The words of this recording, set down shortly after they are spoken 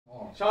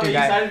Sean, are you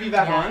excited to be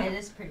back on? It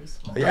is pretty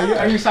small.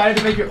 Are you excited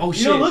to make your... Oh,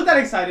 shit. You don't look that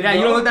excited, Yeah, bro.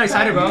 you don't look that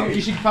excited, bro.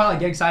 You should probably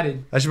get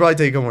excited. I should probably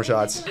take a couple more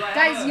shots.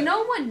 Guys, you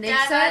know what Nick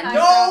said?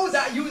 No,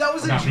 that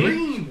was a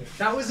dream.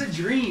 That was a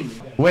dream.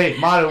 Wait,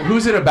 Maru,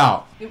 who's it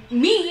about?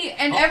 Me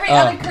and every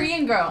other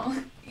Korean girl.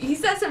 He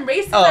said some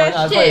racist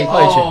ass shit. It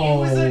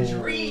was a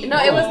dream. No,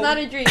 it was not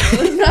a dream. It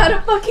was not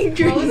a fucking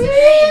dream.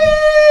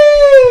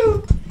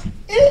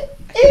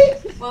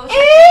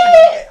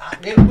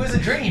 It was a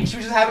dream. She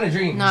was just having a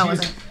dream. No, it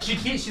wasn't.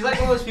 She's like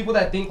one of those people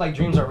that think like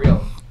dreams are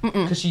real.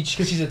 Cause she's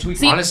a tweaker.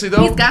 See, Honestly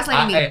though, he's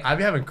gaslighting me. I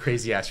be having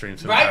crazy ass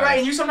dreams sometimes. Right.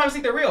 And you sometimes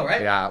think they're real,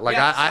 right? Yeah, like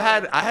I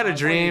had a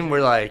dream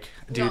where like,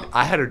 dude,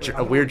 I had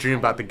a weird dream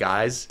about the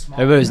guys.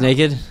 Everybody was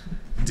naked?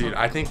 Dude,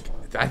 I think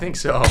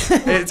so.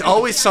 It's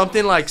always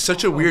something like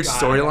such a weird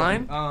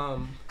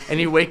storyline. And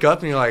you wake up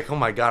and you're like, oh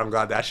my god, I'm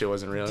glad that shit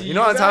wasn't real. You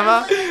know what I'm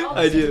talking about?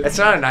 I do. It's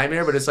not a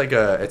nightmare, but it's like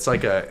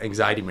a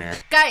anxiety mare.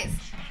 Guys,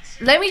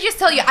 let me just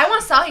tell you, I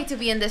want Sahi to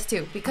be in this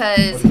too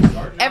because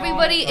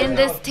everybody in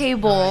this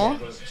table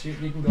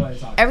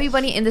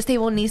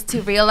needs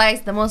to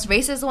realize the most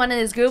racist one in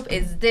this group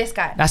is this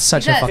guy. That's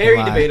such a fucking Very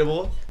lie.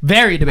 debatable.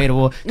 Very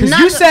debatable. Because Not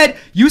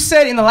you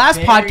said in the last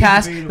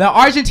podcast debatable. that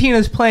Argentina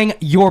is playing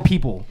your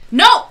people.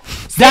 No!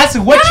 That's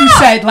what you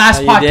said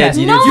last No, you did. podcast.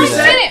 You No, did I say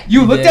that. didn't.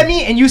 You You looked did. at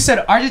me and you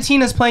said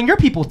Argentina's playing your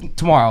people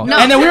tomorrow. No.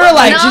 And then we were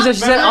like, No. She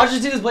said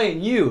Argentina's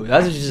playing you.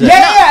 That's what she said.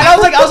 yeah. And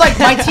I was like,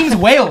 my team's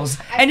Wales.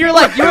 And you're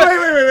like,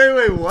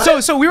 Wait,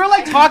 what? So we were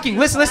like talking.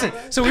 Listen.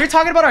 So we were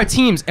talking about our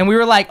teams, and we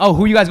were like, "Oh,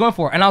 who are you guys going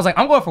for?" And I was like,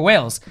 "I'm going for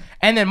Wales."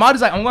 And then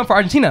Madu's like, "I'm going for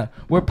Argentina.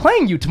 We're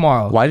playing you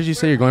tomorrow." Why did you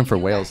say you're going for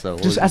Wales though?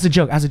 Just as a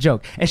joke.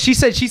 And she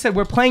said,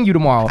 "We're playing you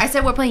tomorrow." I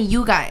said we're playing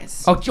you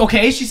guys.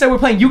 Okay. She said we're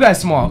playing you guys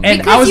tomorrow, and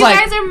Because I was you like,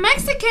 guys are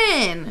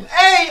Mexican.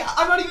 Hey,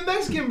 I'm not even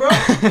Mexican, bro.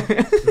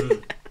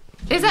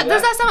 Is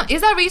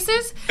that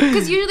racist?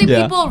 Because usually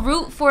Yeah. people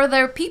root for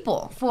their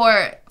people,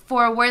 for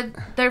where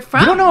they're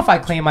from. "You don't know if I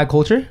claim my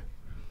culture.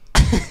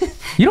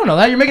 You don't know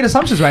that. You're making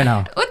assumptions right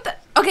now." What the?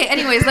 Okay,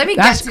 anyways, let me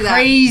That's get to that.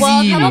 crazy.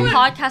 Well, a couple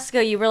podcasts ago,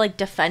 you were like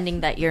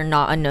defending that you're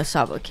not a no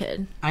sabo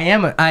kid. I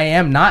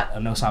am not a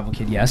no sabo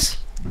kid. Yes.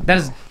 That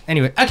is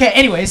anyway. Okay.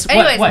 Anyways,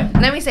 what?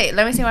 let me say what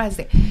I have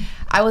to say.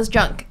 I was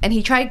drunk, and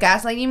he tried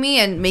gaslighting me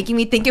and making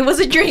me think it was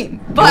a dream.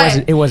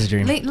 But It was a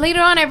dream. later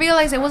on, I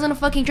realized it wasn't a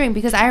fucking dream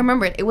because I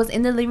remembered it was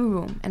in the living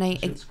room, and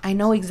I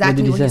know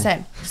exactly what he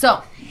said.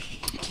 So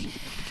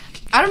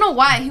I don't know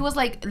why he was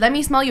like, "Let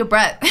me smell your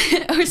breath"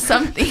 or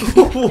something.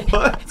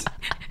 What?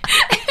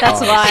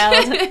 That's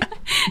wild.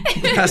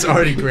 That's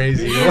already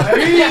crazy.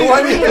 It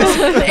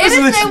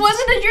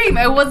wasn't a dream.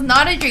 It was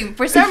not a dream.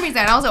 For some reason,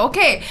 I was like,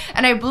 okay.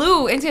 And I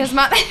blew into his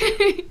mouth.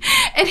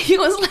 And he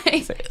was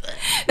like,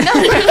 no.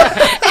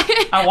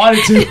 I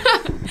wanted to.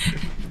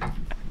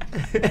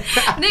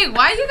 Nick,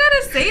 why you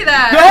gotta say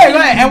that? Go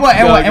ahead. And what?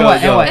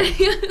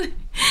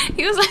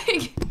 He was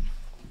like,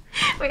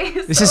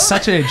 wait, This is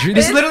such a dream.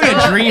 This is literally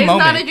a dream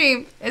moment.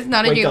 It's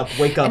not a dream.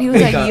 Wake up. And he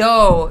was like,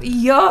 yo.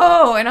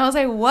 And I was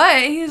like, what?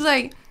 And he was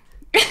like,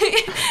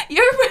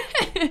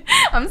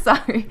 I'm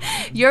sorry.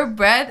 Your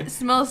breath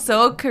smells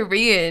so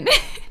Korean.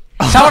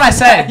 That's not what I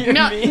said.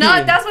 No,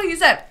 that's what he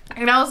said.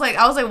 And I was like,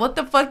 what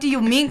the fuck do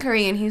you mean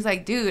Korean? He's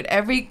like, dude,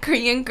 every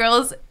Korean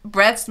girl's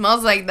breath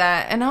smells like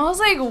that. And I was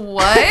like,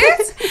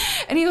 what?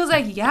 And he was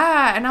like,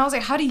 yeah. And I was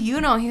like, how do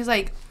you know? He was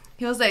like,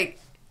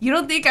 you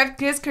don't think I've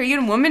kissed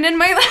Korean women in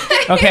my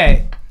life?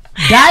 Okay.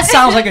 That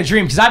sounds like a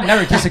dream because I've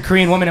never kissed a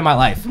Korean woman in my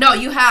life. No,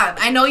 you have.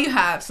 I know you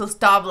have. So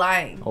stop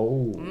lying.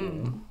 Oh.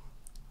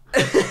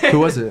 Who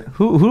was it?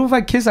 Who have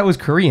I kissed that was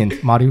Korean,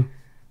 Maru?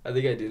 I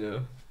think I do know.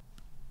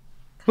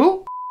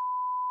 Who?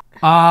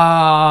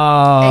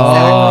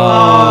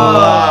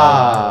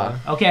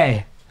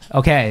 Exactly.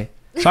 Okay.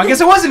 So I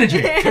guess it wasn't a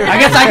dream. I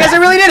guess it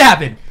really did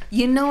happen.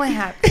 You know it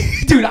happened.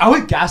 Dude, I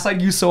would gaslight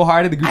you so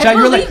hard in the group I chat.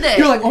 You're believed it.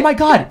 like, oh my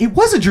god, it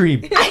was a dream.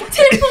 I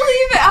did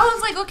believe it. I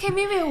was like, okay,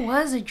 maybe it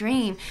was a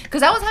dream.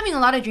 Because I was having a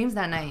lot of dreams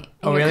that night.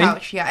 Oh, your really?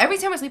 Couch. Yeah. Every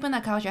time I sleep on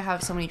that couch, I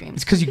have so many dreams.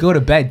 It's because you go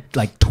to bed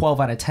like 12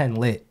 out of 10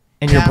 lit.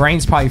 And your Yeah.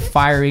 brain's probably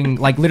firing,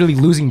 like literally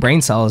losing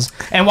brain cells.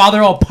 And while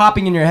they're all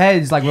popping in your head,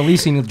 it's like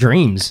releasing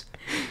dreams.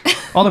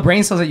 All the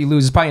brain cells that you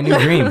lose is probably a new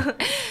dream.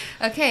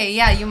 Okay,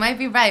 yeah, you might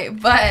be right,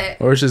 but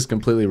Or it's just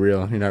completely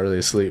real. You're not really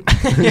asleep.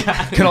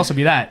 Yeah, could also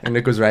be that. And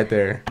Nick was right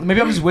there. Maybe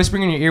I'm just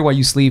whispering in your ear while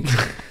you sleep.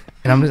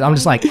 And I'm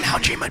just like, now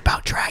dream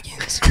about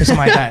dragons. Or something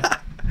like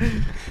that.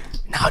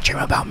 Now dream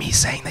about me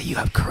saying that you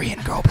have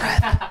Korean girl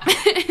breath.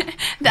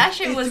 that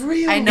shit was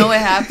real. I know it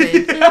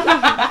happened.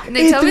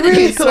 Nick, tell me the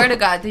truth. Swear to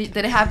God, did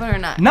it happen or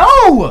not?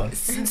 No!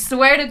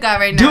 Swear to God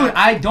right now. Dude,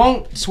 I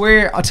don't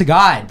swear to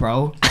God,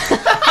 bro.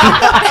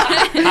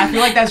 I feel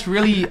like that's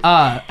really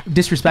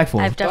disrespectful.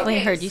 I've definitely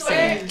heard you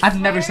say it.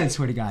 I've never said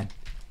swear to God.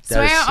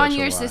 Swear That is on such a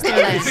your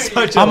lie. sister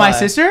then. On my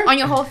sister? On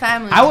your whole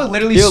family. I would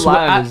literally He'll swear.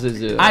 lie on his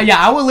sister.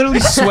 I would literally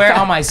swear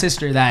on my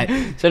sister that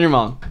Send your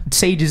mom.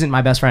 Sage isn't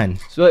my best friend.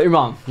 So your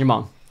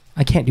mom.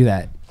 I can't do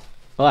that.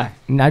 Why?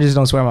 I just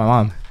don't swear on my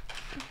mom.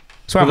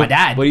 Swear on my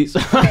dad. What do you?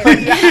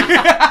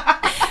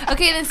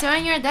 Okay, then swear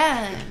on your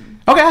dad.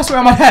 Okay, I swear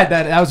on my dad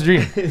that was a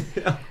dream.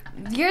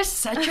 You're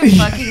such a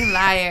fucking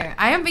liar.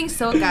 I am being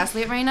so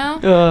gaslit right now.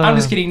 I'm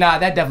just kidding. Nah,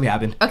 that definitely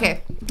happened.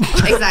 Okay,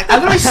 exactly. I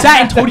literally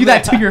sat and told you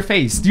that to your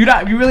face. Do you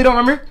not? You really don't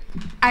remember?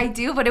 I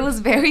do, but it was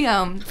very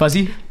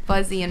Fuzzy.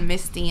 fuzzy and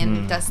misty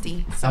and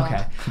dusty. So.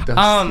 Okay.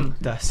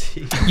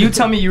 Dusty. You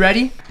tell me. You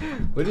ready?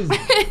 What is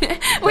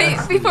Wait,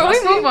 before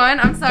we move on,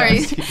 I'm sorry.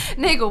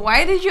 Nigga,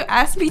 why did you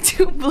ask me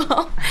to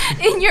blow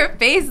in your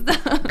face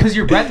though? Because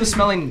your breath was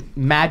smelling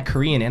mad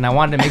Korean, and I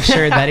wanted to make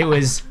sure that it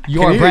was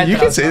your breath. You that I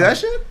can was say smelling. that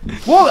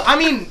shit? Well, I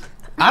mean,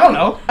 I don't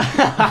know.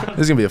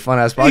 This is going to be a fun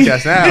ass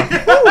podcast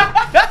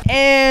now.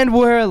 And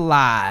we're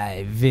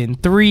live in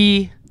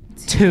 3,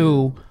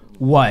 2,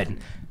 1.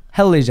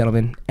 Hello, ladies and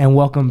gentlemen, and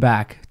welcome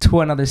back to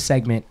another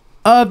segment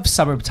of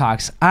Suburb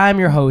Talks. I'm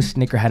your host,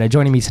 Nick Raheda.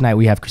 Joining me tonight,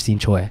 we have Christine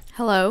Choi.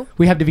 Hello.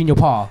 We have Davino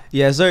Paul.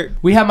 Yes, sir.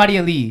 We have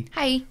Maria Lee.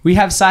 Hi. We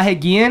have Sahe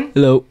Gian.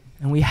 Hello.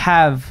 And we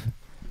have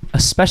a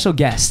special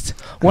guest.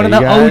 One of How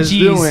the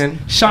you guys OGs, doing?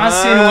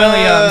 Shanson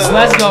Williams.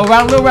 Let's go.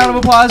 Little round of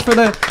applause for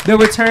the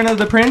return of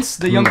the prince,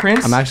 the young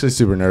prince. I'm actually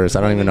super nervous.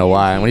 I don't even know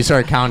why. When he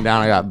started counting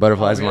down, I got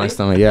butterflies in my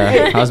stomach.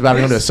 Yeah. I was about to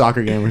go to a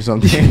soccer game or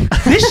something.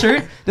 This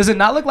shirt, does it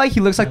not look like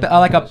he looks like the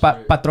like a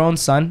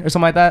patron's son or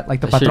something like that?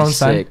 Like the That shirt's patron's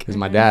son? sick. It's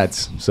my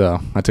dad's, so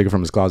I took it from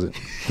his closet.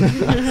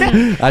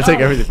 I take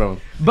everything from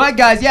him. But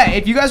guys, yeah,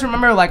 if you guys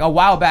remember like a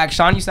while back,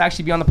 Sean used to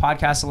actually be on the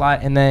podcast a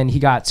lot, and then he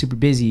got super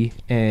busy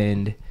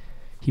and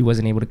he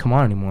wasn't able to come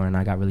on anymore, and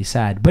I got really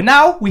sad. But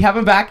now we have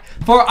him back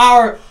for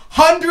our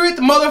 100th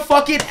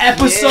motherfucking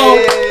episode.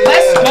 Yeah.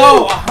 Let's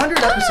go. 100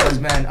 episodes,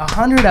 man.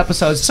 100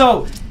 episodes.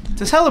 So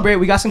to celebrate,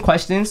 we got some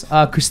questions.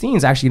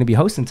 Christine's actually going to be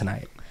hosting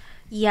tonight.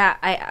 Yeah,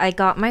 I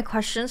got my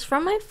questions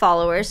from my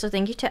followers, so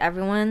thank you to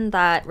everyone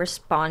that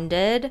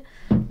responded.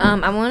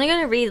 I'm only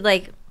gonna read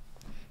like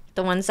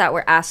the ones that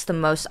were asked the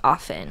most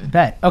often.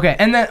 Bet. Okay,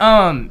 and then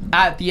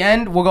at the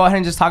end we'll go ahead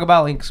and just talk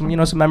about like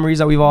some some memories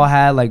that we've all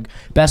had, like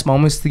best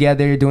moments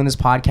together doing this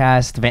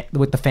podcast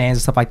with the fans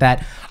and stuff like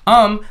that.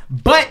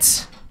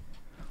 But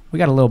we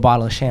got a little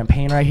bottle of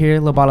champagne right here, a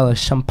little bottle of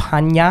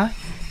champagne,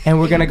 and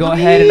we're gonna go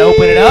ahead and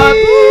open it up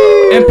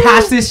and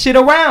pass this shit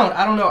around.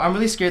 I don't know. I'm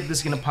really scared that this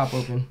is gonna pop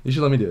open. You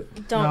should let me do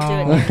it. Don't No.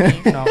 do it near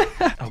me. No.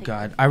 Oh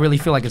god, I really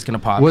feel like it's gonna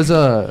pop.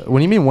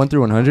 When you mean 1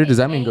 through 100, does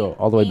that mean go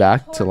all the way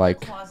back to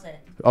like?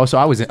 Oh, so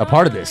I was a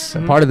part of this,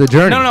 a part of the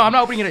journey. No, I'm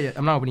not opening it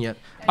yet.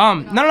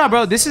 No,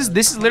 bro. This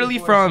is literally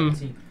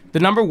from the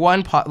number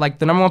one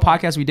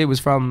podcast we did was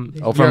from.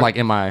 Oh, from like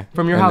in my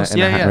from your in house.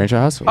 the, in the Yeah. rancher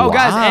house. Oh,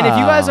 guys, and if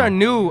you guys Wow. are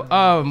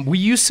new, we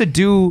used to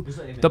do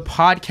the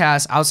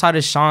podcast outside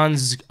of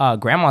Sean's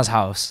grandma's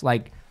house,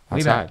 like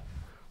way back. Outside.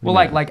 Well,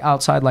 like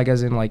outside, like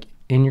as in like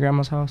in your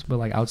grandma's house, but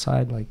like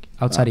outside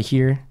of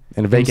here.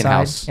 In a vacant Inside,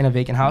 house. In a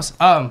vacant house.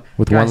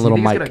 With guys, one little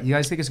you think mic. you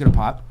guys think it's gonna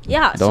pop?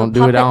 Yeah. Don't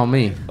so do it pop on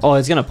me. Oh,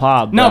 it's gonna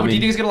pop. No, I but do you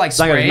mean, think it's gonna like it's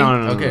not gonna, spray?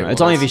 no. Okay, It's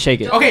only if you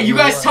shake it. Okay, you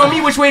guys tell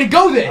me which way to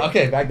go then.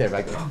 Okay, back there.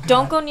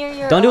 Don't go near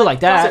your. Don't do it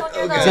like that. don't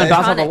go near It's the gonna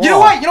bounce off the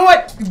electronics. You know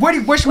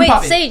what? Where should we Wait,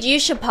 pop it? Sage, you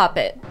should pop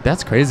it.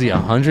 That's crazy.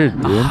 100,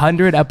 dude.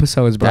 100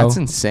 episodes, bro. That's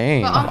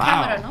insane. But on Wow.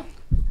 camera, no?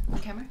 On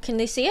camera? Can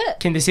they see it?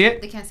 Can they see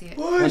it? They can't see it.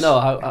 Oh, no,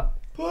 how,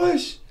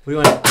 Push. what do you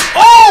want?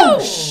 Oh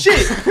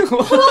shit!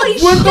 Holy What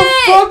shit! the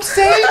fuck,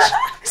 Sage?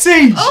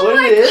 Sage.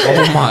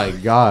 Oh my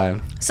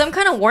god. Some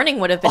kind of warning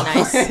would have been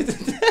nice.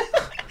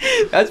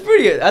 That's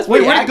pretty good. That's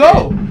Wait, pretty where'd it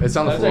accurate. go? It's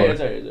on the That's floor. right,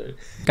 that's right.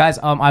 Guys,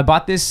 I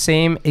bought this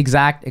same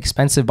exact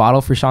expensive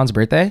bottle for Sean's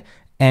birthday,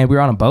 and we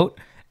were on a boat,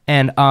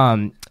 and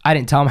I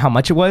didn't tell him how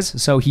much it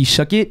was, so he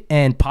shook it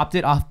and popped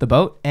it off the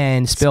boat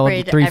and spilled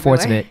Sprayed it 3/4 of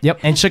everywhere. it. Yep,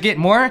 and shook it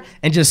more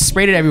and just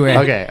sprayed it everywhere.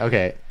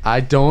 Okay.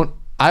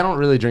 I don't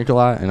really drink a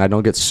lot, and I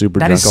don't get super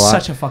That drunk is a lot.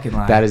 such a fucking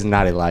lie. That is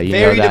not a lie. You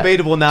Very know that.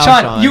 debatable now,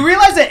 Sean, you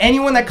realize that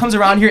anyone that comes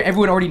around here,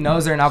 everyone already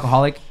knows they're an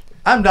alcoholic?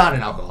 I'm not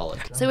an alcoholic.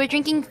 So we're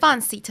drinking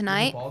fancy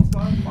tonight.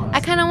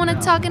 I kind of want to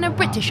talk in a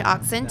British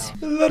accent.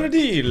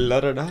 La-da-dee,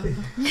 la-da-da.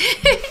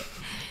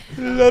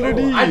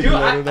 I do.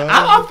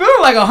 I'm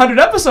feeling like 100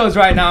 episodes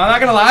right now. I'm not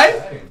gonna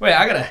lie. Wait,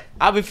 I gotta.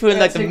 I'll be feeling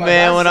like the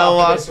man when I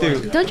walk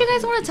through. Don't you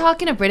guys want to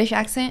talk in a British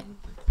accent?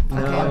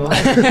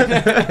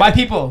 My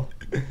people,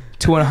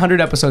 to 100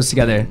 episodes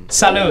together.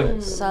 Salud.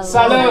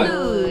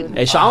 Salud.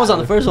 Hey, Sean was on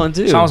the first one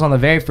too. Sean was on the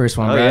very first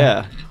one, Oh bro.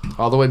 yeah.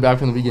 All the way back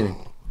from the beginning.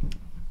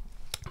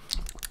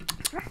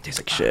 Tastes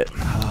like shit.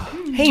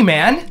 Hey,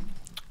 man.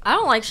 I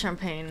don't like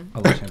champagne. I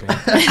love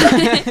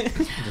champagne.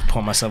 Just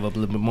pour myself up a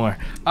little bit more.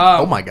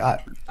 Oh my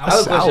god. I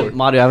have a question.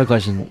 Maru, I have a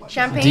question.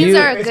 Champagnes you-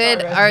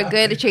 are a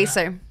good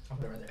chaser.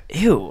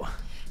 Ew.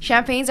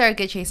 Champagnes are a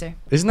good chaser.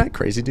 Isn't that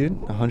crazy, dude?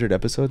 100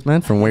 episodes,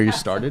 man, from where you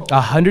started.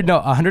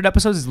 100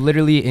 episodes is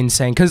literally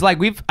insane. Cause like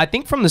I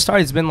think from the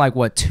start it's been like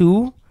what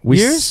 2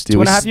 years, dude,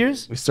 2.5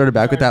 years. We started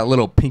back with that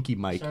little pinky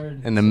mic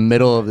in the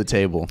middle of the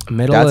table.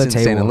 Middle of That's the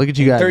insane. table. And look at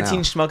you guys 13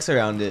 now. schmucks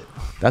around it.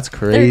 That's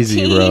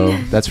crazy, 13. bro.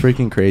 That's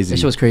freaking crazy. That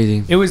shit was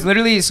crazy. It was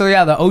literally so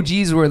yeah. The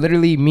OGs were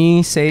literally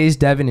me, Sage,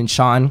 Devin, and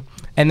Sean,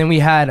 and then we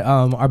had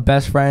our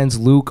best friends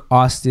Luke,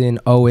 Austin,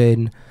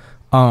 Owen,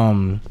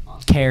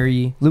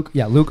 Carrie, Luke,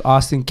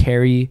 Austin,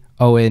 Carrie,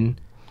 Owen,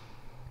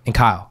 and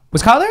Kyle.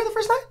 Was Kyle there the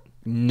first night?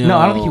 No,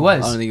 I don't think he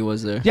was. I don't think he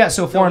was there. Yeah,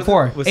 so 4 and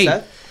 4, Was 8.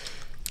 Seth?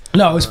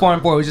 No, it was 4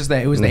 and 4. It was just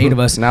that. It was the 8 of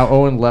us. Now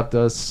Owen left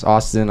us.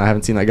 Austin, I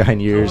haven't seen that guy in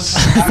years.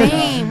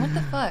 Same. What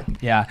the fuck?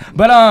 Yeah.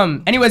 But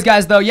anyways,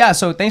 guys, though, yeah.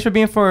 So thanks for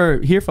being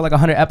here for like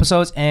 100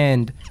 episodes,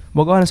 and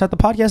we'll go ahead and start the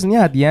podcast. And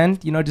yeah, at the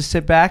end, just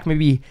sit back.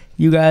 Maybe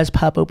you guys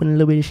pop open a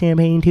little bit of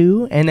champagne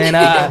too, and then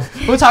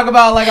we'll talk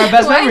about like our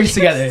best memories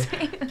together.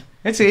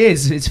 It's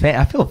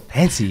I feel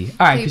fancy.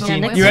 All right, Okay,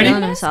 Christine, Nick's you ready?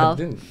 feeling himself.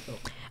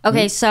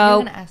 Okay,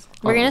 so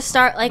we're gonna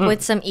start like Mm.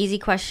 with some easy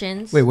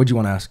questions. Wait, what'd you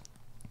want to ask?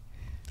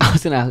 I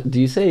was gonna ask,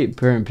 do you say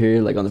purr and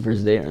period like on the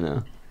first date or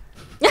no?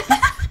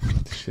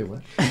 Shit,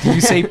 what? Do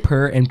you say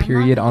purr and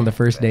period on the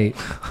first date?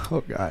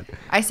 Oh God.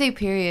 I say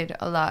period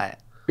a lot.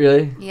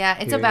 Really? Yeah,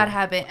 it's a bad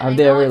habit. and Have I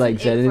they know ever, it's like, an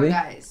said ick for anything?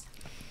 guys.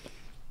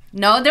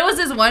 No, there was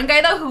this one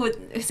guy though who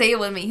would say it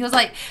with me. He was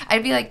like,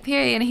 I'd be like,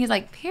 period, and he's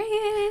like,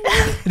 period.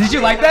 Did you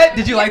like that?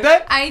 Did you like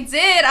that? I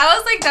did. I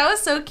was like, that was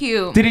so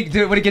cute. Would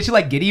it get you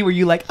like giddy? Were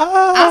you like, I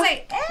was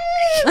like,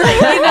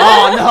 like, you know?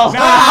 Oh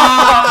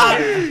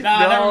no!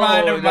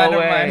 Never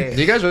mind.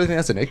 Do you guys really think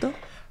that's a nick though?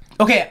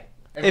 Okay.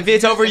 If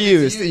it's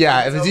overused.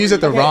 Yeah, if it's used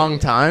at the wrong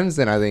times,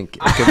 then I think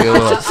it could be a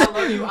little.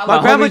 My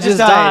grandma just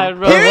died,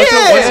 bro.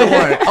 What's the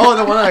one? Oh,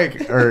 the one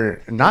like,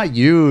 or not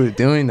you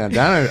doing that.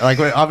 Like,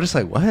 I'm just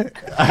like, what?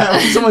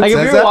 Someone Like if says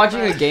we were that? watching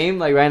a game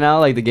like right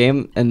now, like the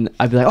game, and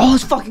I'd be like, "Oh,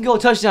 let's fucking go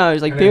touchdown!"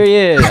 It's like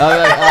period. I'd be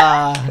like,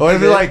 ah. Or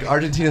if like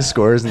Argentina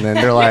scores and then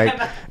they're like,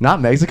 not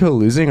Mexico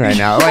losing right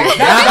now. Like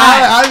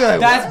I'd be like,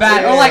 That's what?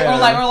 bad.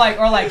 Yeah.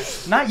 Or like,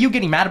 not you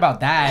getting mad about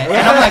that. And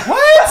I'm like,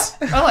 what?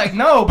 I'm like,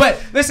 no.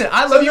 But listen,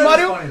 I love you,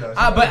 Maru.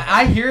 But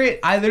I hear it.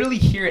 I literally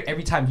hear it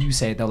every time you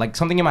say it though. Like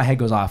something in my head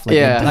goes off. Like,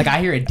 Yeah. like I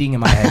hear a ding in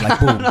my head. Like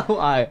boom. No,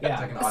 I.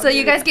 Yeah. So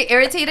you guys get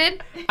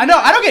irritated? I know.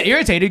 I don't get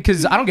irritated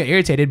because I don't get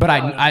irritated, but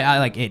I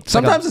like it. It's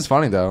Sometimes it's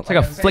funny though. like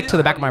a flick to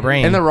the back of my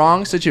brain. In the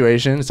wrong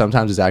situation,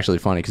 sometimes it's actually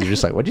funny because you're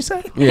just like, what'd you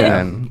say? Yeah.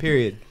 And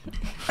Period.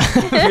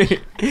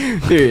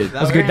 Period.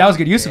 that was good. That was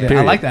good use of it. I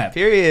Period. like that.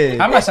 Period.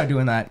 I might start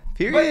doing that.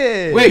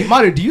 Period. Wait,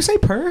 Maru, do you say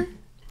purr?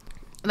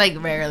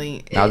 Like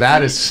rarely. now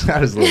that is a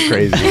little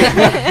crazy.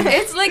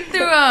 It's like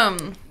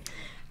through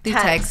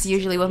Text. text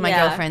usually with my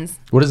Yeah. girlfriends.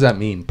 What does that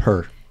mean?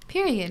 Per.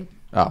 Period.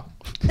 Oh.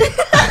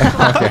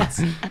 Okay.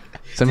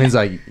 So it means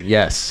like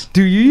yes.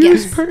 Do you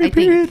Yes, use purr I think.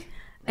 period?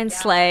 And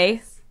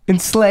slay.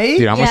 And slay?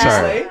 Dude, I'm gonna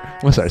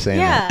Yeah. start saying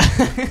Yeah.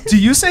 that. Do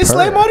you say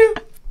slay, Purr. Maru?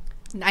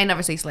 I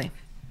never say slay.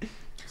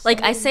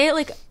 Like I say it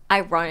like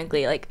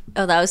ironically, like,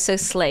 oh, that was so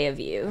slay of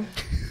you.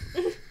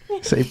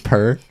 Say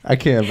per. I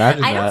can't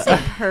imagine I don't that.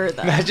 say purr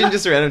though. Imagine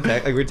just random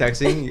text. Like we're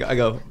texting. I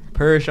go,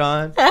 purr,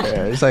 Sean.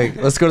 Yeah, it's like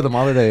let's go to the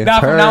mall today. Now,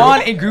 from Per. now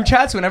on, in group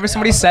chats, whenever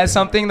somebody says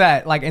something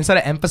that, like, instead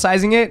of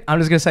emphasizing it, I'm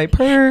just gonna say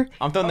purr.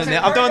 I'm throwing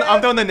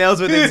I'm throwing the nails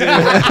with it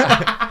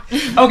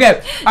too.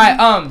 Okay, all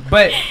right.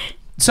 But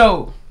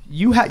so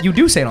you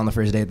do say it on the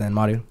first date then,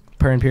 Maru?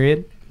 Purr and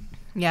period.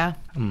 Yeah.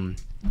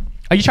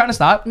 Are you trying to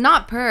stop?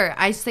 Not per.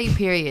 I say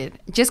period.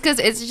 Just because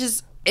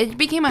it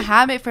became a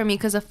habit for me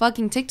because of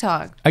fucking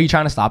TikTok. Are you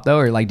trying to stop though,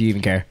 or like, do you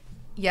even care?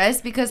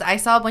 Yes, because I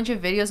saw a bunch of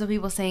videos of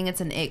people saying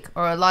it's an ick,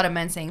 or a lot of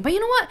men saying, but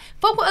you know what?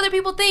 Fuck what other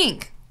people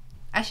think.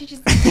 I should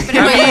just keep it in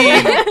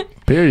my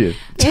Period.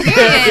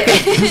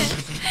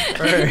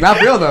 period. Not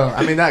real though.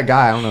 I mean, that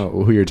guy. I don't know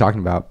who you're talking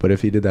about, but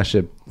if he did that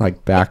shit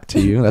like back to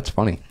you, that's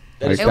funny.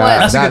 Like, It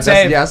was. That's a good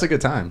save. Yeah, that's a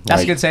good time.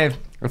 That's Like, a good save.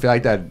 I feel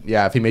like that.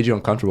 Yeah, if he made you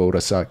uncomfortable, it would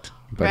have sucked.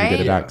 But he did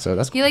it Right? back, so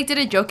that's He like did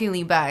it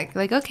jokingly back,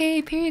 like,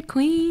 okay, period,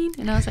 queen,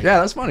 and I was like, yeah,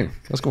 that's funny.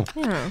 That's cool.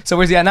 So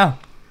where's he at now?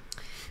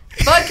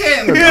 fuck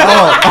him,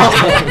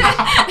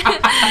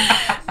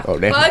 Oh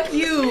damn. fuck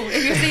you.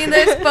 If you're seeing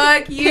this,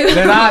 fuck you.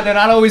 They're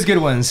not always good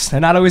ones. They're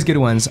not always good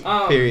ones.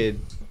 Period.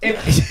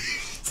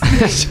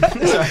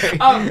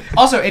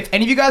 Also, if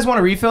any of you guys want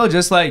to refill,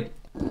 just like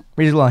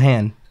raise your little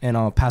hand and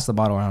I'll pass the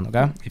bottle around,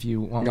 okay? If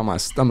you I want. got my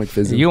stomach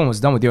fizzing. You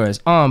almost done with yours.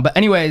 But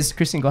anyways,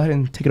 Christine, go ahead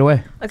and take it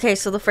away. Okay,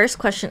 so the first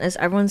question is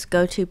everyone's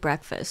go-to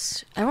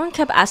breakfast. Everyone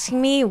kept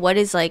asking me what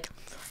is like,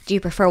 do you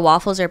prefer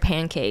waffles or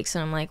pancakes?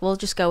 And I'm like, we'll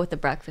just go with the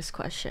breakfast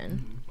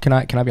question. Can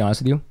I be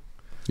honest with you?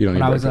 You don't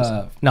When need I was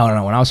breakfast. no,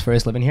 when I was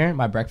first living here,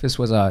 my breakfast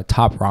was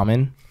top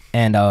ramen,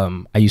 and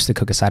I used to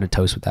cook a side of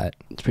toast with that.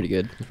 It's pretty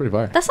good. It's pretty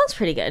fire. That sounds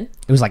pretty good.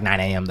 It was like 9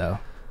 a.m. though.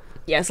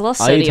 Yeah, it's a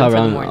little I eat sodium top for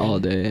the ramen morning. all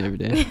day, every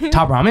day.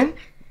 Top ramen?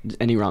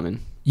 Any ramen.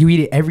 You eat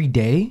it every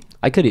day?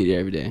 I could eat it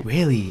every day.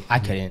 Really? I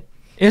couldn't.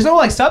 There's no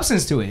like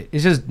substance to it.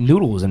 It's just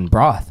noodles and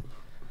broth.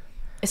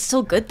 It's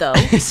still good though.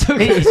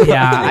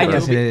 Yeah, I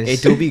guess it is.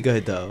 It do be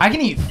good though. I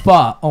can eat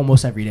pho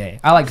almost every day.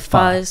 I like Pho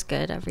pho. is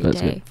good every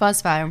That's day. good.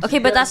 Fuzz fire. Okay,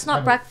 but that's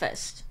not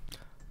breakfast.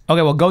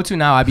 Okay, well, go to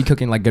now. I'd be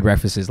cooking like good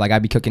breakfasts. Like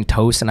I'd be cooking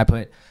toast, and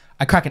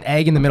I crack an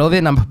egg in the middle of it,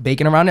 and I'm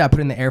baking around it. I put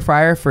it in the air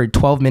fryer for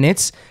 12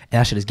 minutes, and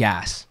that shit is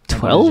gas.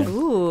 12?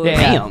 Ooh.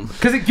 Damn.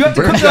 Because you have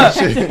to cook you have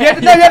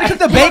to cook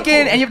the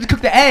bacon, and you have to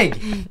cook the egg,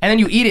 and then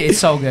you eat it. It's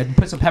so good.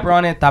 Put some pepper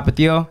on it,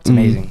 tapatio. It's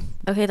amazing.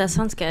 Okay, that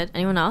sounds good.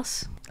 Anyone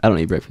else? I don't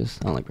eat breakfast.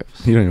 I don't like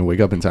breakfast. You don't even wake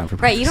up in time for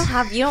Right,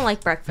 breakfast. you don't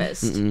like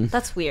breakfast. Mm-mm.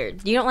 That's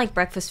weird. You don't like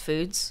breakfast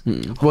foods?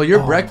 Well,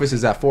 your breakfast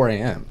is at 4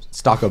 a.m. It's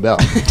Taco Bell.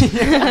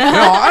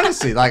 No,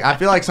 honestly, like I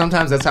feel like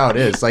sometimes that's how it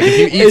is. Like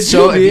if you eat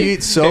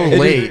so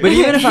late. But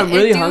even if I'm It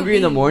really do hungry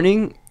in the be.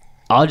 morning,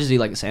 I'll just eat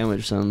like a sandwich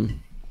or something.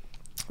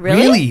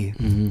 Really?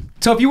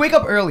 So if you wake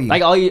up early,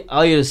 Like I'll eat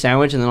a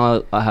sandwich and then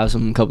I'll have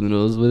some cup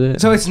noodles with it.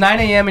 so it's 9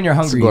 a.m. and you're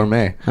It's hungry.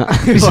 gourmet.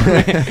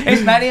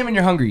 It's 9 a.m. and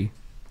you're hungry.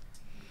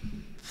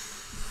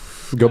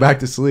 Go back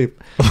to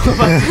sleep.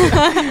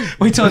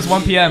 Wait till it's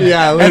 1 p.m.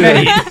 Yeah, And then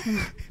literally.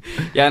 eat.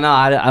 Yeah, no,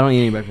 I don't eat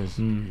any breakfast.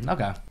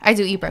 Okay. I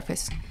do eat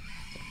breakfast,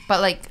 but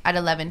like at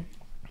 11.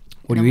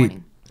 What in do you the eat?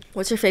 morning.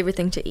 What's your favorite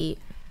thing to eat?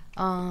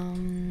 I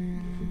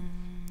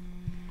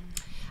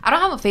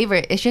don't have a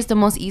favorite. It's just the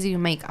most easy to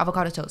make.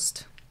 Avocado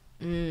toast.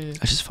 That's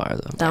just fire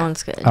though. That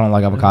one's good. I don't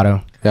like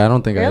avocado. Yeah, I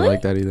don't think Really? I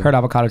like that either. Heard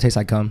avocado tastes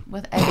like cum.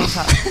 With egg on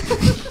top.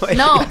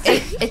 No,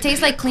 it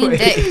tastes like clean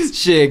dick.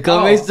 Shit,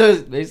 come makes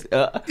those.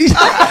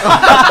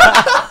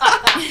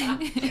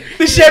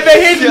 The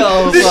champagne hit.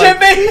 Yo, The fuck.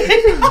 champagne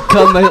hit.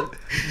 Come.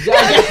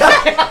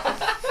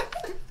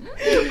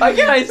 Why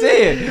can't I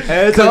say it?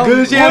 It's Come- a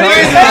good What are you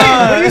saying?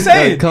 What are you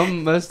saying?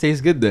 Cum must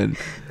taste good then.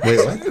 Wait,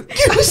 what?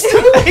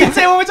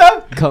 Say it one more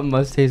time. Cum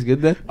must taste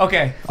good then.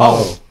 Okay.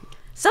 Oh.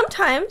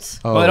 Sometimes.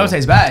 Well, it don't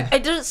taste bad.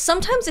 It does.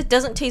 Sometimes it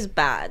doesn't taste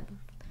bad,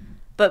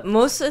 but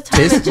most of the time,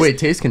 Taste, it just, wait,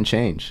 taste can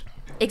change.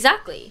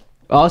 exactly.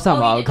 Oh, I was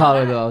talking Oh, about you didn't know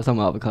avocado that? though. I was talking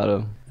about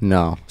avocado.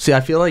 No. See, I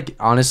feel like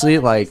honestly,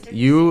 like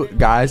you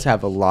guys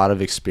have a lot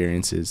of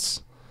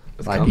experiences.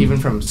 Like even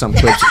from some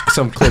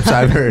clips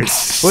I've heard.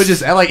 Which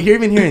is like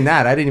even hearing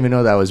that, I didn't even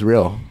know that was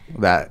real.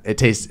 That it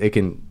can taste I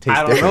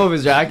don't different. know if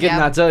it's right. I Yeah.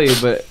 cannot tell you,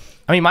 but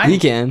I mean, mine. he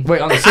can. Wait,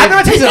 on the I've same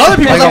never tasted other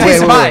people's. like, I've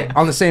tasted mine.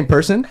 on the same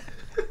person?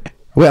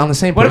 Wait, on the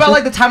same What person? about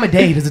like the time of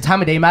day? Does the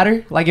time of day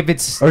matter? Like if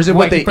it's Or is it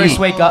what when they you first eat?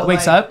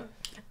 wakes up?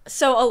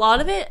 So a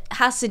lot of it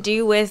has to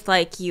do with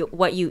like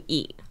what you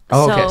eat.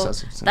 Oh, okay, So so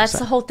it's that's inside.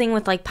 the whole thing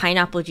with like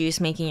pineapple juice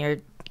making your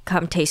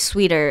cum taste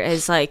sweeter.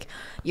 Is like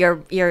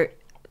your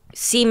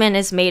semen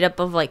is made up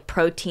of like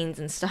proteins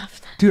and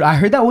stuff. Dude, I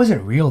heard that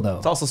wasn't real though.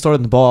 It's also stored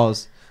in the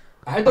balls.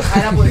 I heard the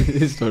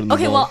pineapple.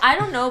 Okay, well I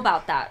don't know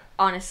about that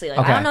honestly. Like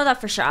Okay. I don't know that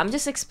for sure. I'm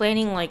just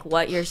explaining like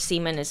what your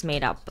semen is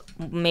made up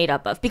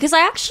of because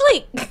I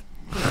actually.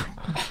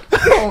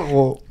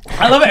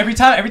 I love it every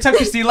time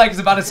Christine like is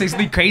about to say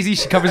something crazy,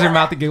 she covers her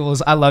mouth and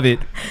giggles. I love it.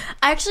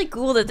 I actually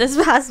googled it this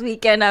past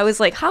weekend. I was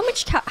like, how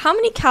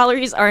many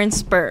calories are in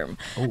sperm?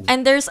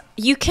 And there's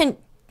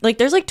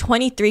like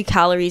 23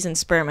 calories in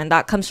sperm, and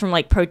that comes from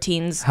like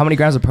proteins. How many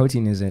grams of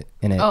protein is it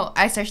in it? Oh,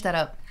 I searched that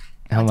up.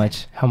 How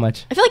much? I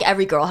feel like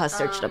every girl has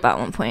searched it up at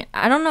one point.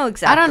 I don't know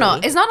exactly. I don't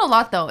know. It's not a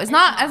lot though. It's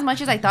not as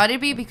much as I thought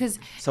it'd be because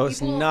So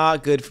it's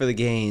not good for the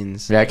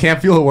gains. Yeah, I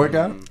can't feel a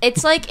workout.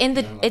 It's like in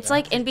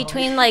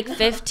between like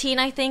 15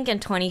 I think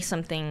and 20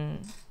 something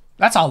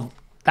That's a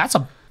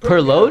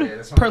Per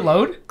load? per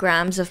load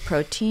grams of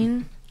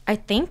protein. I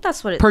think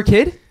that's what it. per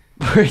kid.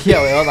 Yeah,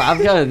 wait, hold on.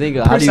 I'm trying to think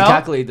of how do you cell?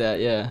 calculate that?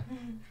 Yeah.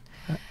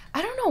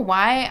 I don't know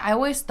why I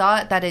always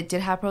thought that it did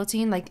have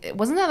protein. Like,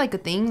 wasn't that like a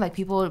thing? Like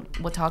people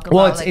would talk about.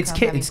 Well, like, it's cum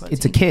kid. having It's a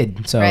protein.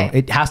 kid, so Right.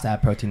 it has to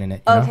have protein in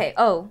it. You know? Okay.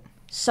 Oh,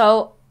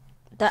 so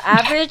the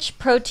average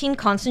protein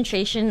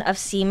concentration of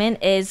semen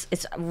it's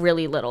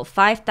really little,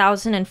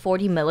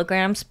 5,040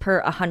 milligrams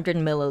per 100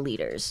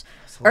 milliliters,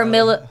 or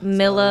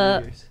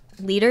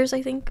milliliters.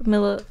 I think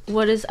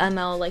What is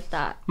ml like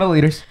that?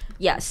 Milliliters.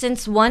 Yeah.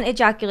 Since one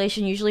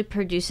ejaculation usually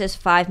produces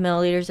 5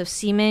 milliliters of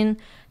semen,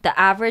 the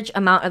average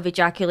amount of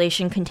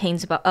ejaculation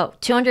contains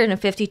about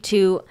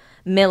 252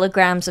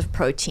 milligrams of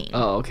protein.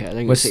 Oh, okay. I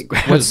think What's you say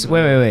grams.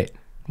 wait?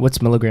 What's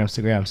milligrams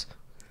to grams?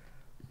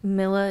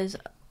 Milla is.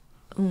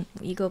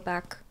 You go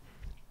back.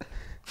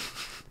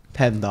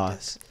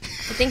 PEMDAS.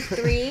 I think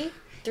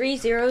three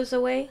zeros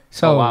away.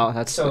 So Oh, wow.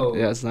 That's so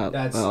yeah. It's not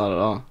that's- a lot at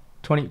all.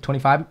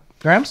 25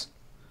 grams.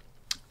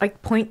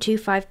 Like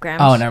 0.25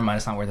 grams. Oh, never mind.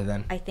 It's not worth it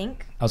then. I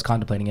think. I was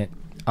contemplating it.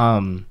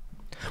 Wait.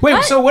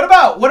 What? So what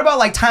about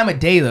like time of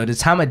day though? Does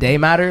time of day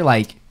matter?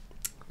 Like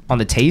on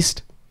the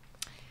taste?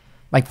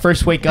 Like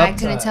first wake up. I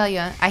couldn't tell you.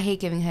 I hate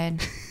giving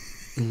head.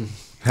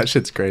 That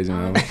shit's crazy,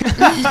 man.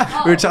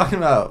 We were talking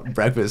about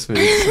breakfast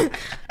foods.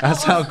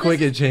 That's how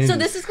quick it changes. So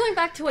this is going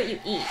back to what you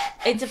eat.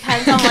 It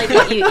depends on like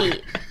what you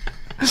eat.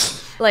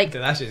 Like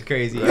That shit's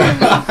crazy.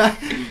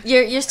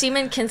 your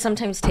semen can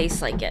sometimes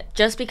taste like it,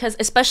 just because,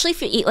 especially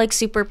if you eat like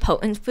super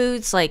potent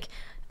foods, like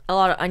a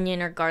lot of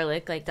onion or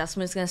garlic, like that's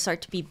when it's gonna start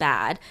to be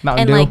bad.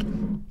 Mountain and Dew?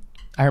 like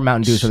I heard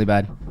Mountain Dew is really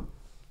bad.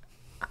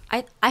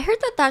 I heard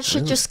that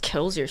shit just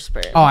kills your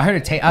sperm. Oh, I heard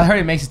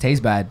it makes it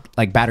taste bad,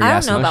 like battery I don't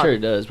acid. know I'm about- sure it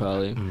does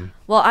probably.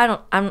 Well, I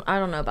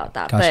don't know about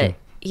that, Gotcha. but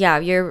yeah,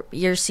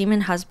 your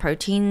semen has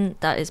protein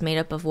that is made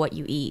up of what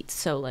you eat.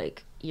 So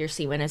like your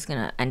semen is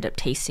gonna end up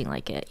tasting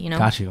like it, you know?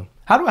 Got you.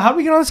 How do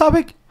we get on this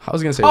topic? I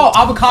was gonna say.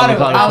 Avocado.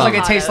 Avocado. I was like,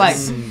 it tastes like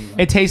Avocados.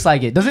 it tastes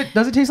like it. Does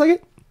it taste like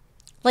it?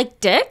 Like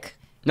dick?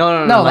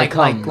 No, like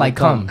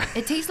cum.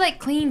 It tastes like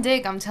clean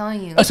dick. I'm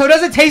telling you. So it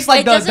doesn't taste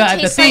like It doesn't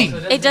the taste thing.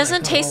 like, it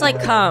doesn't taste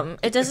like cum.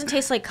 It doesn't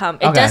taste like cum.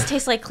 It Okay. does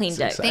taste like clean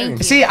dick. Thank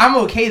you. See, I'm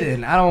okay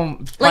then. I don't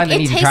Like find the it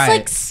need to tastes try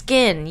like it.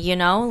 skin, you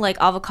know, like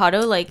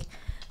avocado, like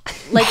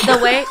the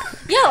way.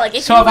 Yeah, like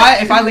if So you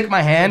if I lick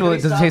my hand,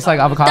 does it taste like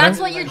avocado? that's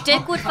what your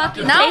dick would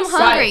fucking Now I'm taste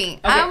like. hungry.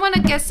 I want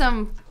to get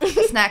some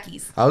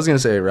snackies. I was gonna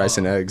say rice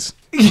and eggs.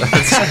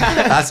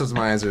 That's what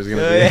my answer is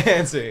gonna Good be.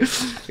 answer. Good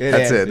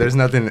That's answer. it. There's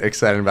nothing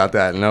exciting about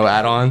that. No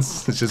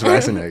add-ons. It's just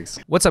rice and eggs.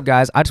 What's up,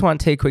 guys? I just want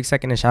to take a quick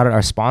second to shout out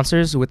our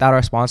sponsors. Without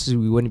our sponsors,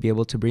 we wouldn't be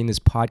able to bring this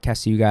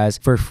podcast to you guys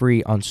for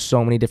free on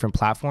so many different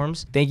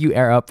platforms. Thank you,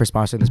 AIRUP, for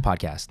sponsoring this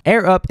podcast.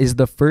 AIRUP is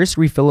the first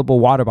refillable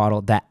water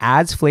bottle that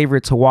adds flavor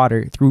to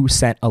water through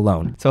scent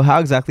alone. So how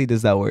exactly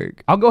does that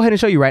work? I'll go ahead and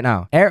show you right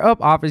now. AirUp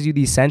offers you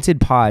these scented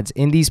pods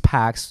in these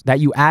packs that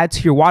you add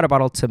to your water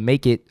bottle to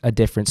make it a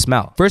different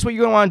smell. First, what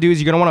you're gonna want to do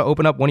is you're gonna want to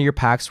open up one of your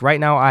packs. Right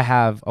now, I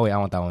have. Oh wait, I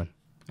want that one.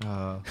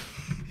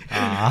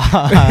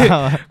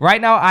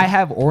 Right now, I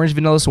have orange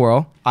vanilla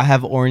swirl, I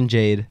have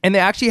orangeade, and they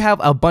actually have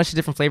a bunch of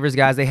different flavors,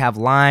 guys. They have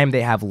lime,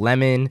 they have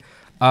lemon.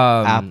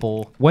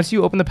 apple. Once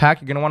you open the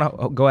pack, you're gonna want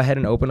to go ahead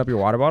and open up your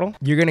water bottle.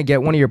 You're gonna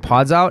get one of your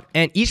pods out,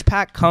 and each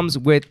pack comes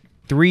with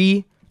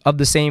 3 of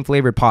the same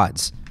flavored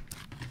pods.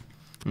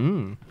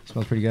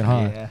 Smells pretty good,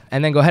 huh? Yeah.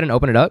 And then go ahead and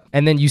open it up,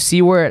 and then you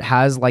see where it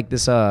has like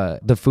this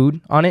the food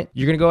on it.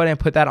 You're gonna go ahead and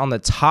put that on the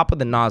top of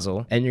the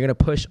nozzle, and you're gonna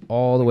push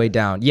all the way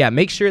down. Yeah,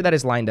 make sure that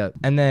it's lined up,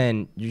 and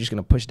then you're just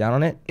gonna push down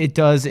on it. It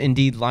does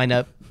indeed line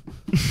up.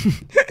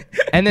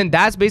 And then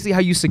that's basically how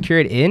you secure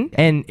it in.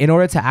 And in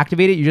order to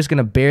activate it, you're just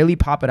gonna barely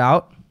pop it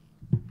out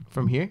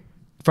From here?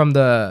 from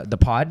the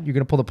pod. You're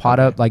gonna pull the pod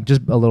up like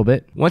just a little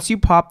bit. Once you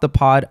pop the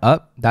pod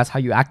up, that's how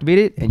you activate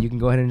it, and you can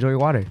go ahead and enjoy your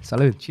water.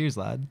 Salud. Cheers,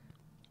 lad.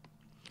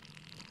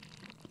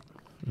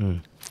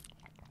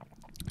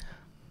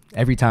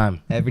 Every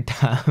time. Every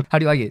time. How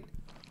do you like it?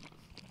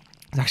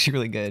 It's actually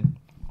really good.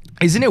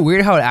 Isn't it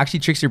weird how it actually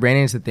tricks your brain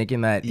into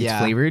thinking that it's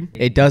flavored?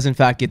 It does in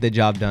fact get the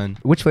job done.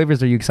 Which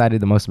flavors are you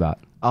excited the most about?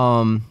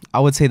 I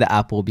would say the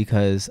apple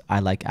because I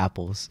like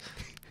apples.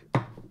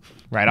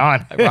 Right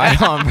on.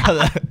 Right on,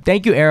 brother.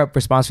 Thank you, AirUp, for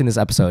sponsoring this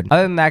episode.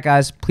 Other than that,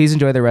 guys, please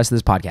enjoy the rest of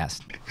this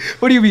podcast.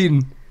 What are you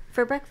eating?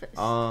 For breakfast.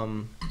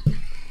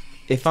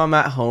 If I'm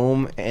at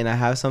home and I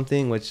have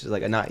something, which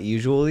like not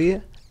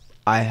usually,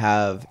 I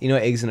have, you know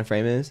what eggs in a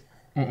frame is?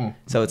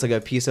 So it's like a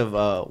piece of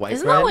white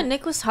Isn't bread. that what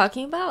Nick was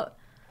talking about?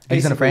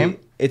 Eggs in a frame?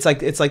 It's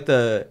like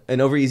an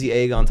over easy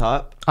egg on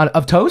top.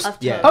 Of toast? Of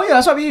Yeah. Oh, yeah,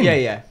 that's what I'm eating.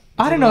 Yeah.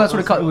 I didn't know that's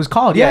what it was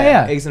called.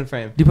 Yeah. Eggs in a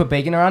frame. Do you put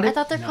bacon around I it?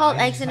 thought they're called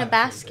eggs in a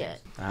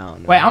basket. I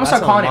don't know. Wait, I'm going to That's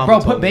start what calling my it. mama Bro,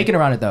 told put me. bacon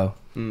around it, though.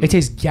 It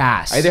tastes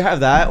gas. I either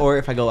have that or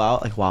if I go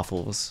out, like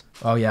waffles.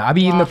 Oh, yeah. I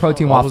be eating the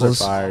protein Waffles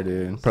waffles. are fire,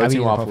 dude. be Protein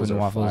eating waffles protein are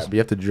waffles. fire. But you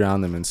have to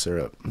drown them in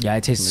syrup. Yeah,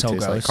 it tastes And so it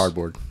tastes gross. like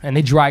cardboard. And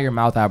they dry your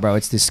mouth out, bro.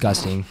 It's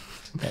disgusting.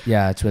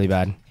 Yeah, it's really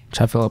bad.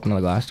 Should I fill up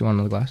another glass? Do you want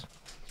another glass?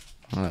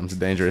 It's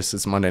dangerous.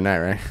 It's Monday night,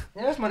 right?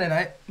 Yeah, it's Monday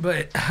night,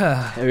 but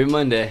Every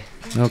Monday.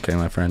 Okay,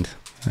 my friend.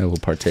 I will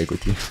partake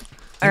with you.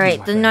 All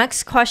right, the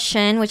next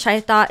question, which I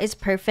thought is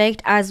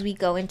perfect as we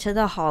go into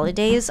the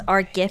holidays,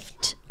 are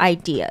gift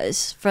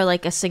ideas for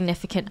like a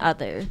significant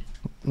other.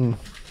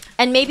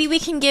 And maybe we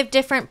can give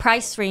different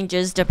price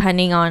ranges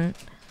depending on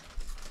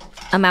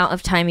amount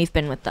of time you've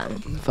been with them.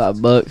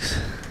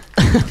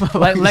 $5.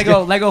 like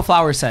Lego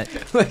flower set.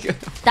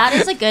 That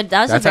is a good.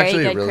 That was That's a very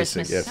actually a good really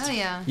Christmas. sick gift. Oh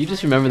yeah. You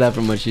just remember that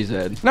from what she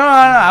said. No.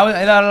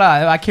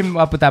 I came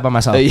up with that by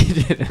myself. Oh, you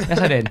did. Yes,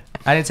 I did.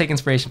 I didn't take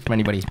inspiration from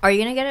anybody. Are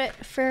you gonna get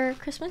it for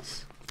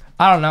Christmas?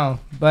 I don't know,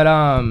 but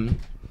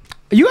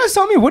you guys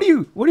tell me what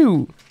do What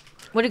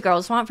do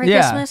girls want for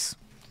Yeah. Christmas?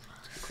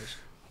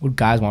 what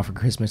guys want for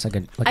Christmas? Like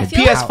I a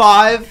feel like-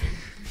 PS5.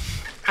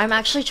 I'm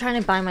actually trying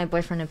to buy my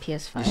boyfriend a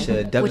PS5, You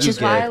should. which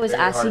is why I was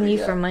Very hard asking to you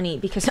get. for money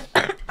because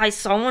I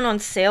saw one on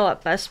sale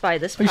at Best Buy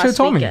this You should've past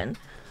told me. weekend.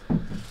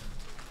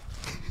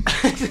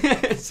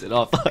 Sit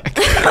off.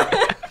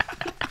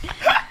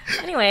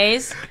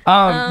 Anyways,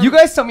 you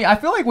guys tell me. I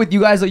feel like with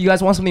you guys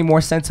want something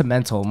more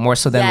sentimental, more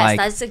so than yes, like.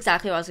 that's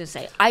exactly what I was gonna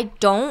say. I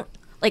don't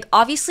like.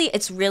 Obviously,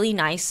 it's really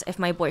nice if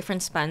my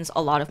boyfriend spends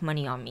a lot of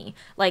money on me,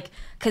 like,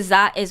 cause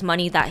that is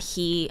money that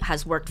he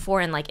has worked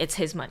for, and like it's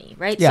his money,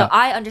 right? Yeah. So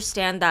I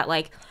understand that,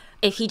 like,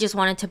 if he just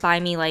wanted to buy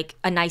me like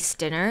a nice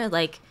dinner,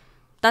 like,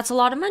 that's a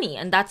lot of money,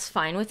 and that's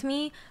fine with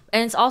me.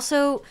 And it's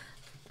also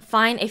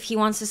fine if he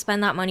wants to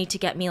spend that money to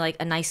get me like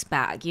a nice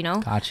bag, you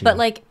know? Got you. But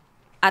like,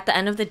 at the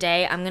end of the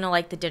day, I'm gonna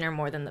like the dinner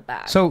more than the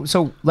bag. So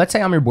let's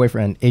say I'm your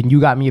boyfriend and you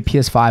got me a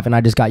PS5 and I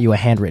just got you a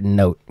handwritten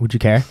note. Would you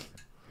care?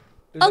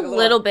 a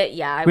little bit,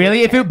 yeah. I Really?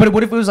 would care. But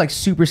what if it was like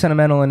super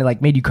sentimental and it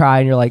like made you cry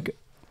and you're like,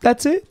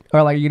 that's it?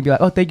 Or like you're gonna be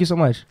like, oh, thank you so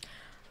much.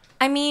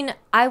 I mean,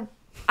 I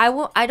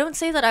don't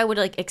say that I would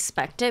like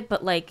expect it,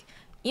 but like,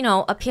 you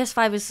know, a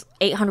PS5 is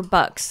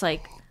 $800,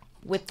 like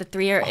with the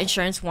 3-year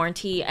insurance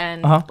warranty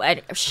and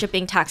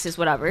shipping, taxes,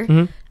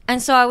 whatever.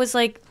 And so I was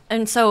like,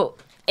 and so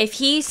if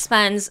he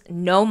spends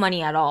no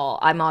money at all,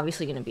 I'm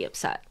obviously gonna be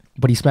upset.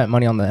 But he spent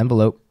money on the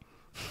envelope.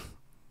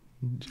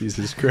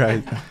 Jesus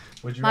Christ.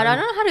 Would you I don't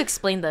rather, know how to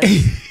explain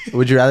this.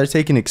 would you rather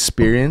take an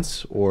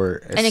experience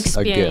or An a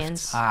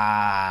experience.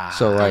 gift?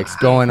 So like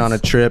going on a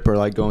trip or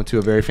like going to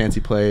a very fancy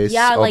place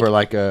Yeah, over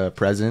like- like a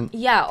present.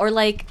 Yeah, or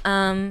like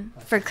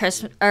for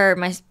Christmas, or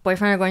my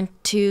boyfriend are going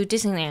to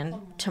Disneyland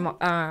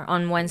tomorrow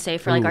on Wednesday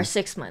for like our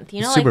 6th month.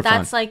 You know, Super like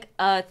that's like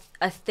a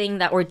thing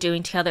that we're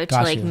doing together to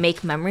like Gotcha.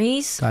 make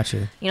memories.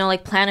 Gotcha. You know,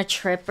 like plan a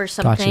trip or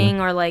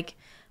something, or like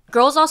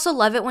girls also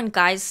love it when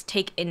guys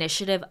take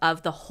initiative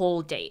of the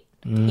whole date.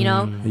 You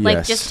know, like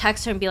Yes. just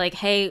text her and be like,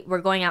 "Hey, we're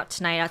going out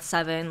tonight at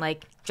 7.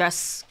 Like,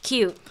 dress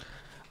cute."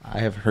 I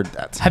have heard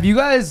that. Have you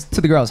guys,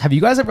 to the girls, have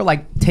you guys ever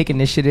like take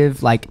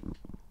initiative like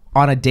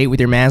on a date with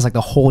your mans like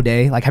the whole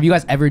day? Like, have you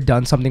guys ever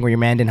done something where your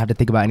man didn't have to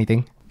think about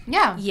anything?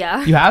 Yeah.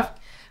 Yeah. You have?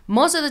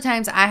 Most of the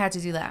times I had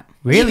to do that.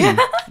 Really?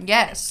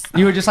 Yes.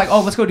 You were just like,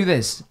 oh, let's go do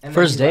this. And then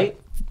First he's date?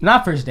 like-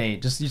 not first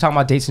date. Just you talking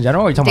about dates in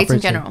general, or you talking Dates about in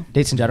first date? general.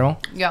 Dates in general.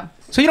 Yeah.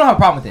 So you don't have a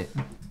problem with it,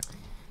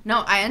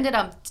 No, I ended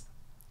up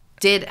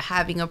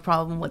having a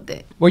problem with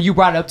it. where you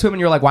brought it up to him and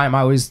you're like, why am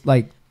I always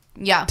like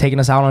Yeah. taking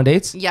us out on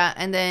dates? Yeah,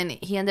 and then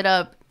he ended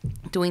up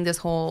doing this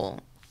whole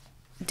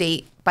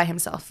date by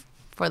himself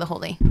for the whole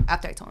day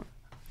after I told him.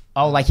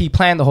 Oh, like he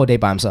planned the whole day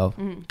by himself.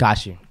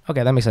 Got you.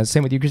 Okay, that makes sense.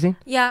 Same with you, Christine.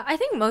 Yeah, I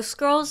think most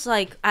girls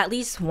like at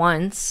least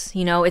once,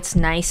 you know, it's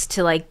nice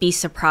to like be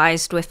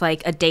surprised with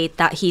like a date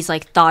that he's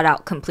like thought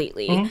out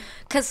completely.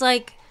 Cuz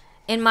like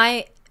in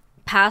my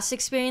past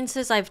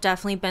experiences, I've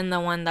definitely been the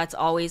one that's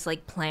always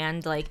like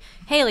planned like,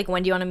 "Hey, like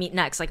when do you want to meet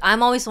next?" Like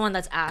I'm always the one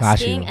that's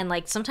asking, you. and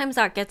like sometimes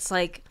that gets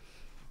like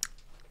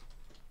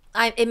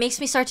it makes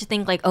me start to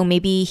think like, "Oh,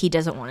 maybe he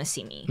doesn't want to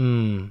see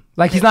me."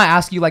 Like he's not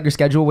asking you like your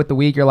schedule with the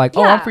week. You're like,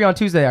 oh, Yeah. I'm free on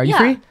Tuesday. Are you Yeah.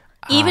 free?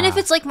 Even if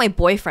it's like my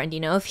boyfriend, you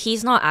know, if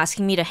he's not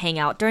asking me to hang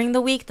out during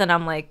the week, then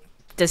I'm like,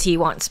 does he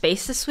want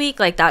space this week?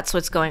 Like that's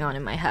what's going on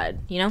in my head,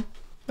 you know?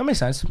 That makes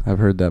sense. I've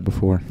heard that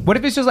before. What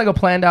if it's just like a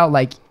planned out,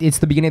 like it's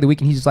the beginning of the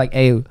week and he's just like,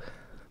 hey,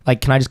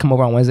 like, can I just come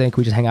over on Wednesday and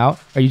can we just hang out?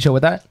 Are you chill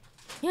with that?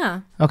 Yeah.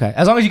 Okay,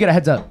 as long as you get a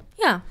heads up.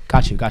 Yeah.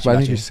 Got you. Got you. But I Got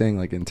think you. you're saying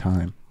like in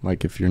time,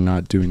 like if you're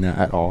not doing that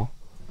at all,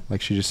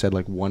 like she just said,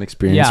 like one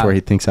experience Yeah. where he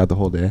thinks out the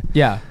whole day.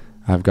 Yeah.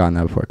 I've gotten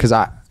that before because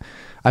I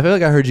feel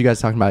like I heard you guys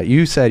talking about it.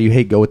 You said you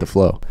hate go with the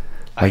flow.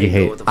 Like you hate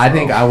go hate. with the I flow.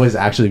 think I was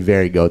actually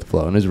very go with the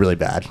flow, and it was really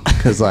bad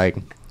because like,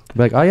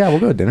 oh yeah, we'll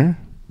go to dinner,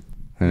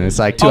 and it's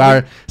like 2 Okay.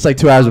 hours. It's like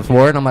 2 hours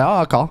before, and I'm like, oh,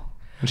 I'll call.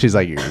 And she's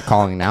like, you're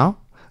calling now,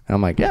 and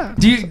I'm like, yeah.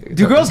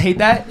 Do girls hate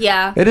that?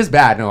 Yeah. It is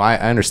bad. No, I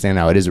understand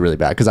now. It is really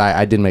bad because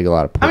I did make a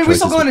lot of. Poor I mean, we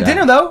still choices going to with that.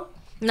 dinner though.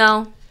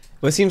 No.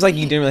 Well, it seems like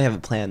you didn't really have a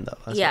plan though.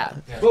 That's Yeah.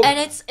 why. And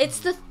it's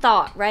the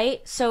thought,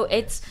 right? So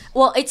it's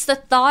the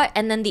thought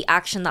and then the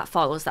action that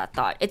follows that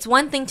thought. It's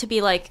one thing to be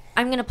like,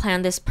 I'm going to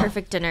plan this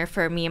perfect dinner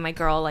for me and my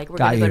girl, like we're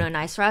Got going to go you. to a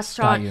nice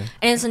restaurant. Got you.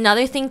 And it's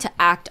another thing to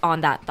act on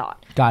that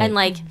thought. Got and it.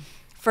 like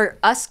for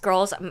us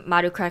girls,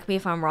 Maru, correct me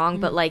if I'm wrong,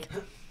 but like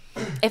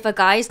if a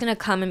guy is going to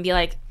come and be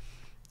like,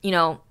 you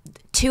know,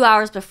 2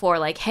 hours before,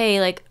 like,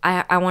 hey, like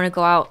I want to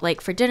go out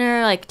like for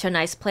dinner, like to a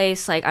nice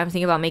place, like I'm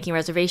thinking about making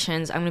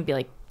reservations, I'm going to be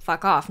like,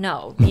 fuck off,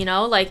 no, you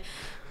know, like,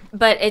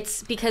 but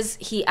it's because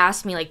he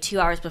asked me like 2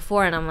 hours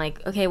before and I'm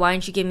like, okay, why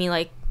didn't you give me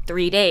like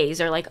 3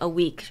 days or like a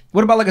week?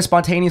 What about like a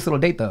spontaneous little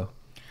date though?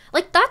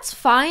 Like that's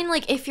fine,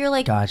 like if you're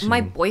like Got you. my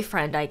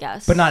boyfriend, I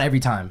guess, But not every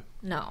time.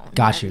 no, not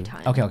Got every you.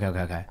 time.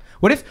 Okay.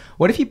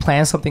 What if he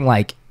plans something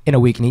like in a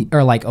week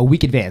or like a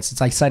week advance? It's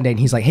like Sunday and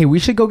he's like, hey, we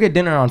should go get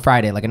dinner on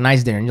Friday, like a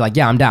nice dinner. And you're like,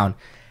 yeah, I'm down.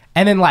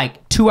 And then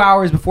like 2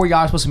 hours before y'all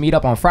are supposed to meet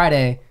up on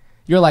Friday,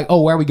 you're like,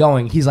 oh, where are we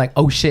going? He's like,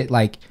 oh shit,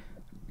 like,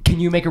 can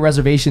you make a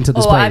reservation to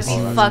this I'd place?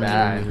 be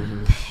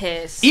fucking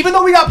pissed. Even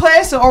though we got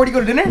plans to already go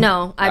to dinner?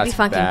 No, I'd be That's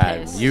fucking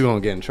bad. pissed. You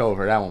gonna get in trouble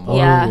for that one, boy.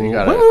 Yeah. You Wait,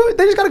 gotta, wait,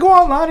 they just gotta go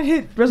online and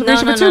hit no,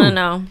 reservation no, for two.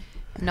 no.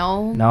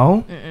 No.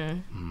 No?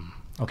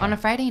 Okay. On a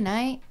Friday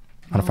night.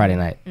 On a Friday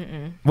night.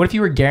 What if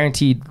you were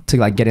guaranteed to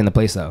like get in the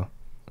place though?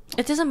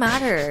 It doesn't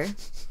matter.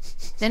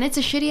 Then it's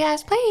a shitty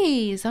ass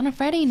place on a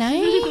Friday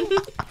night.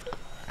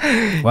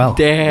 Well,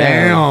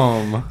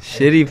 Damn.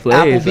 Shitty place.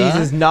 Applebee's huh?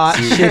 is not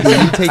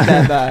shitty. You take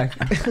that back.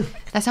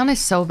 That sounded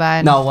so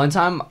bad. No, one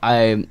time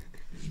I'd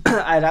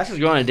actually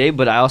go on a date,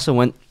 but I also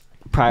went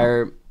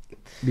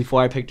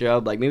before I picked her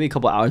up, like maybe a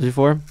couple hours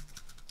before.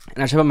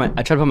 And I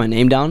tried to put my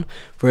name down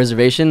for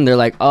reservation. They're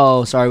like,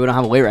 oh, sorry, we don't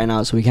have a wait right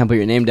now, so we can't put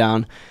your name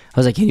down. I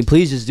was like, can you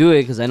please just do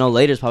it? Because I know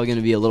later it's probably going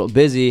to be a little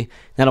busy. And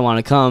I don't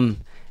want to come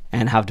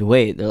and have to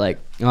wait. They're like,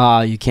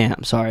 oh, you can't.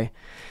 I'm sorry.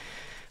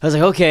 I was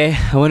like, okay.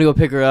 I went to go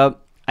pick her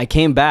up. I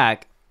came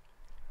back,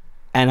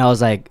 and I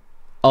was like,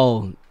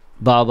 oh,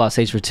 blah, blah,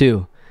 stage for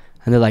 2.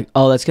 And they're like,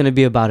 oh, that's going to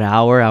be about an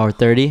hour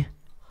 30.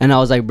 And I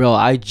was like, bro,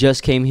 I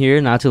just came here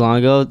not too long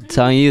ago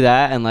telling you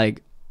that, and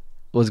like,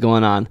 what's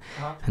going on?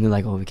 And they're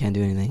like, oh, we can't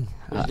do anything.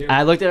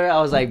 I looked at her, I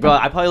was like, bro,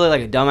 I probably look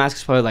like a dumbass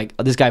because probably like,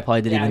 this guy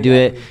probably didn't even do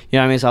it. You know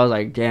what I mean? So I was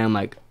like, damn,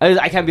 like,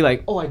 I can't be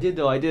like, oh, I did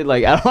though, I did.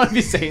 Like, I don't want to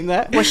be saying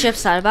that. Was she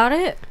upset about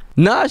it?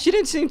 Nah, she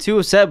didn't seem too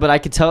upset, but I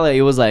could tell that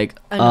it was like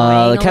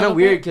Annoying a kind little of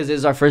weird bit? because it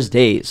was our first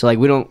date. So like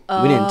we didn't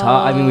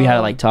talk. I mean, we had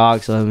to like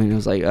talk. So I mean, it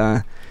was like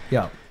yeah.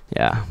 yeah.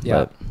 Yeah.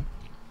 But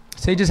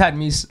So he just had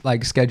me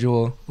like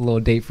schedule a little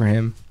date for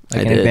him. like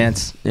I in did.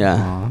 advance.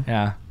 Yeah.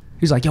 Yeah.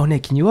 He was like, "Yo,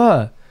 Nick, can you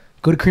go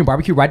to Korean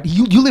barbecue? Right,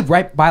 you live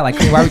right by like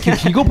Korean barbecue.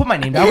 Can you go put my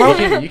name down,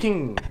 bro?" You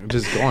can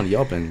just go on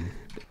Yelp and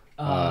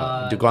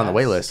go on the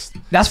wait list.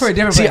 That's for a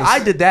different See, place.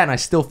 I did that and I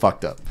still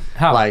fucked up.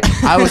 How? Like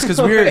I was because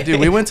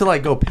we went to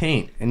like go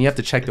paint and you have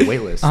to check the wait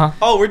list.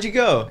 Oh, where'd you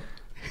go?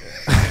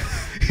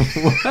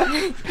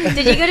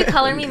 Did you go to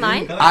Color Me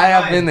Mine? I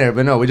have been there,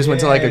 but no, we just went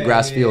to like a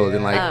grass field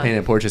and like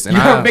painted portraits. And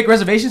You I, make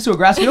reservations to a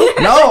grass field?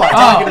 no, I'm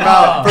talking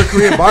about for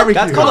Korean barbecue.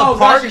 That's called a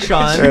park,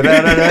 Sean.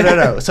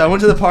 No. So I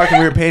went to the park and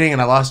we were painting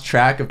and I lost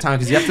track of time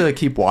because you have to like,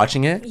 keep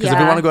watching it. Because if you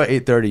Yeah. want to go at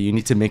 8:30, you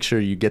need to make sure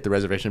you get the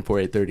reservation for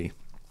 8:30.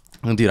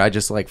 And dude, I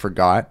just like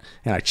forgot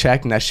and I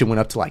checked and that shit went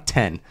up to like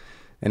 10.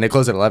 And they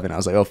closed at 11. I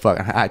was like, oh fuck!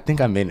 I think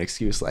I made an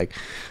excuse. Like,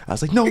 I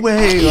was like, no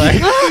way!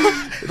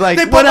 Like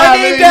They put my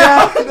name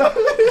down.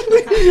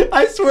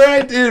 I swear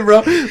I did, bro.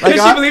 Like,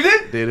 Did she believe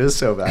it? Dude, it was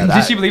so bad.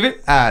 Did she believe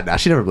it? Nah,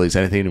 she never believes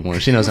anything anymore.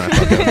 She knows I'm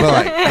fucked up. But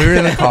like, we were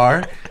in the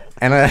car,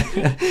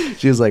 and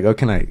she was like,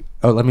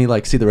 let me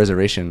like see the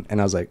reservation.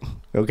 And I was like,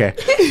 okay.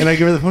 And I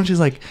give her the phone. She's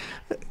like,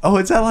 oh,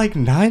 it's at like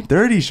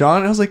 9:30, Sean.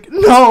 And I was like,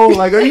 no,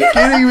 like, are you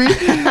kidding me?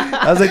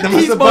 I was like, that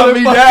must have bumped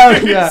me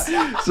down. Yeah.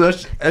 So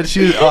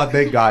she was, oh,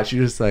 thank God. She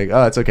was like,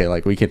 oh, it's okay.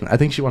 Like, we can. I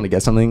think she wanted to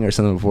get something or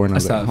something before, and I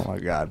was like, oh my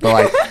God. But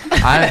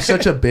like, I'm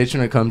such a bitch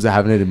when it comes to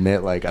having to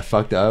admit like I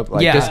fucked up.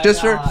 Like,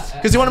 just for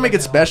because you want to make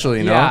it special,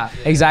 you know? Yeah,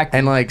 exactly.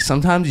 And like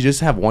sometimes you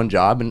just have one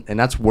job, and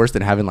that's worse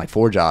than having like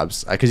 4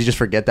 jobs because you just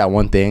forget that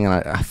one thing, and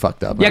I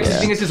fucked up. Yeah, because you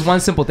think it's just one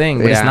simple thing,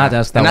 but it's not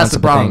just that and one that's the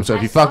simple problem. thing. So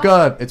if you fuck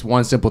up, it's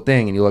one simple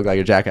thing, and you look like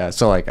a jackass.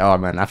 So like, oh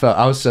man,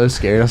 I was so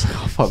scared. I was like,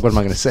 oh fuck, what am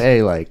I gonna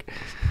say? Like,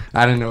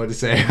 I didn't know what to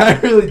say. I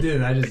really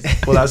did. I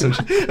just pulled out some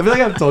shit. I feel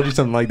like I've told you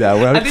something like that.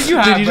 Where I think you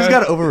have, dude, you just bro.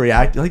 gotta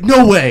overreact. You're like,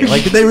 no way.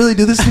 Like, did they really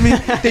do this to me?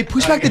 They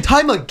pushed back the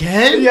time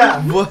again?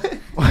 Yeah. What?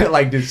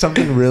 Like, dude,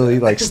 something really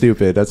like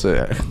stupid. That's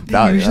a.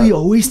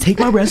 Always take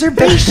my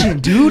reservation,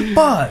 dude.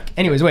 Fuck.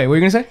 Anyways, wait, what were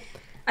you gonna say?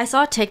 I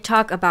saw a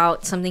TikTok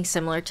about something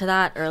similar to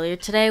that earlier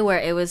today, where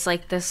it was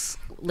like this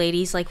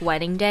lady's like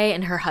wedding day,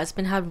 and her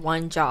husband had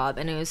one job,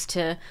 and it was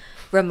to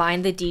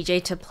remind the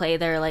DJ to play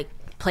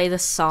the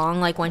song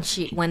like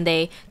when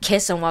they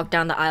kiss and walk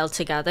down the aisle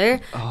together,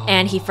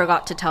 and he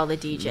forgot to tell the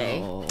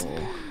DJ.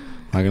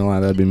 Not gonna lie,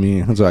 that'd be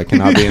me. That's why I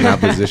cannot be in that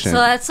position. So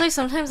that's like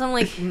sometimes I'm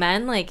like,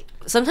 men, like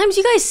sometimes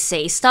you guys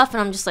say stuff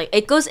and I'm just like,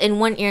 it goes in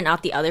one ear and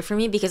out the other for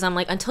me, because I'm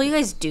like, until you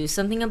guys do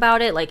something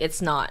about it, like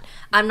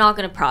I'm not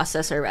gonna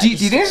process or Do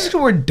register. you think it's just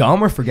we're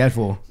dumb or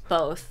forgetful?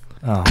 Both.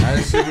 Oh. That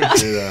is super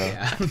true,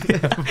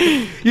 though.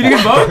 You think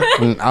it's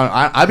both?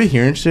 I be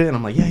hearing shit and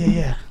I'm like,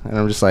 yeah, and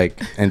I'm just like,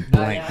 and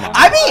blank.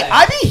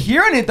 I be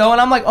hearing it though,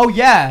 and I'm like, oh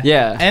yeah.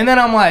 Yeah. And then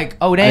I'm like,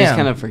 oh I damn. just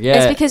kind of forget.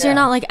 It's because you're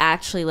not like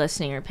actually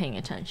listening or paying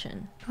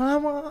attention.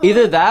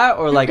 Either that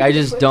or like I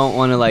just don't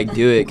want to like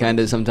do it kind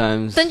of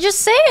sometimes. Then just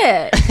say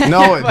it.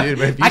 No, dude,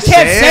 but if you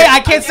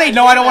I can't say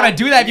no. I don't want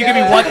to do that. If you give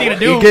me one thing to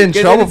do, you get in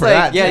 'Cause trouble then it's for like,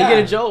 that. Yeah, you get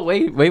in trouble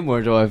way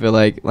more trouble. I feel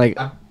like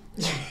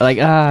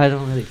I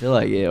don't really feel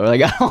like it, or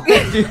like I don't want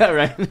to do that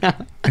right now.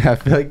 I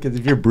feel like 'cause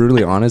if you're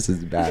brutally honest,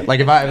 it's bad. Like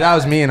if that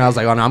was me and I was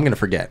like, oh no, I'm gonna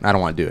forget. I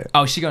don't want to do it.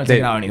 oh, she gonna take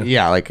it out on you.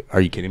 Yeah, like,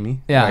 are you kidding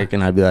me? Yeah. Like,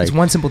 and I'd be like, It's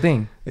one simple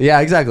thing. yeah,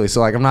 exactly. So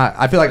like, I'm not.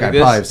 I feel like I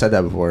this? probably have said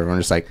that before. I'm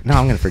just like, no,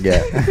 I'm gonna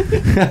forget.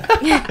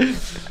 I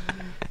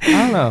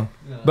don't know.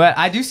 But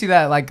I do see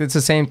that, like, it's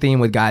the same theme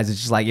with guys. It's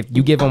just like, if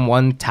you give them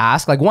one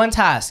task,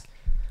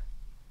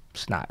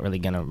 just not really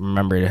gonna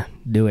remember to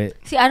do it.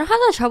 See, I don't have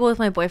that trouble with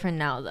my boyfriend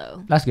now,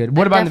 though. That's good.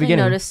 What about in the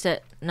beginning? Noticed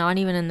it. Not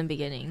even in the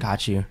beginning.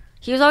 Got you.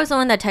 He was always the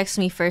one that texted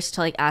me first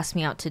to like ask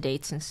me out to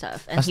dates and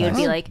stuff, and That's he would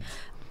nice. be like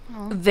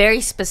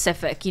very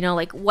specific. You know,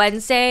 like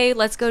Wednesday,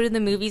 let's go to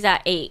the movies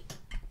at 8.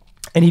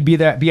 And he'd be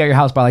at your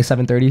house by like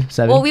 7:30,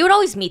 7. Well, we would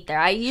always meet there.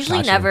 I usually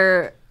Gotcha.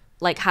 never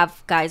like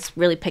have guys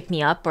really pick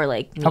me up or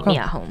like How meet me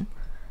come? at home,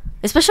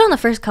 especially on the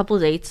first couple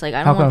dates. Like I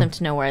How don't want come? them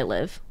to know where I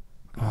live.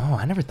 Oh,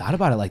 I never thought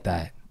about it like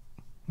that.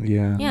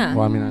 Yeah. Yeah.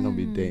 Well, I mean, I don't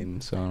be dating,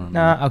 so I don't know.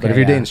 Nah, okay, But if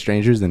you're yeah. dating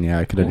strangers, then yeah,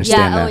 I could understand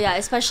Yeah, that. oh yeah,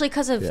 especially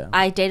because of Yeah.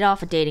 I dated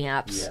off of dating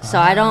apps, so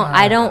I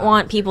don't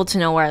want people to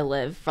know where I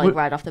live like What-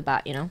 right off the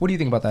bat. You know. What do you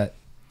think about that?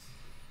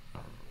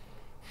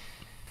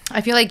 I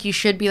feel like you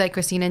should be like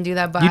Christina and do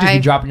that, but You just be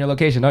dropping your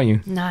location, don't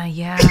you? Nah,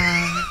 yeah.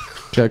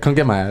 Jack, come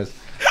get my ass.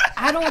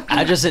 I don't.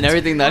 Address and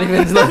everything, not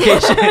even his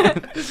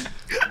location.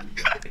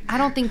 I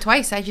don't think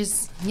twice. I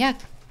just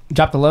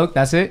Drop the loc,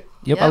 that's it?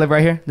 Yep, I Yep. live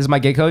right here. This is my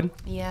gate code.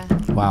 yeah.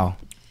 Wow.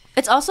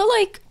 It's also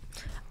like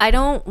I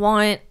don't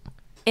want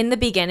in the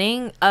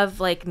beginning of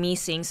like me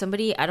seeing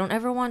somebody, I don't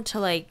ever want to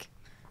like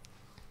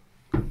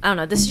I don't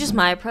know, this is just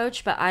my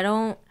approach, but I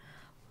don't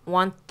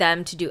want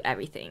them to do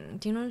everything.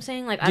 Do you know what I'm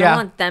saying? Like I Yeah. don't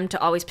want them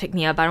to always pick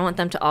me up. I don't want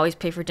them to always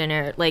pay for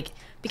dinner. Like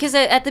because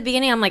at the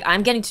beginning I'm like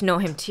I'm getting to know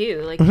him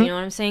too. Like you know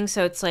what I'm saying?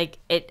 So it's like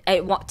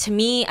to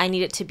me I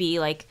need it to be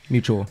like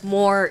Mutual.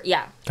 more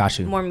Got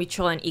you. more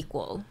mutual and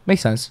equal.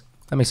 Makes sense.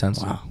 That makes sense.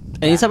 Wow.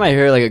 Anytime I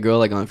hear like a girl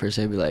like on the first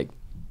date be like,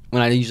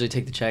 when I usually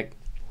take the check,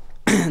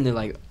 and they're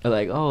like,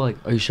 oh, like,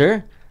 are you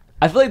sure?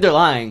 I feel like they're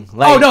lying.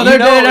 Like, Oh no, they're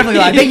definitely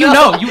lying. You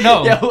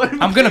know. Yeah, what do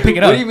you I'm gonna pick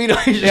it up. What do you mean?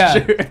 Are you Yeah.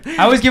 sure?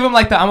 I always give them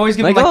like the. I'm always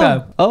giving Like,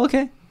 like oh,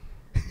 okay.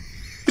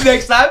 the.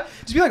 Next time,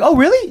 just be like, oh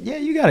really? Yeah,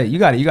 you got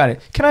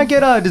it. Can I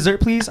get a dessert,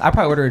 please? I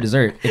probably order a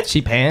dessert. If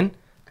she paying,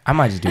 I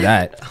might just do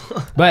that.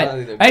 But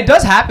it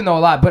does happen though a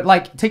lot. But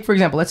like, take for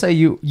example, let's say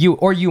you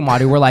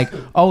Maru, were like,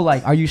 oh,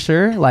 like, are you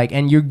sure? Like,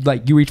 and you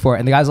reach for it,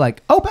 and the guy's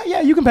like, oh,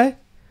 yeah, you can pay.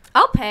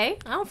 I'll pay.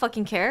 I don't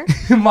fucking care.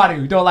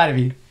 Maru, don't lie to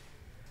me.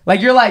 Like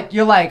you're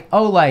like,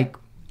 oh, like.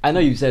 I know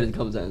you said it a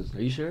couple times.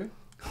 Are you sure?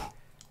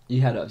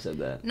 You had to have said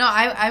that. No,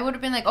 I would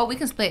have been like, oh, we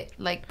can split.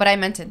 Like, but I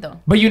meant it though.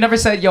 But you never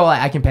said, yo,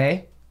 like, I can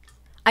pay.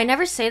 I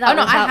never say that. Oh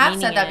no, I without have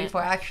meaning said that it.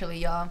 before actually,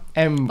 y'all.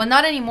 And But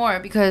not anymore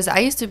because I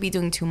used to be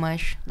doing too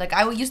much. Like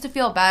I used to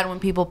feel bad when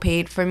people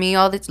paid for me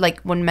all this,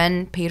 like when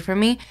men paid for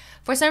me.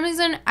 For some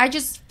reason, I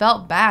just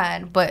felt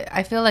bad, but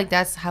I feel like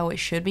that's how it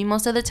should be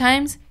most of the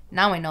times.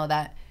 Now I know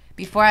that.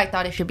 Before I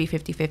thought it should be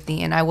 50-50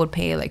 and I would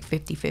pay like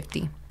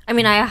 50-50. I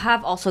mean, I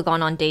have also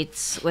gone on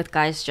dates with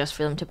guys just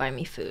for them to buy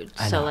me food.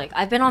 So like,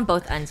 I've been on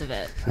both ends of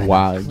it.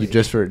 Wow, you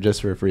just for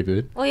free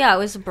food? Well, yeah, I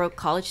was a broke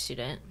college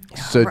student.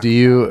 So do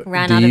you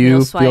Ran out of meal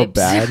feel swipes.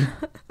 bad?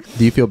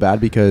 Do you feel bad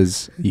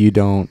because you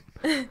don't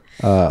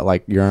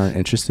like you aren't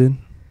interested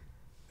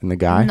in the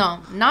guy? No,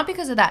 not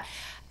because of that.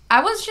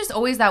 I was just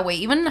always that way.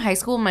 Even in high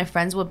school, my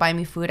friends would buy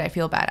me food. I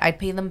feel bad. I'd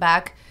pay them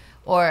back,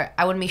 or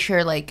I would make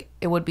sure like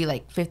it would be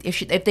like 50.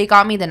 If they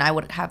got me, then I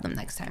would have them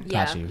next time.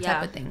 Yeah, you.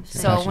 Type of thing.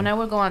 So when I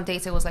would go on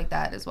dates, it was like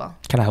that as well.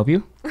 can I help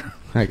you?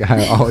 Like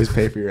I always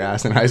pay for your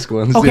ass in high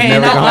school, and this Okay, dude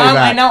never got me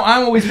back.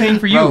 I'm always paying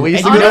for you. Bro, we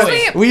used, to And you know go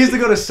Honestly- it. we used to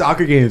go to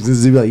soccer games.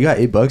 This dude be like, "You got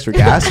 $8 for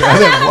gas?" I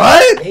was like,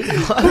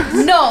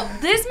 "What?" No,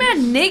 this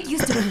man Nick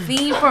used to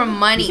fiend for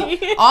money.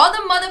 All the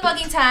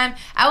motherfucking time,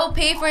 I will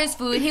pay for his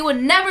food. He would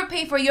never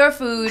pay for your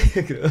food.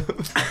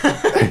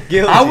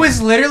 I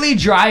was literally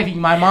driving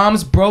my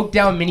mom's broke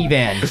down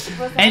minivan,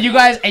 and you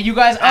guys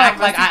act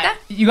like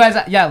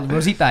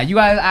Rosita. You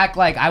guys act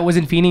like I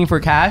wasn't fiending for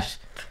cash.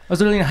 I was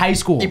literally in high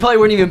school. You probably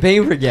weren't even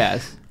paying for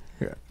gas.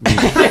 Nah,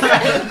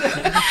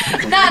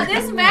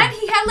 this man,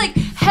 he had like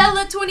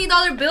hella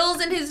 $20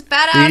 bills in his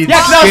fat ass. He'd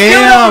Yeah, 'cause I was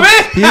stealing scam. them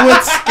from He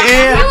would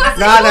scam. He was-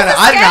 No. he was a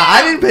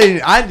I didn't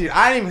pay. I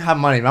didn't even have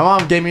money. My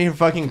mom gave me her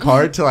fucking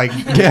card to like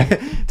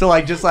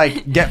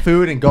get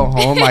food and go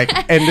home. Like,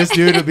 and this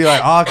dude would be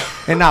like, oh,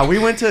 and now we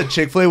went to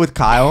Chick-fil-A with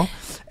Kyle.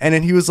 And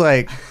then he was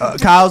like,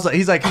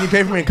 he's like, can you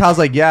pay for me? And Kyle's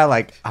like, yeah,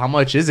 like, how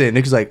much is it? And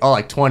Nick's like, oh,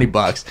 like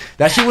 $20.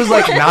 That shit was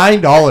like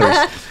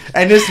 $9.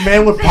 And this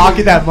man would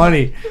pocket that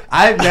money.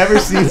 I've never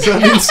seen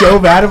something so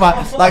bad in my,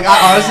 like,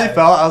 I honestly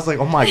felt, I was like,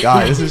 oh my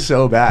God, this is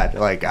so bad.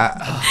 Like,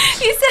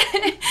 He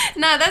said,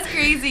 nah, that's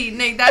crazy,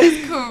 Nick. That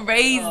is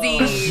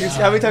crazy.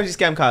 How many times you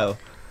scam Kyle?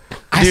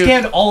 I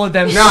scammed all of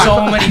them Nah.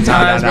 so many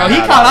times, Nah, bro. He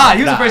nah, caught nah, on.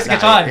 He was nah, the first to nah,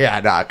 catch on. Yeah,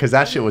 nah, because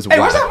that shit was Hey,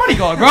 where's wild. that money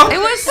going, bro? It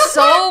was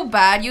so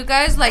bad, you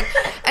guys. Like,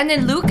 and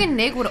then Luke and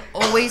Nick would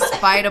always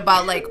fight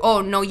about like, oh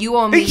no, you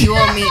owe me, you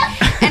owe me.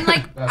 And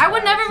like, I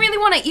would never really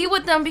want to eat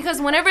with them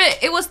because whenever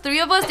it was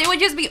three of us, they would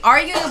just be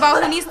arguing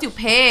about who needs to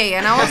pay.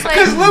 And I was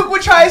Because like, Luke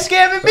would try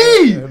scamming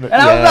me. And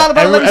I was not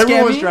about to let him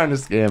everyone scam was me. trying to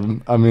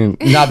scam. I mean,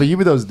 nah, but you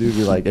be those dudes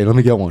be like, hey, let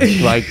me get one.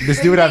 Like,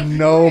 this dude would have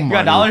no money. You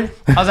got a dollar?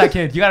 How's that,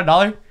 kid? You got a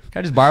dollar? Can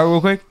I just borrow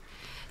real quick?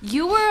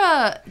 you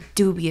were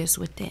dubious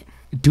with it.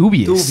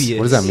 Dubious.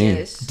 What does that mean?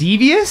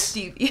 Devious?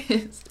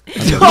 Devious.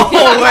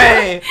 No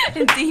way.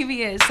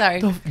 Devious. Sorry.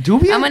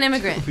 Dubious? I'm an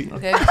immigrant.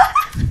 Okay.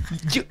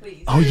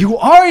 You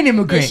are an Yeah,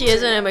 immigrant. she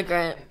is an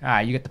immigrant. All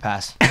right, you get the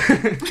pass.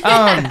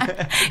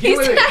 He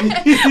said,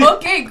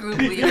 okay, group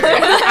leader.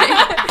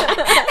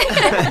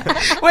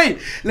 Wait,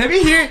 let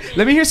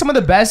me hear some of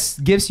the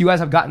best gifts you guys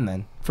have gotten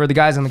then for the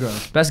guys and the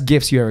girls. Best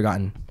gifts you ever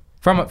gotten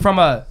from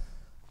a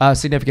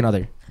significant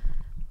other.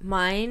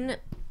 Mine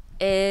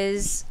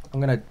is I'm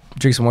gonna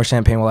drink some more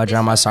champagne while I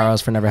drown my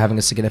sorrows for never having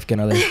a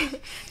significant other.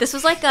 this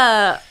was like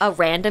a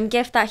random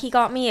gift that he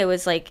got me. It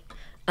was like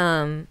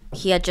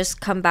he had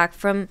just come back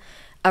from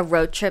a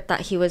road trip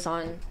that he was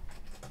on,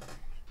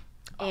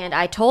 and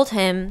I told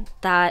him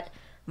that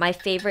my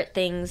favorite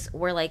things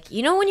were like,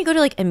 you know when you go to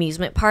like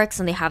amusement parks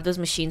and they have those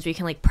machines where you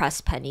can like press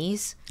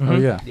pennies. Oh,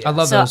 yeah. I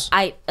love So those.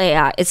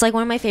 yeah, it's like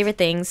one of my favorite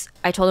things.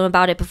 I told him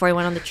about it before he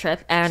went on the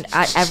trip, and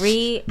at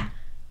every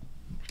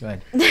Go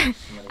ahead.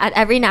 at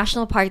every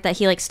national park that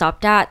he like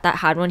stopped at that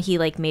had one, he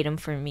like made them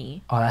for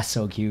me. Oh, that's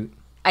so cute.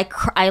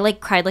 I like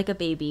cried like a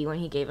baby when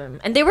he gave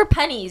him, and they were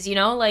pennies, you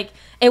know, like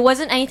it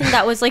wasn't anything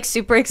that was like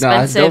super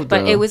expensive, dope,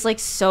 but though. it was like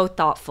so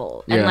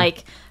thoughtful, and Yeah.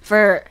 like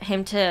for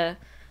him to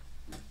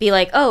be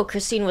like, oh,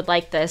 Christine would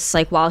like this,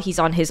 like while he's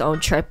on his own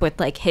trip with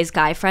like his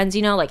guy friends,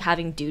 you know, like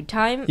having dude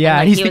time.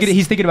 Yeah, and, and like,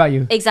 he's thinking about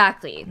you.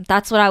 exactly.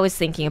 That's what I was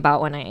thinking about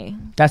when I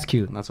That's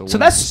cute. That's a So win.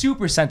 that's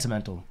super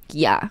sentimental.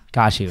 yeah.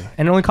 Got you.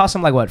 And it only cost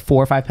him like what,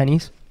 4 or 5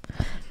 pennies?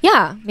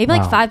 Yeah, maybe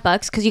like Wow.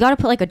 $5 because you got to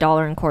put like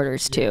 $1 in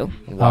quarters too.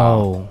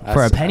 Oh, for a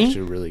That's penny?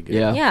 actually really good.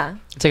 Yeah. Yeah.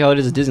 It's like how it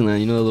is at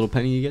Disneyland. You know the little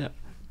penny you get?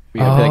 You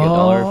gotta pay like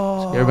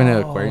 $1. You ever been to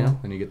an aquarium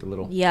and you get the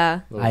little?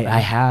 Yeah. I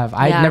have.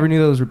 I Yeah. never knew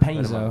those were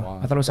pennies though.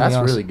 I thought it was something That's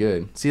else. really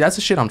good. See, that's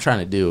the shit I'm trying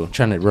to do. I'm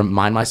trying to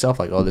remind myself,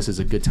 like, oh, this is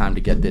a good time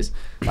to get this.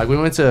 Like, we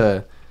went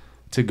to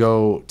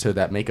go to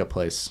that makeup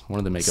place, one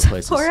of the makeup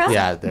places.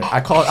 Yeah, I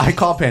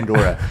call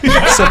Pandora.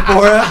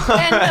 Sephora.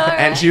 Pandora.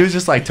 And she was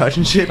just like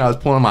touching shit, and I was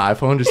pulling my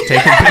iPhone, just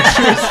taking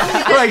pictures.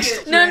 Like,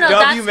 No,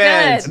 W man.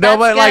 that's good. no,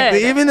 but like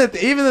good. even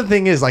the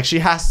thing is, like, she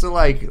has to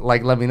like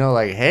let me know,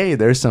 like, hey,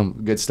 there's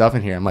some good stuff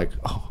in here. I'm like,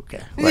 oh,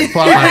 okay. Like,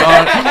 pull out my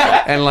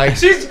phone, and like,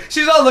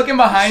 She's all looking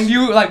behind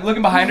you, like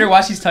looking behind her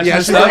while she's touching yeah,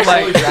 her she's stuff.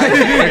 like,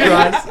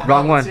 Like,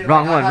 wrong one.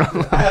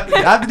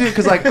 I have to do it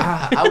because like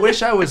I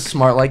wish I was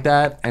smart like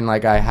that, and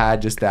like I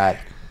had just that.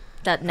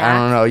 that I knack.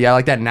 don't know. Yeah,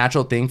 like that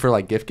natural thing for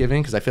like gift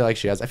giving, because I feel like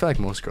she has. I feel like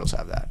most girls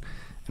have that,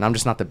 and I'm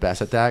just not the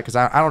best at that because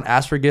I don't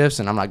ask for gifts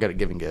and I'm not good at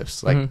giving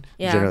gifts, like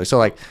Yeah. generally. So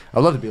like I'd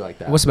love to be like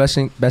that. what's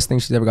the best thing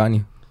she's ever gotten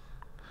you?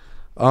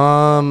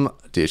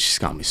 Dude, she's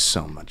got me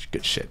so much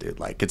good shit, dude.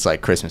 Like, it's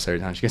like Christmas every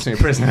time she gets me a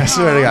present. I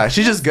swear to God,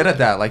 she's just good at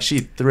that. Like, she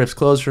thrifts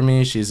clothes for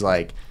me. She's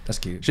like, That's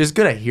cute. she's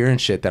good at hearing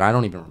shit that I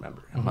don't even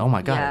remember. I'm like, oh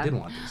my God, Yeah. I did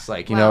want this.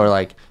 Like, you know, or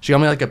like she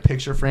got me like a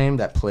picture frame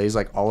that plays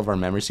like all of our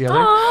memories together.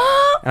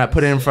 And I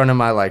put it in front of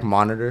my like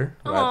monitor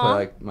where I play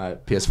like my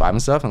PS5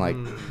 and stuff. And like,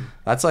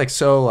 that's like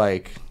so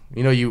like,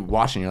 you know, you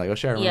watch and you're like, oh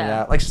shit, I remember Yeah.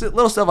 that. Like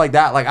little stuff like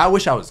that. Like, I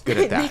wish I was good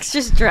at that. Nick's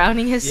just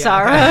drowning his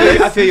sorrow.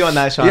 I feel you on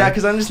that, Sean. Yeah,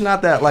 because I'm just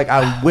not that. Like,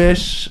 I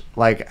wish,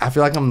 like, I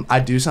feel like I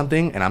do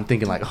something and I'm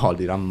thinking like, oh,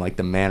 dude, I'm like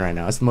the man right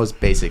now. It's the most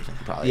basic thing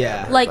probably.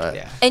 Yeah. ever, Like but-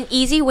 Yeah. an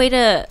easy way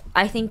to,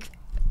 I think,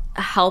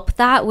 help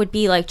that would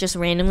be like just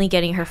randomly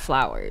getting her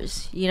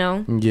flowers, you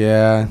know?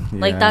 Yeah.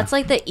 Like that's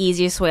like the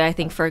easiest way I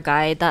think for a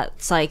guy.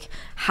 That's like,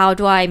 how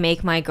do I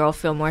make my girl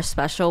feel more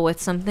special with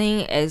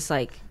something? Is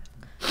like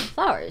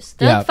flowers.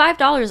 They're like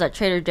 $5 at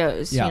Trader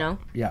Joe's, Yeah. you know,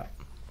 Yeah.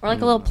 or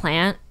like a little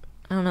plant.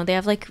 I don't know. They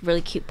have like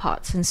really cute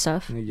pots and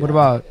stuff. What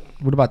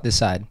about this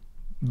side?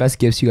 Best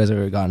gifts you guys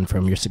ever gotten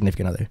from your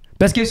significant other?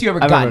 Best gifts you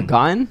ever I've gotten? ever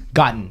gotten.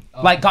 Gotten.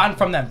 Like gotten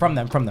from them.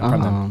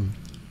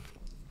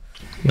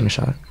 You want a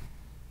shot?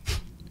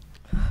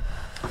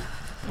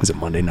 Was it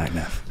Monday Night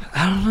Neff?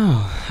 I don't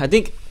know. I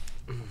think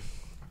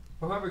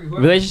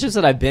relationships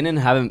that I've been in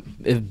it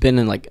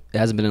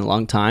hasn't been in a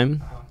long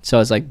time. So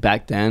it's like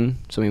back then.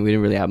 So I mean, we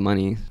didn't really have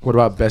money. What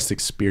about best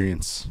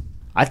experience?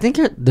 I think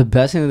the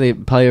best thing that they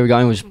probably ever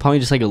got me was probably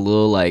just like a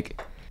little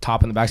like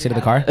Top in the backseat of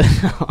the car.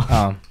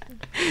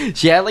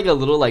 she had like a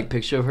little like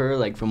picture of her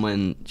like from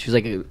when she was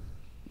like a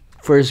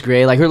first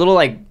grade, like her little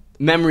like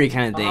memory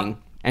kind of thing.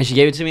 And she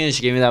gave it to me, and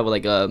she gave me that with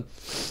like a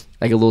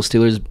little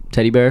Steelers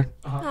teddy bear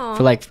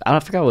for like I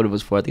forgot what it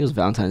was for. I think it was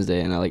Valentine's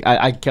Day, and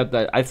I kept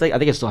that. I think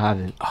I still have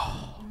it.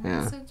 Oh,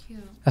 yeah. So cute.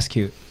 That's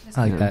cute.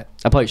 I like that.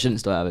 I probably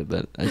shouldn't still have it,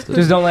 but I still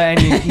Just don't let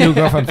any new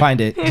girlfriend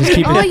find it. Just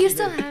keep Oh, it. you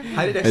still have it.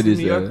 How did I X do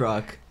New York so.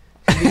 rock?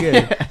 Pretty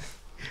good.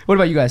 What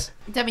about you guys?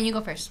 Devin, you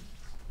go first.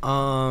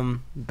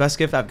 Best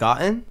gift I've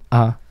gotten.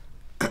 I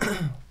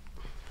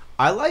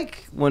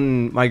like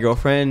when my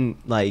girlfriend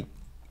like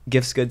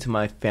gifts good to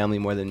my family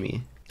more than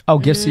me. Oh,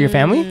 gifts to your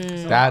family?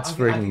 That's I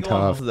freaking can go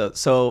on tough. both of those.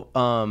 So,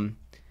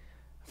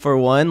 for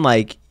one,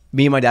 like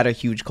me and my dad are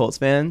huge Colts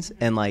fans,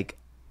 and like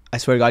I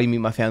swear to God, you meet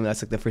my family,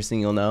 that's like the first thing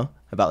you'll know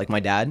about like my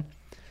dad.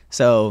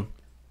 So,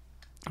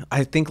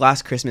 I think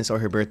last Christmas or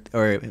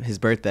his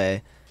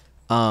birthday,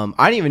 I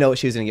didn't even know what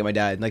she was gonna get my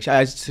dad. Like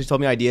she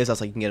told me ideas. I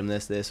was like, you can get him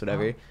this,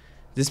 whatever.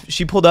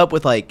 She pulled up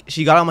with like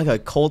she got him like a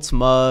Colts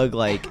mug,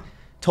 like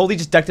totally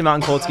just decked him out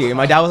in Colts gear. And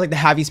my dad was like the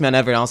happiest man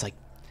ever, and I was like,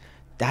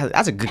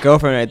 that's a good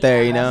girlfriend right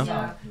there, you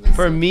know.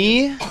 For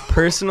me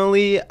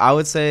personally, I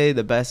would say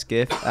the best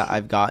gift that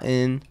I've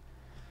gotten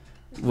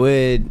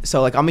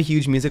like I'm a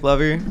huge music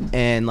lover,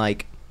 and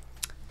like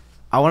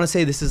I want to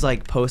say this is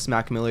like post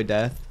Mac Miller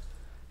death.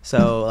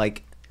 So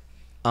like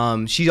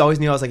she always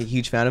knew I was like a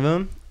huge fan of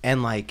him,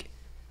 and like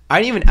I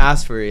didn't even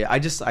ask for it. I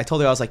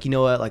told her, I was like, you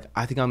know what, like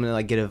I think I'm gonna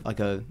like get a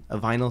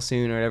vinyl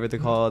soon or whatever they're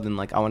called, and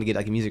like I want to get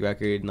like a music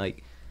record, and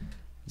like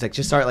it's like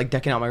just start like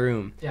decking out my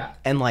room. Yeah.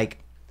 And like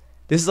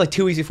this is like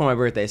 2 weeks before my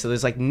birthday, so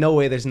there's like no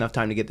way there's enough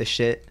time to get this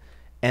shit.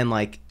 And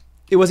like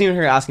it wasn't even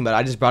her asking about it.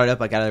 I just brought it up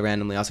like out of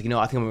randomly. I was like, you know,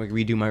 I think I'm gonna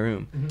redo my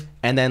room.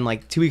 And then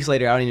like 2 weeks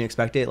later, I don't even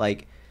expect it.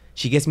 Like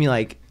she gets me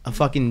like a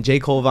fucking J.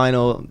 Cole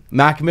vinyl,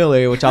 Mac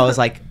Miller, which I was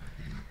like,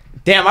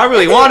 damn, I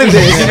really wanted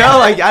this, you know?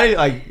 Like I didn't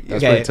like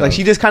That's okay, pretty like tough.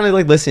 she just kind of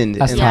like listened.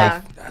 That's and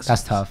tough. like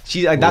That's tough.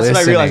 she like that's what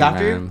I realized Listening,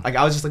 after. man. Like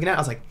I was just looking at it, I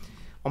was like,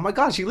 oh my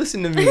god, she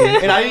listened to me,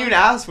 and I didn't even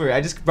ask for it.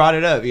 I just brought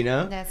it up, you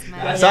know. That's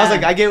mad. So I was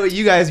like, I get what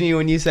you guys mean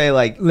when you say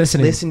like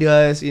Listening. listen to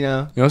us, you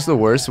know. You know what's the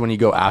worst? When you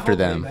go after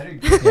them.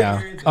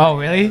 Yeah. Oh,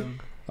 really?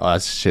 Oh,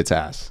 that's shit's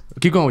ass.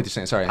 Keep going with your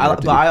saying. Sorry.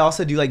 But I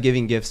also do like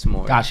giving gifts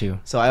more. Got you.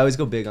 So I always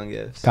go big on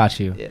gifts. Got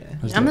you. Yeah.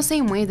 I'm the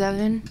same way,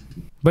 Devin.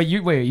 But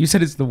you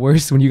said it's the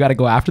worst when you got to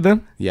go after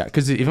them? Yeah,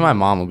 because even my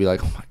mom will be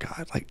like, "Oh my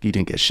god, like you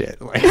didn't get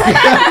shit." Like,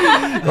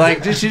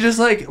 like she just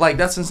like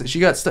that's she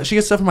gets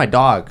stuff for my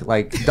dog,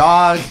 like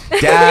dog,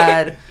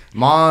 dad,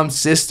 mom,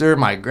 sister,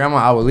 my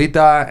grandma,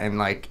 abuelita,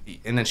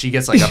 and then she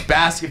gets like a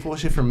basket full of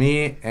shit for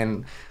me,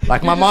 and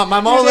like my mom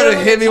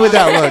literally hit me with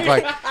that look,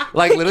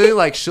 like literally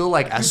like she'll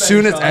like as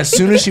soon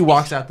as she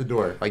walks out the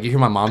door, like you hear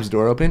my mom's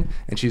door open,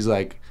 and she's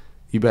like,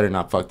 you better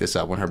not fuck this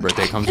up when her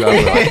birthday comes up.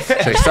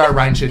 So I start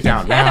writing shit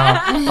down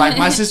now. Like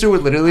my sister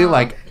would literally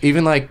like,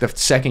 even like the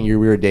second year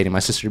we were dating, my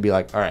sister would be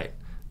like, all right,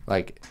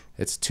 like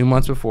it's 2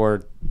 months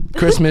before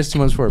Christmas, 2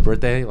 months before her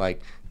birthday,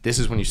 like this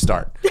is when you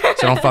start,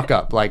 so don't fuck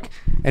up. Like,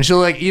 and she'll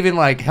like even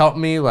like help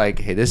me, like,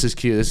 hey, this is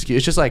cute, It's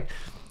just like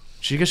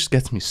she just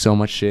gets me so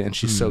much shit, and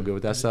she's so good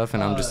with that stuff,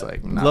 and I'm just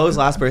like, nah. Lowe's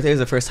last birthday was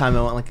the first time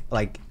I went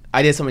like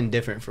I did something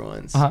different for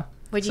once.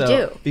 What'd you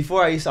do?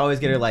 Before I used to always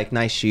get her like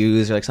nice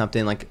shoes or like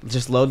something, like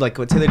just load like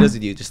what Taylor does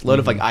with you, just load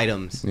of like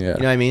items. Yeah. You know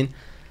what I mean?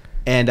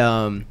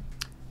 And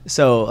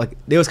so like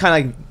it was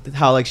kind of like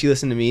how like she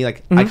listened to me.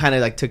 Like I kind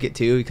of like took it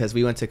too, because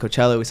we went to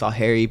Coachella, we saw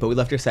Harry, but we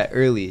left her set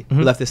early.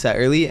 We left the set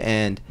early,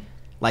 and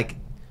like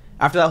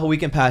after that whole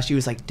weekend passed, she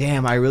was like,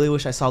 "Damn, I really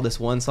wish I saw this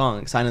one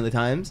song, Sign of the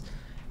Times."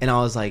 And I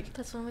was like,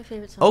 That's one of my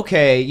favorite songs.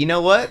 okay, you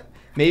know what?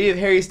 Maybe if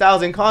Harry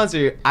Styles in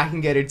concert, I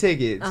can get her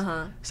tickets.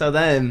 So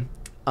then,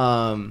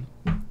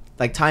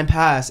 like time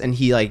passed, and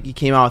he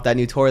came out with that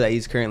new tour that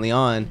he's currently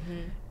on,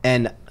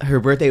 and her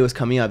birthday was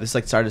coming up. It's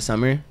like start of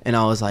summer, and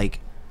I was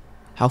like,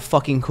 how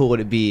fucking cool would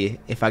it be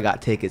if I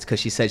got tickets? Because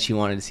she said she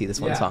wanted to see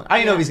this one song. I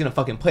didn't know if he's gonna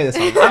fucking play this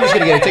song. I'm just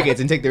gonna get her tickets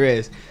and take the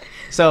risk.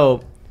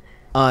 So,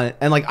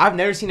 and like I've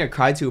never seen her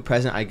cry to a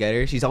present I get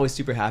her. She's always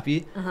super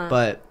happy,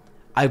 but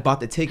I bought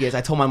the tickets.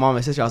 I told my mom and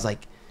my sister, I was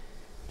like,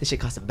 this shit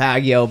costs a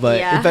bag, yo, but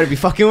it better be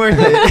fucking worth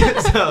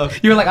it. So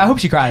You were like, I hope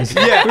she cries.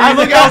 yeah, I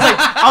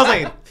was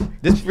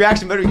like, this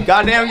reaction better be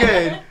goddamn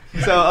good.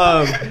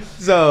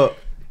 So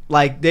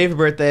like day of her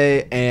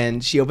birthday,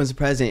 and she opens the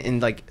present, and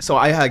like, so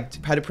I had to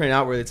print it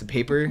out where it's a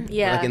paper,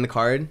 like in the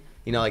card,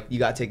 you know, like you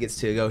got tickets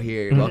to go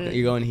here, welcome,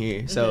 you're going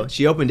here. So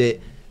she opened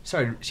it,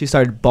 she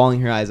started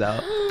bawling her eyes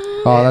out.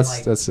 Oh,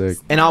 that's sick.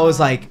 And I was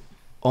like,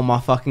 oh my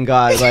fucking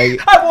god, like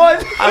I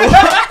won.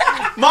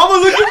 Mama,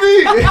 look at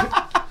me.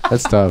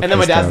 That's tough. And then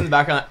my dad's in the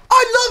background,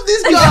 I love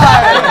this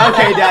guy.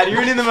 Okay, Dad,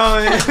 you're in the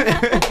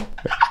moment.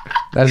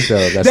 That's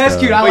dope. That's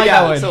cute. I like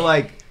that one. So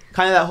like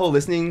kind of that whole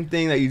listening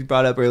thing that you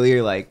brought up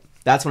earlier, like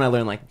that's when I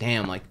learned, like,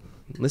 damn, like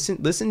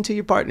listen to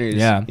your partners.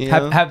 Yeah. You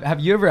know? Have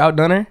you ever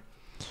outdone her?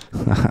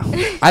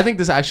 I think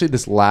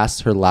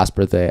her last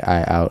birthday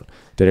I outdid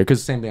her,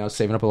 because same thing, I was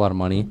saving up a lot of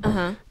money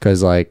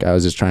because like I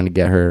was just trying to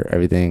get her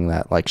everything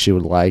that like she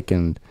would like,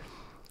 and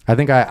I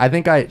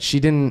think she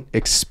didn't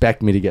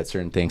expect me to get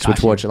certain things,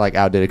 which like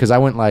outdid it, because I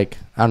went like,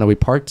 I don't know, we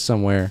parked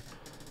somewhere,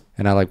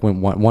 and I like went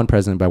one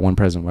present by one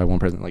present by one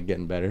present, like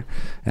getting better,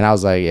 and I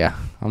was like, yeah,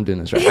 I'm doing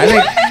this right. I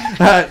think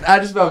I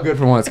just felt good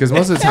for once, because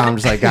most of the time I'm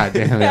just like, god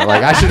damn it,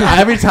 like I should,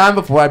 every time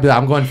before I'd be like,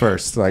 I'm going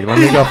first, like let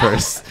me go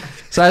first.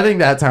 So I think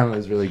that time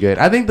was really good.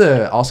 I think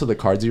also the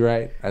cards you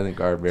write, I think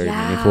are very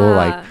meaningful.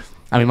 Like,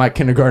 I mean, my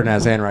kindergarten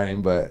has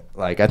handwriting, but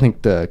like I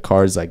think the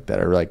cards like that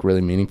are like really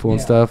meaningful and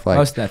stuff. Like,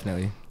 most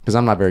definitely. Because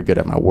I'm not very good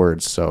at my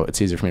words, so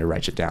it's easier for me to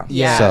write it down.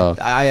 Yeah, so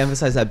I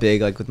emphasize that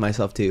big, like with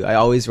myself too. I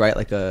always write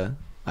like a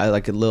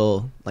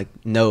little like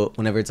note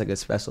whenever it's like a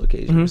special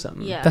occasion or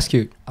something. Yeah. That's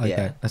cute. I like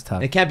that. That's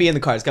tough. It can't be in the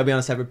card. It's gotta be on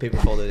a separate paper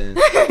folded in.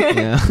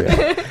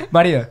 Yeah.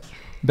 Maria,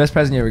 best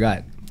present you ever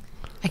got?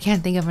 I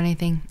can't think of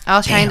anything. I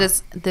was trying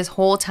this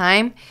whole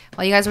time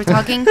while you guys were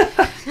talking.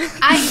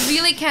 I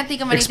really can't think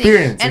of anything.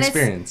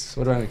 Experience.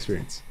 What about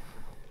experience?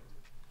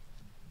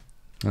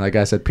 Like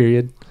I said,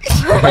 period.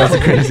 That was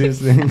the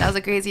craziest thing. That was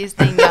the craziest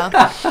thing, though.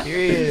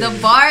 Period. The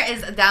bar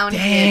is down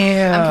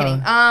here.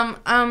 Damn.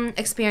 I'm kidding.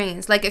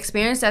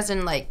 Experience as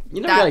in like.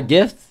 You never got a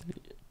gift?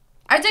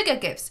 I did get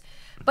gifts,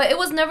 but it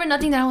was never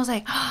nothing that I was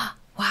like, oh,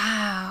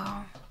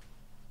 wow.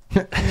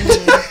 The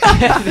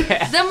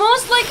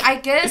most, like, I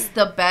guess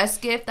the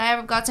best gift I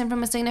ever gotten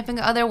from a significant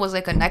other was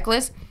like a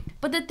necklace.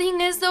 But the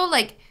thing is though,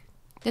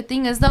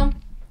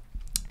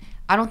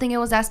 I don't think it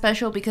was that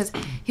special, because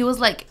he was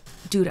like,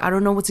 dude, I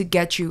don't know what to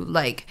get you.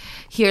 Like,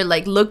 here,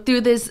 like, look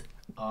through this.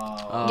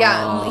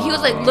 Yeah, he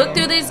was like, look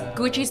through this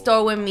Gucci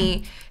store with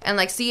me and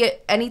like see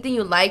it, anything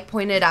you like,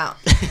 point it out.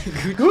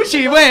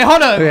 Gucci, wait,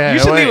 hold on. Yeah, you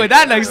should leave with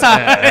that next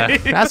time.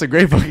 That's a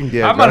great fucking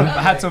gift. I'm gonna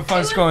have some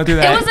fun scrolling through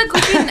that. It was a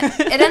Gucci.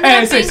 It ended up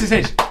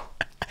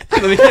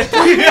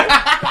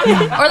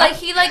being, or like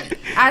he like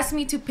asked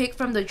me to pick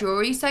from the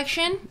jewelry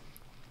section.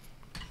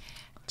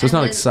 So it's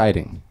not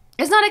exciting.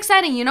 It's not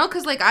exciting, you know,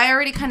 because like I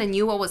already kind of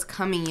knew what was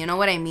coming. You know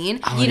what I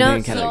mean? You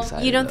don't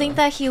think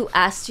that he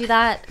asked you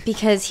that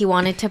because he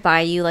wanted to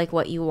buy you like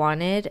what you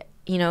wanted?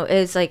 You know,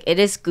 it's like, it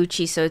is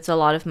Gucci, so it's a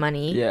lot of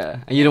money. Yeah,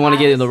 and you don't want to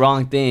get the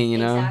wrong thing, you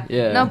know? Exactly.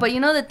 Yeah. No, but you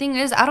know the thing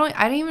is, I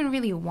didn't even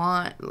really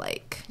want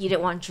like. You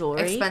didn't want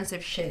jewelry?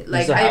 Expensive shit.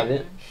 Like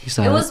it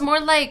was more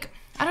like,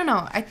 I don't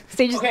know.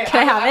 Can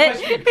I have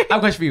it? I have a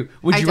question for you.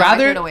 Would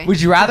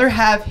you rather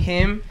have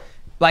him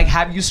like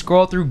have you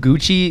scroll through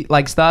Gucci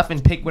like stuff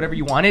and pick whatever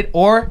you wanted,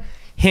 or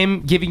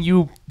him giving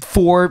you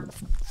 4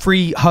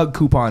 free hug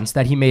coupons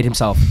that he made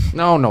himself?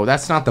 No,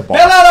 that's not the bar.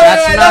 No.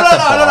 That's not the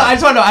bar. I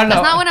just want to know. I don't know.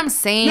 That's not what I'm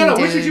saying. No,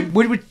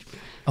 dude.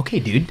 Okay,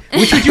 dude.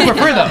 Which would you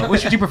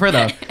prefer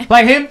though?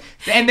 Like him,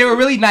 and they were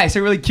really nice.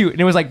 They're really cute,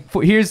 and it was like,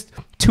 here's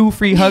 2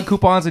 free hug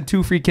coupons and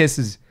 2 free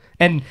kisses,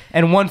 and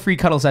 1 free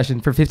cuddle session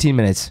for 15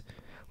 minutes,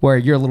 where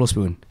you're a little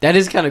spoon. That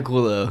is kind of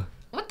cool though.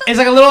 What the? It's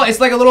like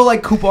a little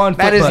like coupon.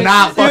 That is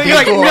not fucking You're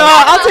like, cool. no,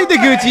 I'll take the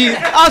Gucci.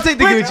 I'll take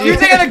the Gucci. You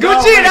taking the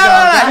Gucci?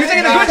 No. You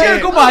taking the Gucci or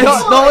the coupons?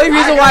 The only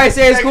reason why I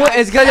say it's cool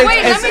is because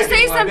Wait, let me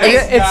say something.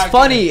 it's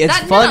funny. It's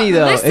funny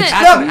though. Listen, It's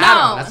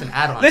no. That's an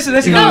add-on.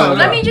 Listen. No,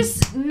 let me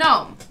just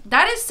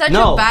That is such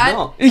a bad.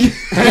 No.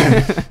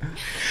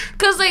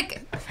 Cause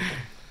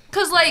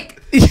like,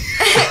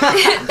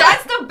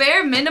 that's the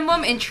bare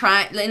minimum in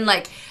trying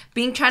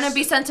to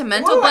be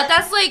sentimental. But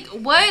that's like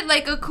what,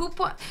 like a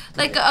coupon,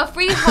 like a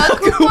free hug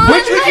coupon.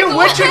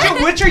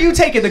 Which are you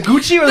taking, the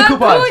Gucci or the The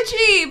coupons?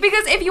 Gucci,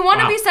 because if you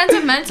want to be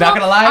sentimental, Not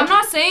gonna lie, I'm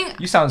not saying.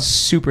 You sound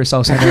super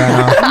self-centered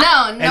right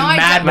now. No, I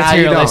mad don't.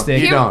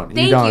 materialistic. You don't.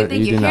 Thank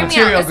you. Hear me out.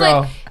 Material It's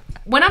girl. like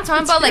when I'm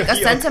talking about like a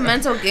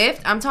sentimental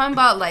gift, I'm talking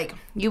about like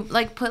you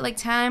like put like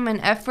time and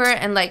effort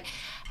and like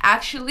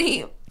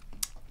actually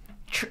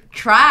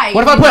try.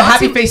 What if I put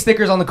happy face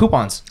stickers on the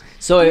coupons?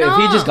 So if he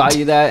No. just got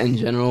you that in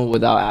general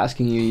without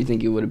asking you, you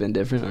think it would have been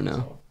different or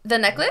no? The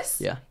necklace?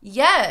 Yeah.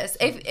 Yes.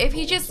 If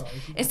he just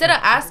instead of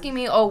asking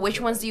me, oh, which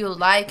ones do you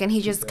like, and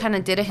he just kind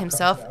of did it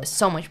himself,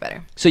 so much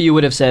better. So you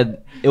would have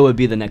said it would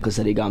be the necklace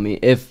that he got me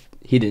if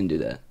he didn't do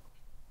that.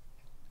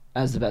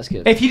 As the best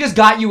gift. If he just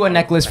got you a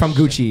necklace from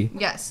Gucci,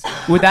 Yes.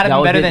 would that have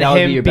been better that would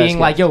be than your him best being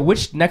like, gift. yo,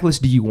 which necklace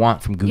do you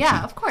want from Gucci?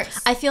 Yeah, of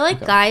course. I feel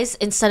like guys,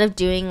 instead of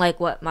doing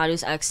like what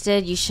Maru's ex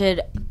did, you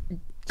should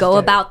go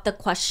about the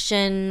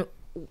question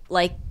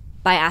like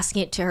by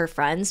asking it to her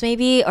friends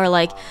maybe, or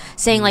like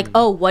saying like,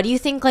 oh, what do you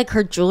think like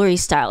her jewelry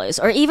style is,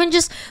 or even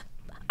just,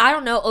 I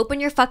don't know,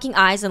 open your fucking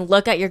eyes and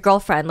look at your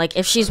girlfriend. Like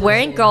if she's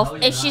wearing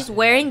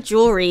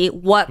jewelry,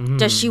 what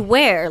does she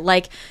wear?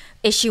 Like,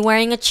 is she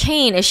wearing a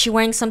chain? Is she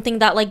wearing something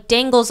that like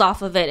dangles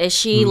off of it? Is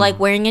she like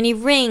wearing any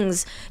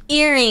rings,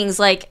 earrings?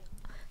 Like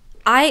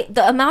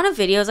the amount of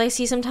videos I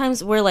see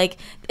sometimes where like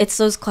it's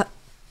those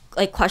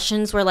like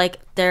questions where like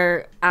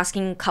they're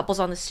asking couples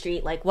on the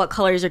street like, what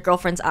color is your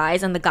girlfriend's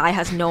eyes, and the guy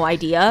has no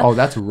idea. Oh,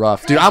 that's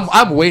rough, dude.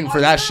 I'm waiting for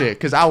that shit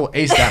because I will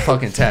ace that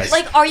fucking test.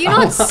 Like, are you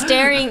not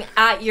staring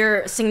at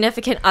your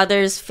significant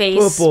other's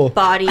face,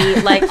 body,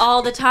 like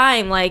all the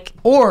time? Like,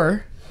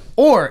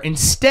 Or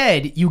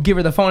instead, you give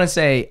her the phone and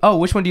say, oh,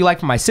 which one do you like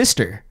for my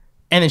sister?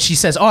 And then she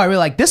says, oh, I really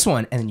like this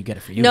one. And then you get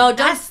it for you. no,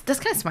 that's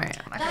kind of smart.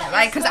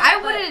 Like, because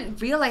I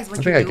wouldn't realize what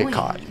I you're think doing. I get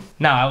caught.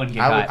 No, I wouldn't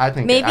get caught. I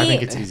think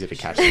Maybe- it's easy to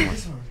catch someone.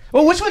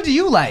 Well, which one do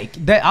you like?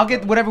 That I'll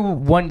get whatever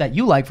one that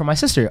you like for my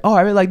sister. Oh,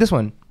 I really like this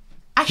one.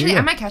 Actually,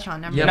 I might catch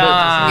on. Never Yeah, mind.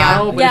 Nah.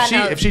 Yeah. but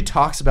Yeah, if she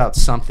talks about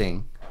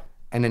something,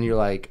 and then you're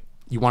like,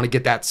 you want to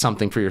get that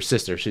something for your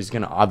sister, she's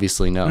gonna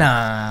obviously know.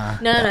 Nah.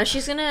 No.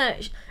 She's gonna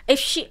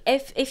if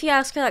you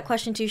ask her that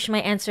question too, she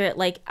might answer it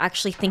like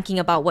actually thinking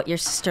about what your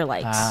sister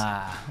likes.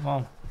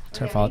 Well, it's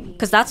her fault.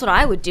 Because that's what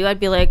I would do. I'd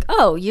be like,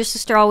 oh, your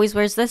sister always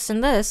wears this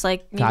and this.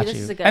 Like, maybe Got this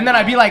you. is a good And then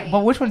one. I'd be like,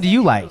 but which one do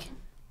you like?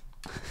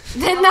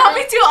 Then not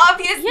be too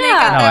obvious, Nick, Yeah.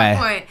 at No that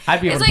way. point. I'd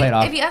be able It's to play like, it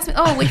off. if you ask me,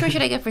 oh, which one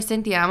should I get for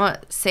Cynthia? I'm going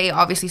to say,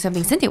 obviously,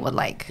 something Cynthia would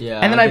like.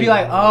 Yeah. And then I'd be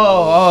like,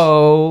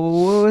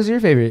 oh, what was your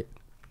favorite?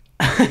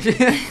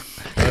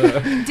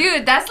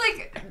 Dude, that's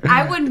like,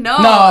 I would know.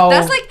 No.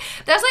 That's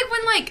like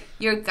when, like,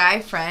 your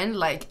guy friend,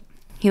 like,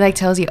 he, like,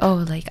 tells you,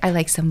 oh, like, I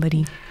like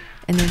somebody.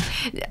 And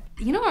then,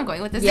 you know where I'm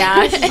going with this? Yeah.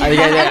 I think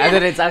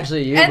then it's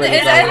actually you. And but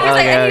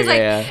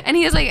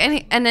then it's like,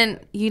 and then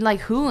you like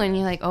who? And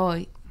you're like, oh,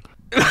 you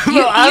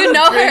I'm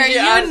know a her. crazy You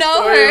ass know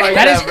story her. like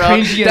That is bro.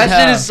 crazy as That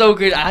shit hell. is so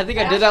crazy. I think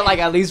I did that like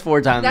at least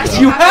 4 times. That's bro.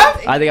 You what have?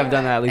 happens. I think I've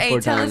done that at least Hey,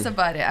 4 tell times. us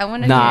about it. I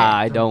want to Nah,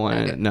 hear. I don't want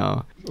Okay. to.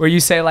 No. Where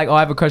you say like, oh, I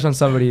have a crush on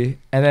somebody,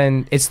 and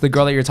then it's the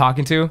girl that you're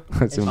talking to.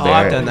 That's Oh,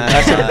 I've done that.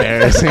 That's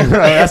embarrassing, bro.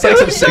 That's like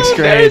some 6th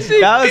grade.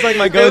 That was like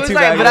my It was go-to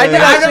like, back but I then.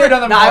 did I've that never shit-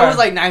 done that Nah, before. it was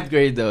like 9th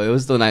grade though. It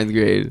was still 9th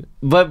grade.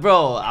 But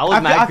bro, I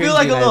was mad I feel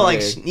like cringy a in little 9th like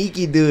grade.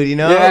 sneaky dude, you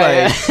know?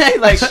 Yeah, like,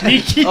 like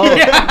Sneaky. Oh,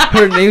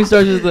 her name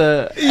starts with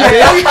the.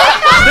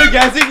 they're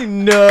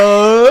guessing.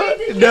 No.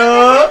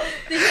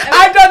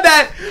 I've done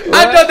that.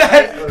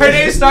 Her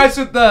name starts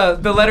with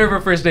the letter of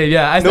her first name.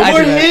 Yeah. No I more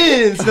do that.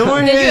 hints. No more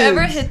Did hints. you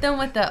ever hit them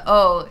with the,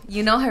 oh,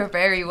 you know her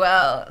very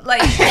well?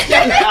 Like, I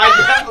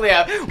definitely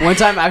have. One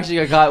time I actually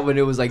got caught when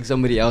it was like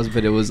somebody else,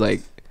 but it was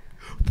like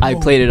I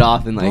played it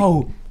off and like.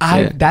 Bro,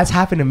 yeah. that's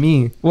happened to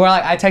me. Where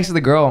like I texted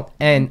the girl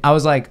and I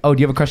was like, "Oh,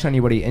 do you have a crush on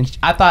anybody?" And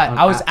I thought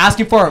I was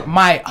asking for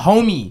my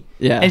homie.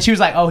 Yeah. And she was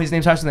like, "Oh, his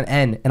name starts with an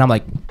N," and I'm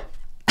like,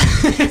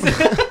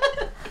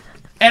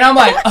 and I'm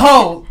like,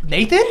 "Oh,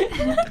 Nathan?"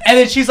 And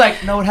then she's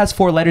like, "No, it has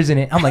 4 letters in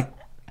it." I'm like,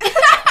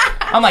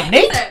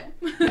 Nate.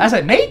 I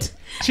said Nate.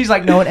 She's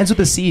like, "No, it ends with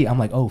a C." I'm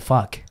like, "Oh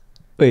fuck."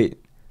 Wait.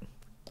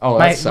 Oh,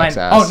 that sucks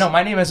ass. Oh no,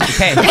 my name is with a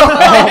K.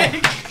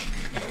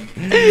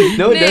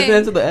 No, it doesn't Nick.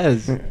 answer the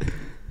S.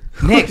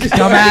 Nick,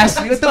 dumbass.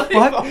 What the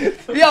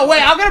fuck? Yo,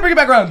 wait, I'm gonna bring it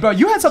back around. Bro,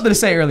 you had something to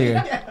say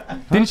earlier.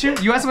 Didn't you?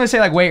 You had something to say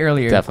like way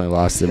earlier. Definitely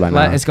lost it by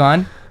now. It's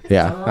gone?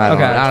 Yeah. I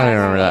don't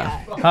remember that.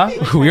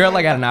 Huh? We were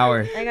like at an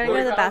hour. I gotta go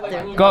to the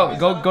bathroom.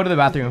 Go to the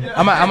bathroom.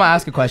 I'm gonna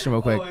ask a question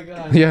real quick.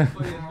 Yeah.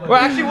 Well,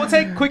 actually, we'll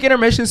take quick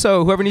intermission.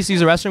 So whoever needs to use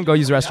the restroom, go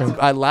use the restroom.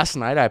 Last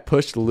night I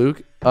pushed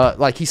Luke.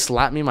 Like he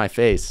slapped me in my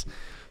face.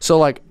 So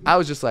like I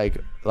was just like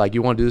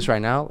you want to do this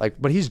right now? Like,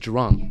 but he's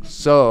drunk.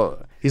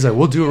 So he's like,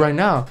 we'll do it right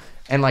now.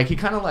 And like he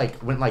kind of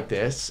like went like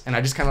this, and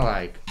I just kind of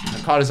like I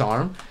caught his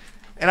arm.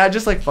 And I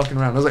just like fucking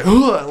around. I was like,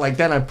 ugh. Like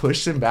then I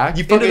pushed him back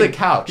into the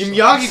couch. You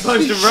Miyagi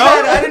punched him, bro.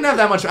 I didn't have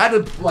that much. I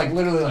had to like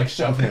literally like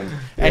shove him.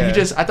 And he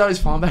just, I thought he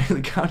was falling back to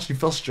the couch. He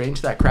fell straight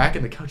into that crack,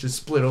 and the couch just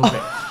split open.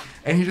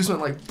 And he just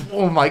went like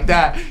boom like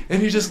that. And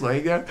he just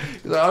laying there.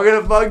 He's like, I'm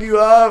gonna fuck you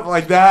up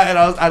like that. And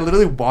I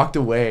literally walked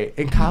away.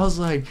 And Kyle's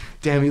like,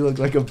 damn, you look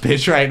like a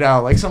bitch right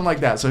now, like something like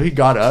that. So he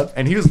got up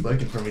and he was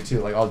looking for me too,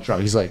 like all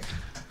drunk. He's like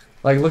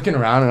looking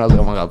around, and I was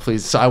like, oh my god,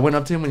 please. So I went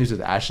up to him when he was with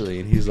Ashley,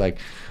 and he's like,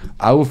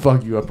 I will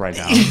fuck you up right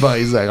now. But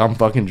he's like, I'm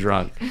fucking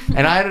drunk.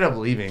 And I ended up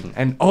leaving.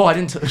 And I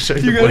didn't show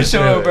you. You gotta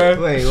show up,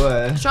 bro. Wait,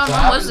 what? Sean,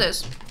 when was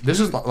this? This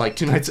was like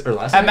 2 nights or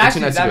last At night.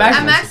 Maxie's, At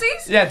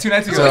Maxie's? Yeah, 2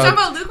 nights ago. Are we talking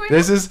about Luke right now?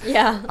 This is.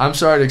 Yeah. I'm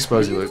sorry to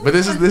expose you, Luke, but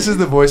this is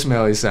the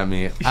voicemail he sent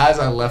me as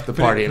I left the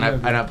party, and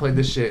I played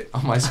this shit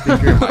on my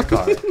speaker in my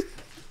car. I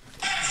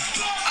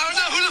don't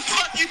know who the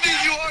fuck you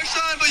think you are,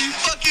 son, but you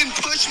fucking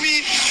push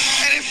me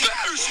and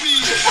embarrass me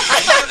in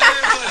front of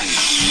everybody.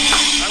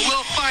 I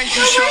will find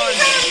you, Sean,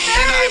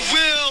 and I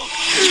will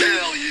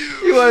kill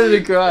you. You wanted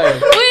to cry.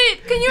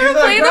 Wait, can you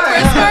replay the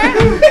first part?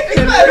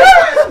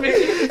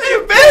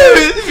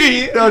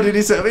 No, dude,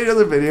 he sent me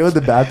another video in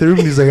the bathroom.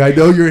 And he's like, I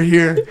know you're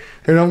here,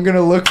 and I'm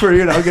gonna look for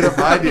you, and I'm gonna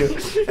find you.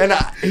 And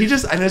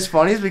and it's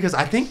funny is because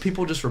I think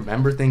people just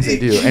remember things they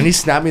do. And he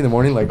snapped me in the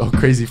morning like, oh,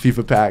 crazy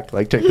FIFA pack,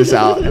 like check this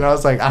out. And I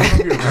was like, I don't know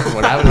if you remember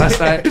what happened last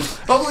night.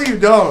 Hopefully you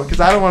don't, because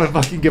I don't want to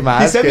fucking get my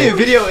ass He sent me a kicked.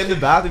 video in the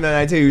bathroom, and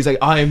I tell you, he's like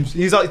talking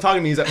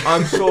to me. He's like,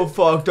 I'm so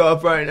fucked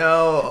up right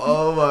now.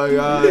 Oh my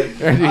god.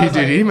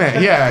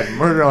 He had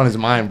murder on his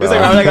mind, bro. It's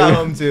like right when I got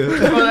home too.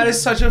 Bro, that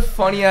is such a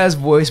funny ass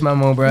voice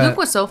memo, bro. Luke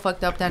was so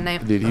fucked up that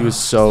night. Dude, he was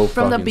so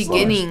From the fucking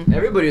beginning.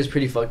 Everybody was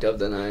pretty fucked up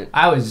that night.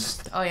 I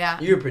was. Oh, yeah.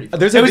 You were pretty. It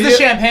was the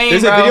champagne.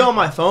 There's bro. a video on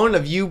my phone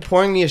of you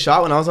pouring me a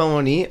shot when I was on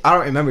one knee. I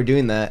don't remember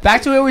doing that.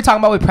 Back to what we were talking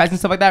about with presents and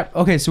stuff like that.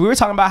 Okay, so we were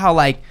talking about how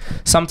like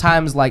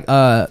sometimes like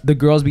the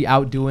girls be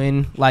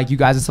outdoing like you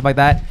guys and stuff like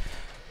that.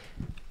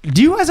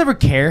 Do you guys ever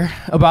care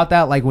about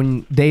that? Like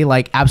when they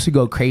like absolutely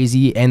go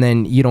crazy and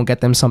then you don't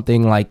get them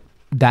something like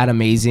that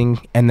amazing,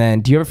 and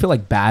then do you ever feel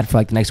like bad for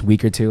like the next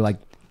week or two, like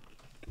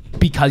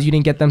because you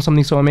didn't get them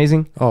something so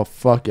amazing? Oh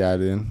fuck yeah,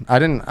 dude. I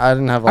didn't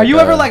have. Like, are you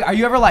ever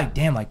like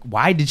damn, like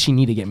why did she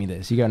need to get me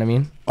this? You get what I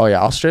mean? Oh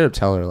yeah, I'll straight up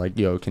tell her like,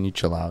 yo, can you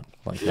chill out?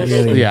 Like,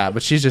 Really? yeah,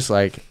 but she's just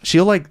like,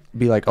 she'll like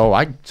be like, oh,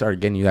 I started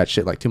getting you that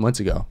shit like 2 months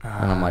ago,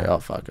 and I'm like, oh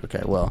fuck,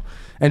 okay, well,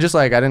 and just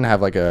like I didn't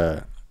have like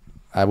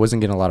I wasn't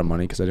getting a lot of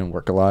money because I didn't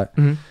work a lot,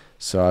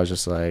 so I was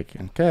just like,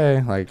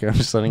 okay, like I'm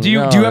just letting. Do you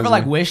know. you ever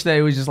like wish that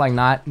it was just like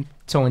not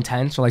so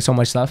intense or like so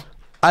much stuff?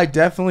 I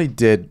definitely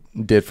did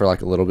for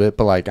like a little bit,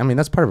 but like I mean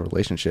that's part of a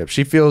relationship.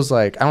 She feels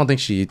like I don't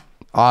think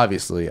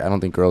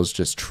girls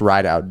just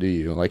try to outdo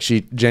you. Like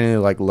she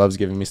genuinely like loves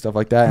giving me stuff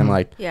like that, and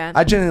like Yeah.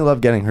 I genuinely love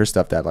getting her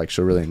stuff that like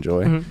she'll really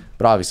enjoy.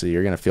 But obviously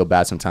you're gonna feel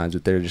bad sometimes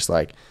if they're just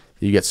like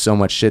you get so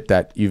much shit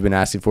that you've been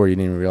asking for you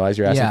didn't even realize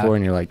you're asking for,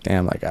 and you're like,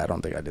 damn, like I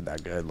don't think I did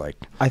that good. Like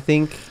I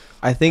think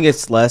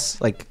it's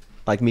less like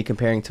me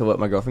comparing to what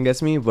my girlfriend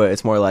gets me, but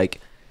it's more like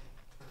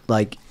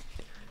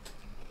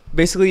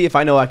basically if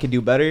I know I could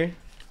do better,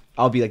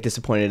 I'll be like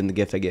disappointed in the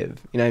gift I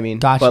give. You know what I mean?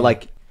 Gotcha. But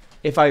like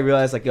if I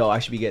realize like, yo, I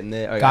should be getting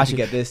it, or I should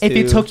get this If too.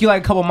 it took you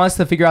like a couple months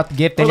to figure out the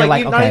gift, then Or you're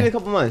like, like, not okay. even a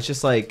couple months,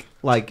 just like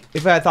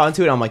if I had thought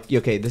into it, I'm like,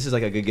 okay, this is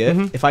like a good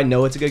gift. If I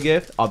know it's a good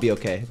gift, I'll be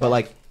okay. But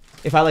like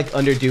if I like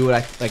underdo what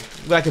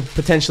I could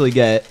potentially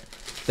get,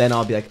 then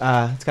I'll be like,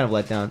 it's kind of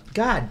let down.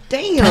 God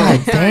damn.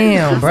 God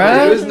damn, bro.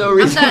 There was no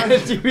reason done.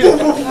 to do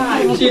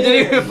that. She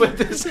didn't even put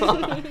this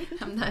on.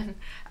 I'm done.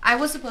 I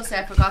was supposed to.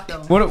 I forgot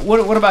though.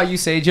 What about you,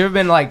 Sage? You ever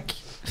been like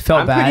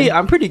felt bad?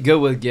 I'm pretty good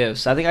with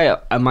gifts. I think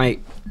I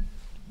might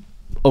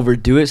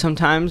overdo it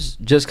sometimes,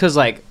 just because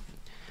like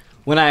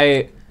when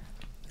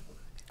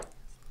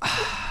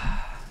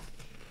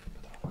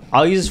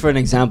I'll use this for an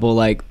example,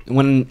 like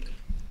when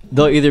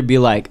they'll either be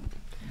like,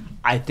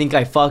 I think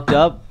I fucked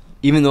up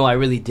even though I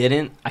really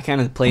didn't. I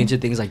kind of play into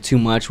things like too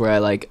much, where I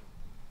like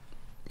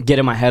get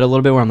in my head a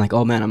little bit, where I'm like,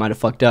 oh man, I might have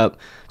fucked up,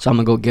 so I'm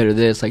gonna go get her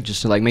this, like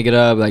just to like make it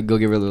up, like go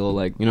give her a little,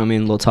 like, you know what I mean,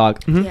 a little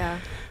talk. Yeah.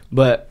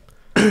 But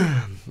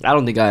I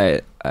don't think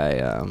I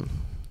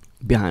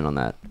behind on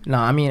that. No,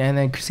 I mean, and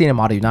then Christina and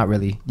Maru, not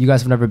really. You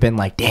guys have never been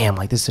like, damn,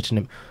 like this is such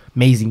an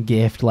amazing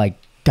gift. Like,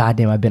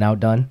 goddamn, I've been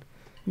outdone.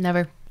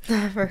 Never.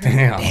 Never.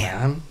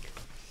 damn.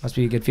 Must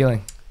be a good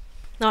feeling.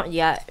 Not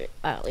yet,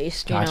 at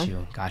least. Got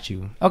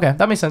you. Okay,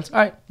 that makes sense. All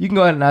right, you can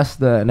go ahead and ask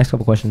the next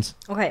couple questions.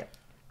 Okay.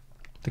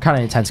 They're kind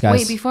of intense, guys.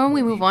 Wait, before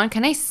we move on,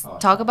 can I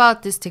talk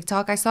about this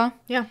TikTok I saw?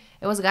 Yeah.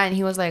 It was a guy and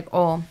he was like,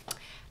 oh,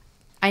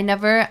 I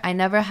never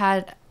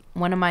had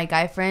one of my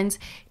guy friends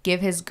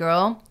give his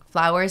girl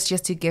flowers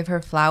just to give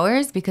her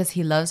flowers because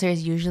he loves her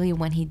is usually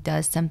when he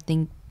does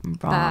something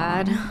wrong.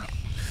 Bad.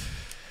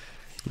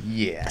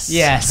 Yes.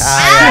 Yes.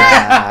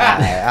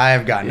 I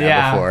have gotten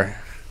that before,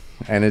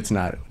 and it's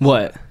not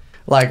What?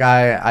 like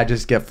I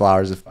just get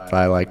flowers if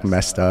I like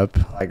messed up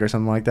like or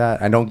something like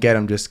that. I don't get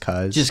them just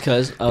cause. Just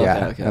cause? Oh,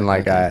 yeah, okay, and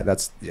like okay.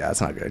 that's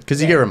not good because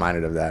you get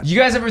reminded of that. Do you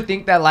guys ever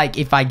think that like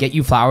if I get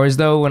you flowers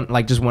though, when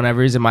like just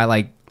whenever it might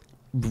like,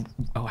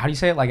 how do you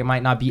say it? Like it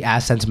might not be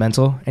as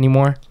sentimental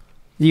anymore.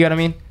 You get what I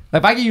mean?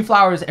 Like if I get you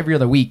flowers every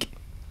other week,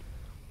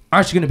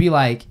 aren't you gonna be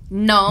like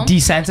No.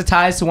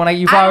 desensitized to when I get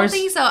you I don't flowers?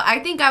 think so. I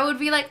think I would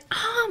be like,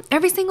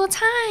 every single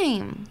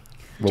time.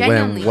 But when,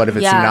 Genuinely. what if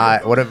it's Yeah.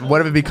 not? What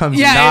if it becomes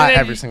Yeah, and not then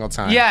every single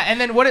time? Yeah, and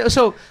then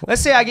so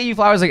let's say I get you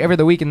flowers like every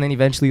other week, and then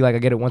eventually like I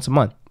get it once a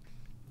month,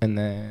 and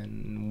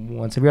then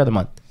once every other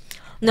month.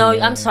 No,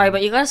 I'm sorry,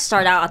 but you gotta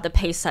start out at the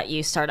pace that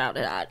you started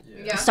out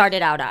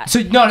at.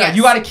 So no, Yes,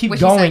 you got to keep what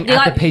she going said.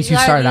 at the pace you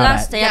started out at.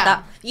 Stay at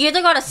that. You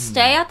either gotta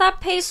stay at that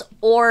pace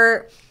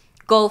or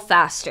go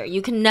faster.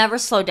 You can never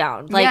slow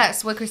down. Like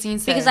yes, what Christine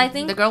said. because I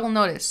think the girl will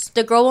notice.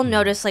 the girl will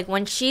notice like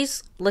when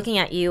she's looking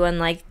at you and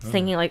like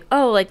thinking like,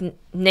 oh, like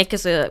Nick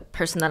is a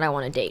person that I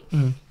want to date.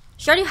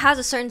 She already has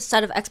a certain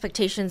set of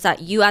expectations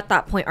that you at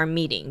that point are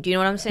meeting. Do you know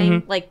what I'm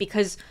saying? Like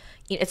because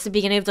it's the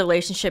beginning of the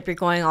relationship, you're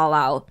going all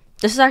out.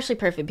 This is actually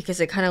perfect because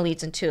it kind of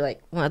leads into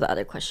like one of the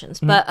other questions.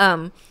 But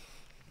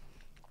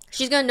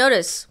she's gonna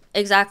notice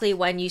exactly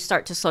when you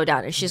start to slow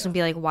down, and she's gonna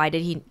be like, why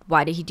did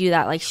he do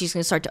that? Like she's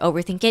gonna start to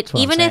overthink it, what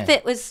I'm even if saying.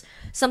 it was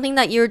something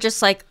that you're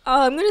just like,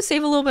 oh, I'm gonna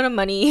save a little bit of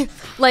money.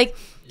 Like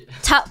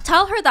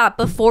tell her that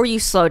before you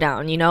slow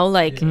down, you know,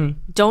 like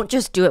don't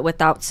just do it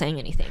without saying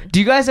anything. Do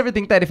you guys ever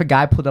think that if a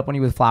guy pulled up on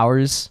you with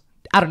flowers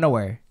out of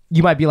nowhere,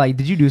 you might be like,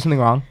 did you do something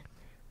wrong?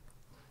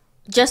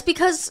 Just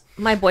because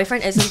my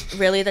boyfriend isn't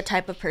really the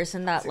type of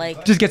person that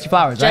like Just gets you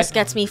flowers, just right?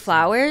 gets me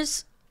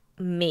flowers,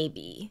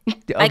 maybe.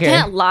 I Okay.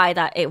 can't lie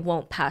that it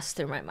won't pass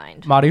through my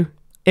mind. Maru,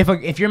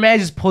 if your man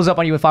just pulls up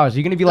on you with flowers, are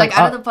you gonna be like, Like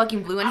out of the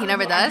fucking blue and he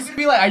never does.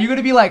 are you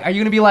gonna be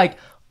like,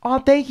 oh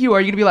thank you, or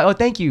are you gonna be like, oh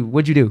thank you,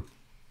 what'd you do?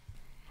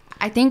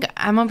 I think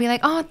I'm gonna be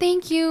like, oh,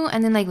 thank you,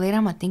 and then like later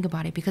I'm gonna think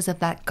about it because of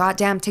that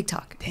goddamn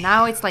TikTok.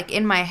 Now it's like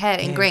in my head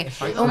ingrained.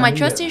 Oh, my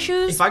trust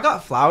issues. If I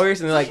got flowers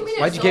and they're like,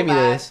 why'd you give me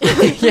this?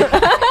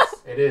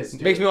 It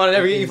is. Makes me want to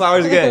never get you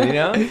flowers again, you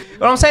know?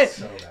 What I'm saying,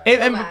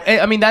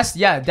 I mean that's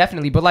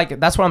definitely, but like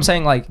that's what I'm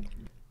saying. Like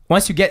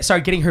once you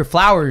start getting her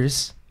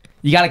flowers,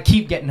 you gotta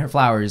keep getting her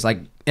flowers. Like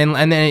and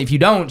then if you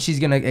don't, she's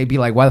gonna be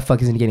like, why the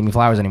fuck isn't he getting me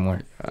flowers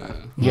anymore?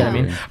 You know what I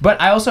mean? But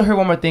I also heard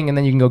one more thing, and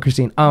then you can go,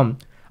 Christine.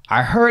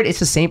 I heard it's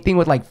the same thing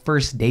with like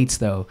first dates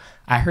though.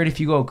 I heard if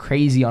you go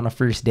crazy on a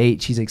first date,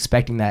 she's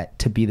expecting that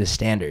to be the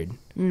standard.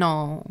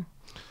 No,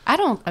 I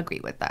don't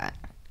agree with that.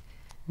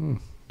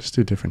 Just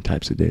do different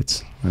types of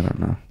dates. I don't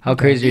know. How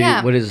crazy?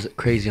 Yeah. What is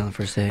crazy on the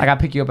first date? I gotta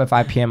pick you up at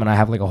 5 p.m. and I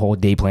have like a whole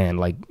day planned.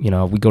 Like, you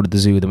know, we go to the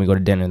zoo, then we go to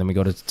dinner, then we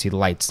go to see the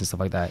lights and stuff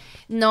like that.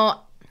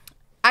 No,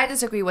 I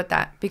disagree with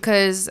that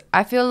because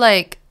I feel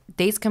like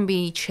dates can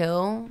be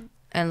chill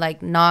and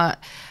like not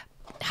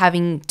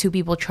having two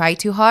people try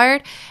too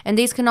hard, and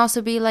dates can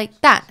also be like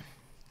that,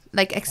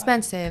 like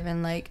expensive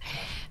and like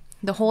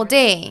the whole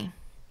day.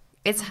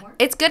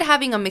 It's good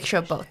having a mixture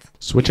of both.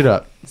 Switch it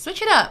up.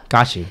 Switch it up.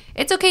 Got you.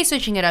 It's okay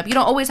switching it up. You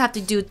don't always have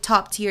to do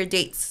top tier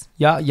dates.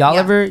 Y'all Yeah.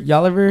 ever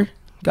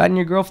gotten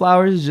your girl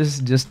flowers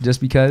just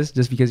because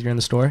you're in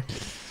the store?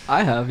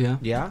 I have, yeah.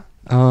 Yeah?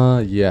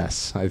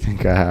 Yes, I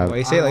think I have. Why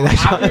you say it like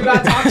that? After you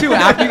got talked to,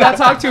 after you got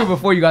talked to,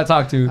 before you got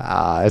talked to.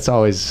 It's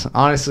always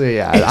honestly,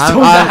 yeah.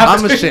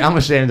 always I'm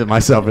ashamed of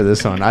myself for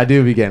this one. I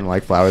do be getting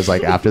like flowers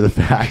like after the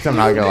fact. I'm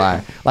not gonna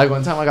lie. Like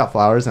one time I got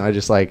flowers and I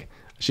just like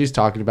she's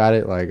talking about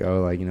it like, oh,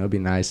 like, you know, it'd be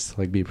nice,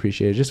 like be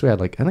appreciated. Just we had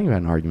like I think we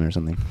had an argument or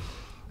something.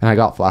 And I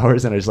got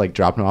flowers and I just like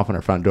dropped them off on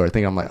her front door. I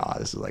think I'm like, oh,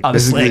 this is like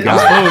this is the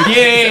guy.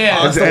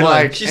 Yeah. And,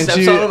 like, She and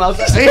steps on him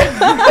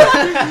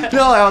outside.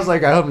 no, I was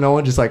like, I hope no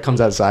one just like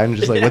comes outside and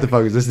just like, what the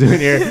fuck is this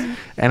doing here?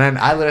 And then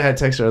I literally had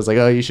to text her. I was like,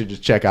 oh, you should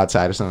just check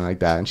outside or something like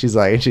that. And she's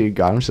like, and she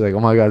got him. She's like, oh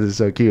my god, this is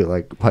so cute.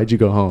 Like, why'd you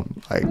go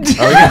home? Like,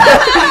 oh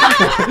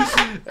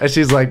yeah. And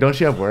she's like, don't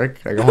you have work?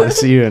 Like, I want to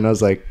see you. And I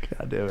was like,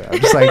 god damn it. I'm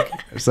just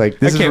like,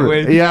 this I is can't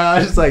wait. yeah. I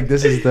was just like,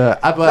 this is the.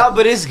 No,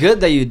 but it's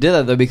good that you did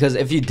that though, because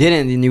if you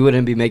didn't, then you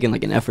wouldn't be making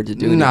like an effort to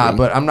do it. Nah,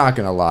 but I'm not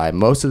gonna lie.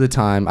 Most of the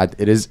time,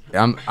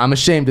 I'm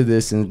ashamed of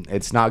this, and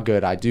it's not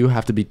good. I do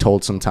have to be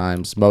told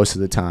sometimes, most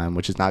of the time,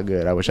 which is not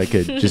good. I wish I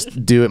could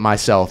just do it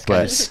myself,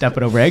 but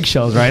Stepping over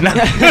eggshells right now.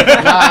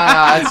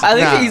 I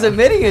think he's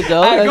admitting it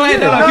though. Alright, go That's ahead,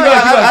 good. no, No, keep going,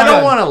 keep going, I keep don't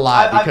going. want to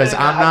lie I because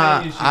think- I'm I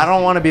not. think you should I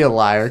don't want to be a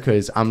liar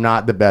because I'm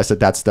not the best at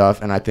that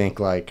stuff, and I think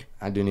like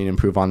I do need to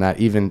improve on that.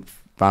 Even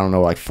if, I don't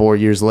know, like 4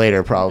 years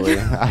later, probably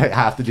I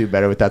have to do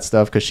better with that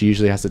stuff because she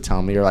usually has to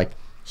tell me or like.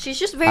 She's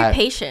just very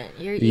patient.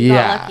 You got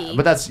Yeah, lucky.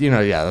 but that's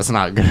that's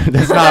not good.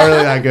 That's not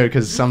really that good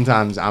because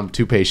sometimes I'm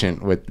too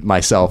patient with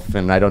myself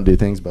and I don't do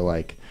things. But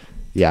like,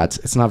 yeah,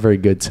 it's not very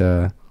good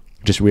to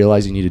just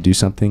realize you need to do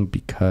something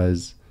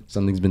because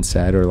something's been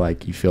said or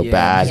like you feel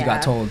bad. You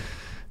got told.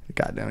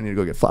 God damn, I need to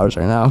go get flowers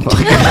right now.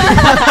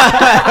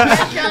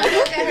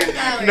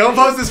 Don't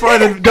post this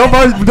part of the don't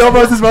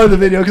post this part of the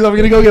video because I'm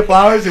gonna go get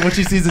flowers and when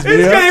she sees this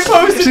video, getting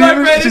posted, my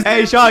friend.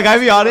 Hey, Sean, can I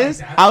be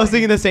honest? I was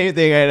thinking the same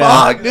thing right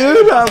now. fuck,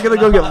 dude, I'm gonna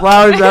go get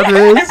flowers after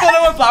You this. told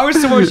her what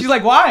flowers tomorrow. She's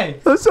like, why?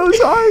 I'm so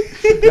sorry.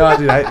 No,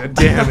 dude,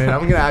 damn it,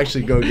 I'm gonna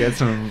actually go get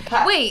some.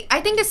 Wait,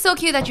 I think it's so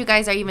cute that you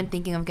guys are even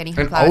thinking of getting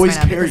her And flowers always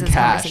right now carry because of this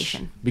cash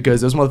conversation.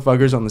 because those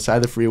motherfuckers on the side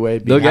of the freeway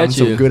be They'll get having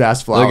some you. good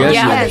ass They'll flowers.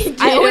 get you.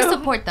 Yes, I always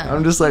support them.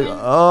 I'm just like,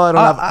 oh, I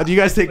don't have. Do you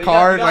guys take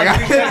card? Like,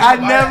 I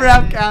never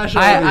have cash.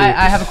 on me.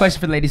 I have a question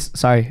for the ladies.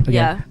 Sorry.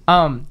 Again.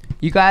 Yeah.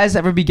 You guys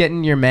ever be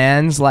getting your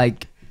man's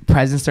like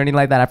presents or anything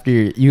like that after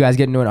you guys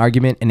get into an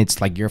argument and it's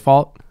like your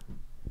fault?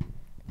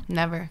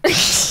 Never. When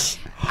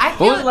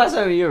was the last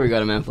time you ever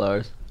got a man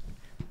flowers?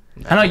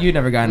 I know you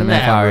never gotten a man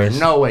Never. flowers.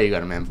 No way you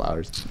got a man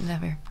flowers.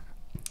 Never.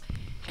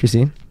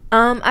 Christine?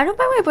 I don't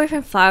buy my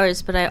boyfriend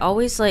flowers, but I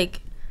always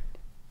like,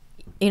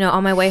 you know,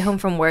 on my way home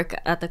from work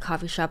at the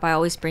coffee shop, I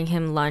always bring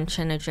him lunch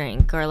and a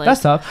drink or like.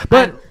 That's tough.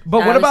 But I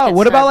what always about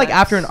get like Starbucks.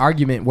 after an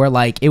argument where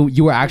like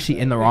you were actually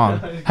in the wrong?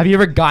 Have you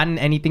ever gotten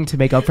anything to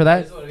make up for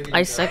that?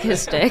 I suck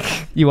his dick.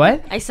 You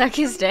what? I suck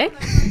his dick.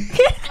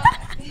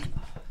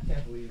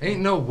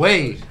 Ain't no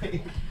way.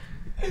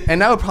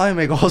 And that would probably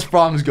make all his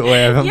problems go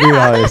away. If I'm being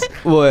honest.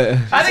 What?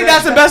 I think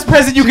that's the best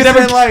present you She could ever.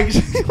 said, like,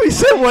 we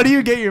said, what do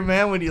you get your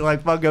man when you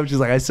like fuck up? She's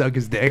like, I suck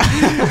his dick.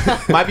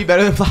 Might be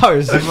better than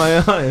flowers, if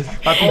I'm honest.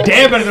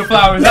 Damn better than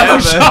flowers.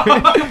 That's for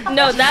sure.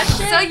 No, that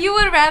shit. So you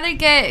would rather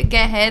get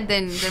head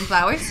than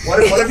flowers? What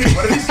if he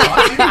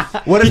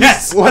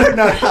stops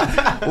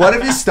you? What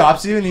if he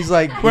stops you and he's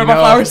like, Where you are my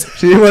know, flowers?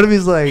 what if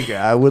he's like,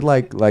 I would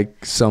like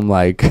some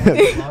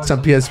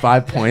some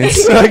PS5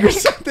 points like or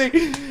something,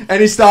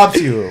 and he stops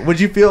you. Would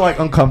you feel like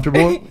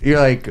uncomfortable? You're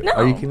like,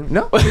 are you kidding?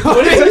 No. What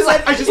if he's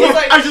like, I just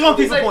want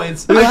FIFA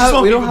points. We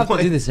don't have to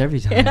do this every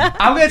time.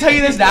 I'm gonna tell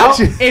you this now.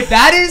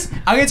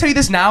 I'm gonna tell you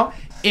this now.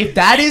 If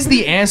that is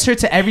the answer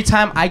to every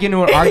time I get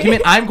into an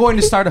argument, I'm going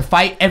to start a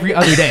fight every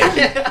other day.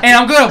 And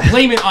I'm going to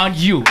blame it on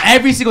you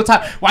every single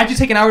time. Why'd you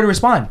take an hour to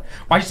respond?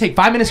 Why'd you take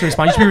 5 minutes to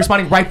respond? You should be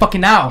responding right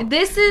fucking now.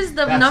 This is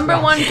the number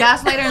one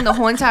gaslighter in the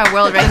whole entire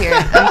world right here.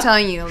 I'm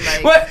telling you.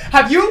 Like, What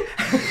have you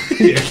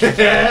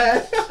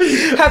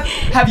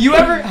have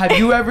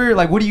you ever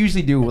like, what do you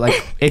usually do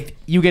like if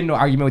you get into an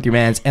argument with your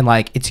mans and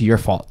like it's your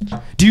fault?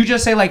 Do you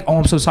just say like, oh,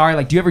 I'm so sorry?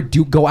 Like, do you ever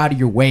go out of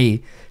your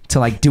way to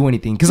like do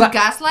anything? Because like,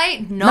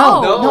 gaslight?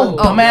 no, Oh.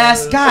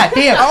 dumbass. God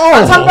damn.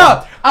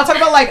 I'll talk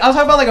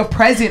about like a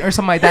present or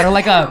something like that, or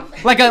like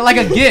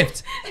a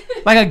gift,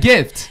 like a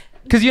gift.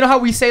 Because you know how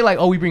we say like,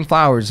 oh, we bring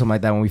flowers or something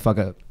like that when we fuck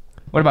up.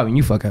 What about when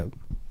you fuck up?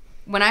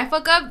 When I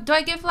fuck up, do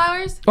I get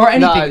flowers? Or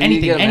anything, Nah,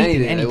 you get 'em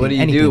anything. Like, what do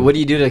you anything. do? What do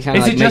you do to kind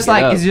of Is like it just make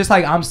like it up? is it just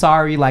like I'm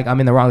sorry, like I'm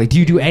in the wrong? Like, do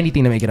you do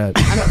anything to make it up?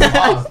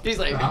 He's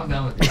like, I'm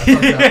done with you.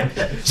 I fucked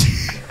up.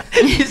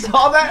 He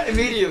saw that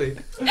immediately.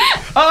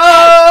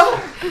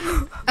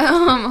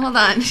 Hold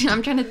on.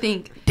 I'm trying to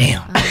think.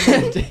 Damn.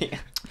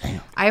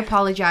 I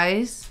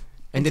apologize.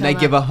 And then I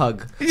give a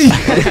hug. And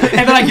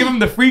then I give him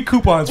the free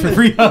coupons for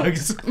free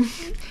hugs.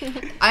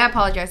 I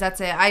apologize.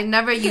 That's it. I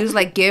never use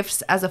like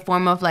gifts as a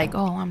form of like,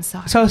 oh, I'm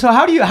sorry. So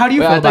how do you Wait,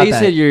 feel I about thought you that?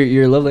 said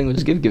your love language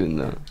is gift giving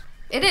though.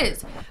 It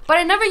is, but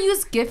I never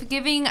use gift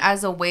giving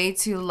as a way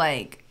to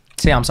like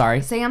Say I'm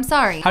sorry. say I'm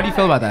sorry. How do you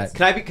feel about that?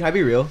 Can I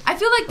be real? I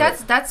feel like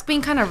that's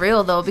being kind of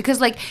real though, because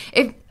like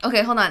if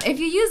hold on, if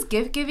you use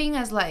gift giving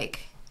as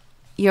like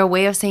your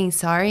way of saying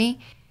sorry,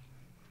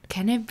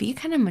 can it be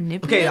kind of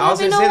manipulative? Okay, I was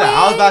gonna in a say that.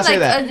 I was way? about to say Like,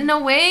 that. in a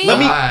way. Let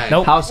me.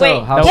 Nope. How so?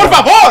 Wait. How Nope. so?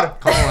 Por favor!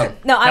 Call on.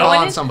 No, I Call on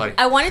wanted somebody.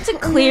 I wanted to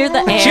clear the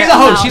air. She's a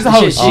host. She's a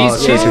host. Oh,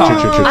 She's true, calm.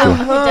 true, true, true.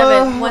 Hey,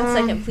 Devin, 1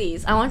 second,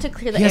 please. I want to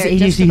clear the He has air. ADHD.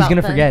 just He's about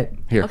gonna the- forget.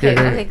 Here. Okay,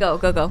 here. okay,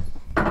 go.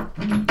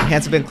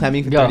 Hands have been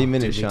clamming for Go. 30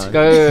 minutes, Sean.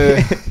 Go.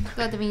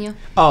 Go, Davino.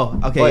 Oh,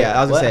 okay, Wait, yeah,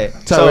 I was what? gonna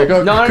say. Sorry,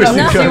 go. No, Christy,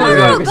 No,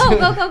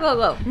 go.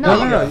 go. No.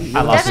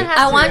 I lost Devin it.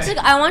 has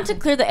I want to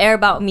clear the air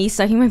about me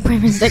sucking my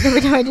boyfriend's dick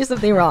every time I do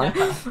something wrong.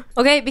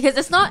 Okay, because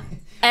it's not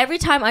every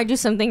time I do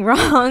something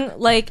wrong,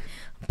 like,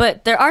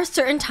 but there are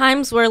certain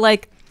times where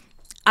like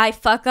I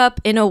fuck up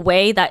in a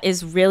way that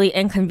is really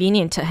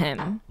inconvenient to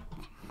him.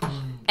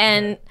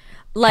 And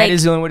like That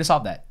is the only way to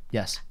solve that.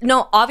 Yes.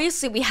 no,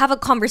 obviously we have a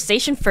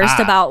conversation first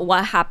about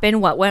what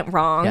happened, what went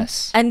wrong.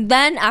 Yes. And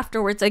then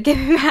afterwards I get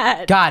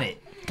mad. Got it.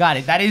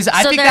 That is.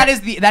 I So think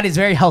there- that is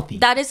very healthy.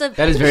 That is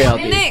very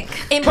healthy. Nick.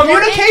 important-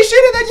 Communication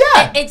and then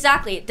yeah.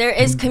 Exactly. There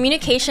is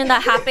communication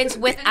that happens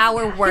with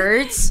our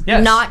words,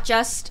 Yes. not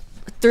just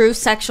through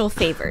sexual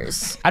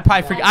favors. I'd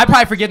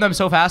probably forgive them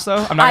so fast though.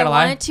 I'm not I gonna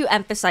lie. wanted to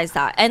emphasize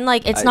that. And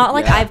like it's not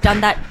like I've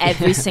done that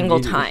every single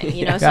time,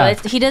 you know? So Yeah.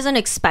 he doesn't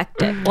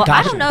expect it. Well, I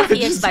Gotcha. don't know if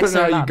he expects it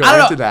How or you not. go I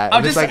don't into know. that. I'm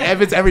And it's just- like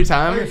if it's every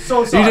time, you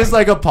sorry. just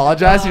like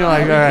apologize and you're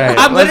like, all right,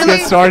 I'm let's literally-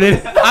 get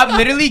started. I'm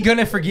literally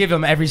gonna forgive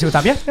him every single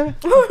time. Yeah.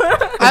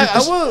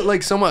 I will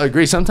like somewhat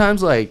agree.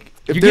 Sometimes like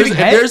if You're there's, giving if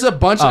head? there's a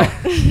bunch of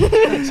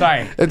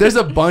Sorry. if there's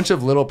a bunch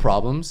of little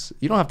problems,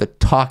 you don't have to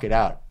talk it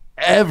out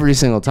every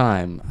single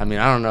time. I mean,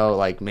 I don't know.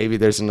 Like maybe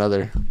there's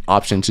another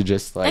option to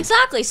just like.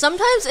 Exactly.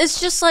 Sometimes it's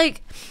just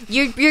like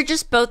you're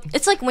just both.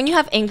 It's like when you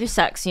have angry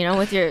sex, you know,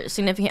 with your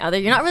significant other.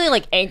 You're not really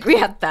like angry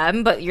at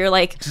them, but you're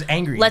like Just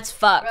angry. let's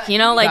fuck. You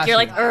know, like Gotcha. you're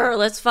like,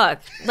 let's fuck.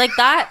 Like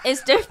that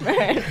is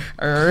different.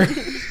 I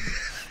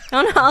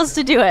don't know how else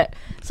to do it.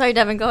 Sorry,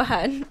 Devin. Go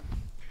ahead.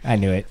 I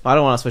knew it. I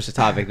don't want to switch the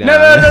topic now.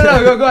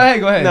 No. Go ahead.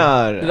 Go ahead.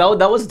 No.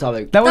 That was the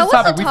topic. That was the That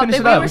was topic. the We finished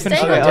it topic. up. We We were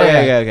finished it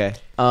saying up.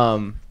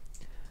 it. Okay.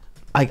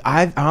 Like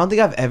I don't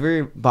think I've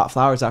ever bought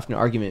flowers after an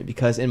argument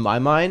because in my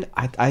mind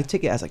I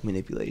take it as like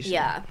manipulation.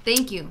 Yeah.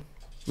 Thank you.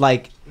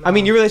 Like I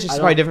mean your relationship's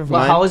probably different from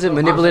Well, mine. how is it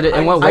manipulated?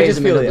 In what way I is just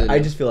it feel manipulated? it.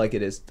 I just feel like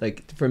it is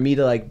like for me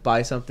to like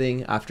buy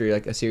something after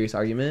like a serious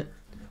argument.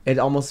 It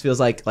almost feels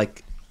like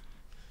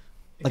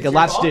a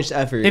last ditch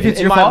effort. If it's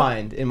in your my fault?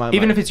 mind, in my mind.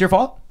 Even if it's your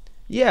fault.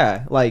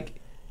 yeah, like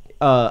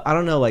I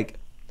don't know, like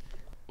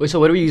Wait, so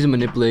what are we using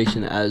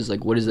manipulation as?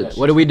 Like, what is it?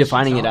 What are we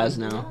defining it as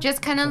now?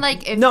 Just kind of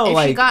like if No, she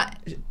like, got.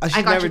 I I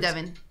should got never you,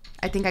 Devin.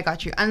 I think I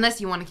got you. Unless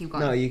you want to keep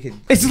going. no, you could.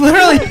 It's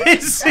literally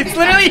his. It's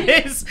literally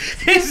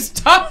his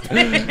topic.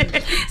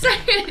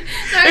 Sorry.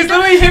 It's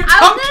literally him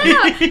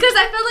talking. Because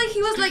I felt like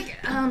he was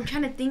like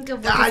trying to think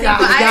of what to say, yeah,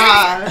 but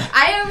yeah.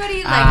 I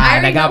already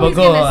know what he's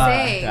gonna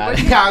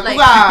say. We're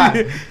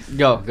gonna, like,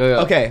 Go.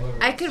 Okay,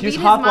 I could read just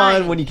his hop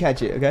mind. on when you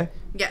catch it. Okay.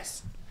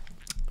 Yes.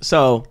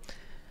 So,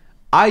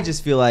 I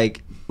just feel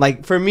like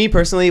for me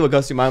personally, what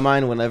goes through my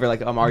mind whenever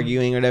like I'm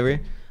arguing or whatever,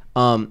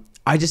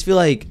 I just feel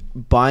like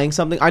buying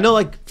something. I know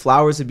like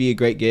flowers would be a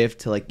great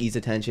gift to like ease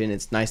attention.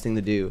 It's a nice thing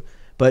to do,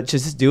 but to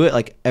just do it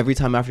like every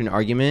time after an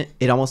argument,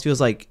 it almost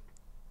feels like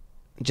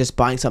just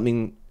buying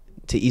something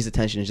to ease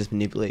attention is just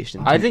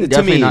manipulation. I think to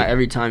definitely me, not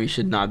every time you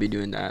should not be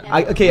doing that.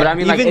 Okay, But I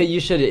mean, even, like, you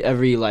should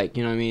every, like,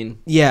 you know what I mean?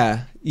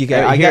 yeah, you can.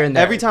 Every I here get and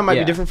there, every time might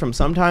yeah. be different from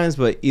sometimes,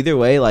 but either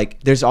way,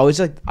 like, there's always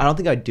like I don't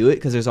think I'd do it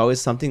because there's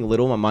always something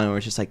little in my mind where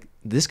it's just like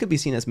this could be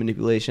seen as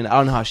manipulation. I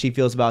don't know how she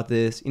feels about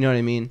this. You know what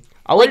I mean?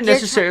 I wouldn't you're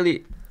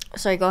necessarily,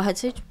 Sorry, go ahead,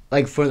 Sage.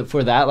 like,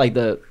 for that, like,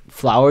 the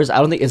flowers, I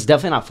don't think, it's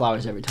definitely not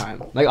flowers every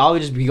time. Like, I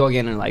would just be going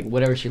in and, like,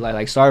 whatever she like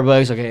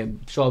Starbucks, okay,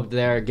 show up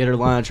there, get her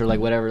lunch, or, like,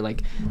 whatever.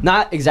 Like,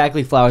 not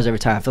exactly flowers every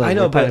time. I feel like I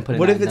know, we're kinda but putting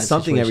what that if in it's that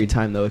something every situation.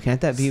 time though?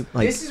 Can't that be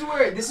like? This is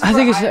where. I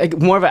think it's like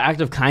more of an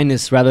act of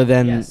kindness rather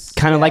than Yes.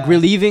 kind of like Yeah.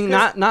 relieving,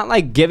 not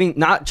like giving,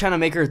 not trying to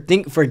make her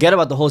forget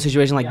about the whole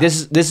situation. Like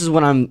this is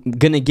what I'm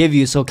gonna give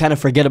you, so kind of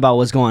forget about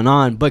what's going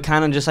on, but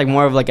kind of just like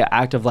more of like an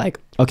act of like,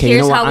 okay, Here's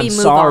you know what, how we I'm move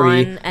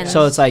sorry. on, and-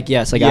 So it's like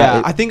yes, like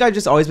Yeah, I think I've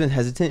just always been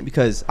hesitant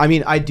because I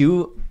mean I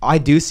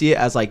do see it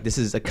as like this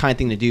is a kind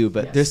thing to do,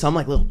 but there's some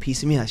like little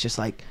piece of me that's just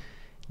like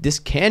this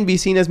can be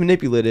seen as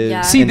manipulative.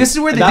 Yeah. See, And this is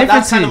where the that-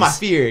 difference that's kind is. of my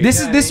fear. This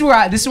is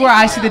where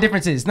I see the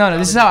difference is. No,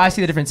 this is how I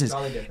see the difference is.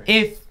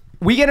 If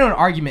we get in an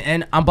argument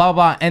and I'm blah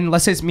blah blah, and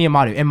let's say it's me and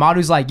Maru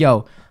Maru's like,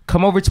 yo,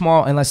 come over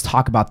tomorrow and let's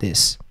talk about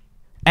this.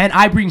 And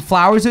I bring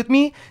flowers with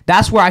me,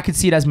 that's where I could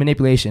see it as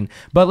manipulation.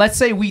 But let's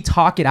say we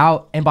talk it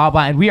out and blah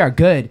blah and we are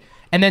good.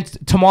 And then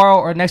tomorrow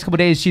or next couple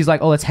days, she's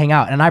like, oh, let's hang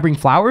out. And I bring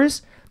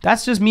flowers.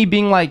 That's just me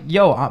being like,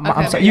 yo, I'm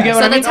Okay. sorry. You get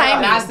what So I mean? the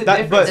timing. That's the But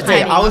difference. The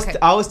hey, timing, okay.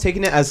 I was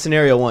taking it as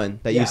scenario one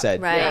that Yeah. you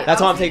said. Right.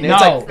 That's what I'm taking. No,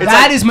 It's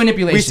that like, is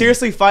manipulation. we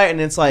seriously fight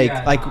and it's like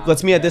Yeah.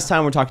 let's meet at this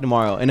time. We're talking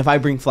tomorrow. And if I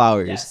bring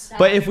flowers, Yes.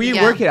 but if we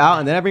Yeah. work it out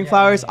and then I bring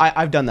flowers,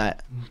 I've done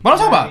that. What I'm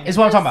talking about is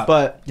what I'm talking about.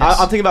 But Yes.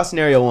 I'm thinking about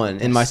scenario one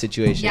in my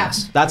situation.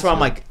 Yes. That's where I'm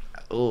like,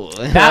 oh.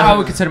 that I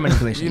would consider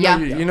manipulation. You Yeah.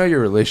 know, you know your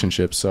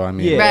relationship, so I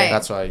mean, Yeah. Right.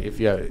 that's why if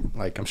you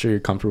like, I'm sure you're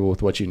comfortable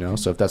with what you know.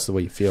 So if that's the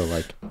way you feel,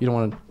 like you don't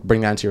want to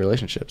bring that into your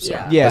relationship. So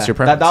Yeah. Yeah, that's your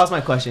preference. that was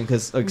my question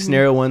because like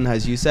scenario one,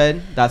 as you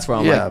said, that's where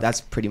I'm Yeah. like,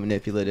 that's pretty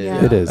manipulative.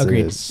 Yeah. It is.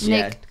 Agreed. It is. Yeah,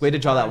 Nick. way to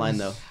draw that line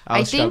though. I I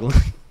was think-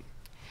 struggling.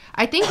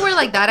 I think where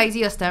like that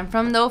idea stemmed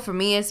from though for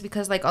me is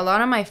because like a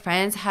lot of my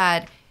friends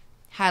had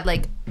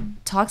like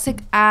toxic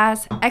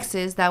ass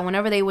exes that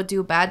whenever they would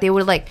do bad they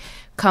would like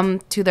come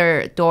to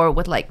their door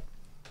with like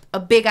a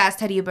big ass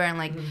teddy bear and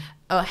like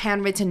a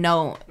handwritten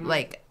note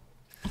like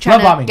trying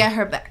Love bombing. to get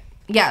her back.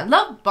 Yeah,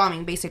 love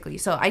bombing basically.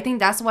 So I think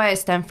that's why it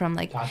stemmed from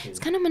like Gotcha. it's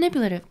kind of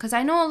manipulative because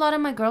I know a lot of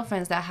my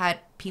girlfriends that had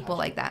people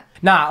like that.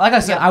 Nah, like I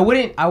said, Yeah.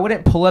 I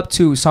wouldn't pull up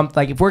to some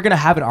like if we're gonna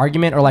have an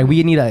argument or like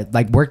we need to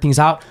like work things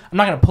out. I'm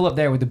not gonna pull up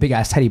there with a big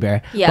ass teddy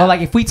bear. Yeah. But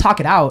like if we talk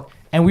it out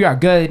and we are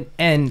good,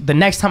 and the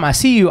next time I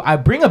see you, I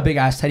bring a big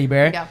ass teddy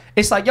bear. Yeah.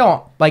 It's like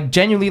yo, like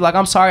genuinely, like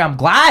I'm sorry, I'm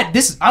glad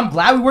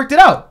we worked it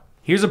out.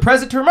 Here's a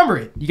present to remember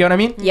it. You get what I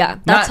mean? Yeah,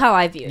 that's Not- how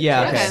I view it.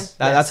 Yeah, okay. Okay.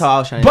 That's how I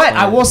was trying to But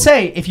explain I it. will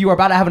say, if you are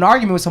about to have an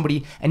argument with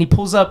somebody and he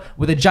pulls up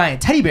with a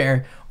giant teddy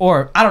bear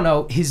or I don't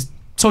know his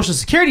social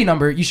security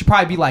number, you should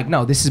probably be like,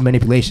 no, this is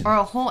manipulation Or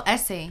a whole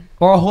essay.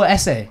 or a whole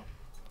essay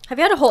Have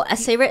you had a whole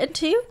essay written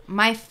to you?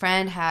 My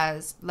friend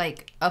has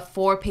like a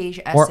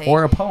 4-page essay.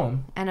 or a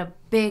poem. and a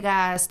big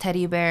ass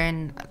teddy bear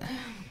and a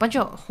bunch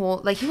of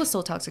whole like he was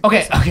so toxic.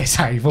 Okay,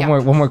 sorry. Yeah.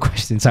 One more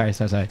question. Sorry.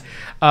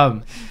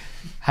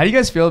 How do you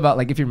guys feel about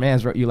like if your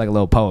man's wrote you like a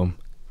little poem?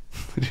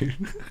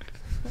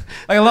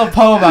 Like a little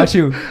poem about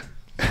you.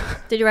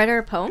 Did you write her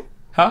a poem?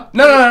 Huh?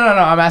 No.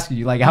 I'm asking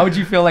you. Like, how would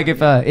you feel like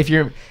if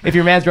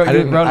your man's wrote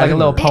like a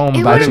little poem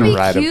It about would you? be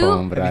write a cute.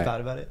 poem, but Have you I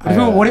thought about it?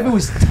 What if it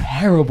was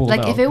terrible?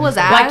 Like though? if it was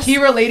like ass. he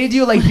related to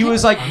you, like he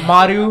was like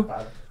Maru.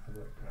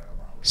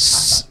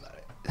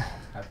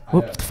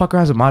 What the fuck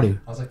rhymes with Maru?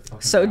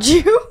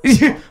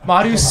 Soju.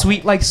 Maru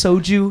sweet like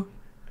soju.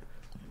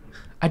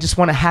 I just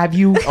want to have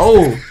you.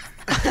 Oh.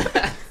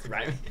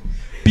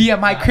 Be at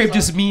my crib,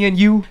 just me and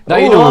you. No,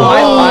 you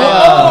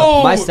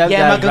know my stepdad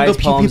Yeah, I'm not gonna writes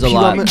go poems a pew,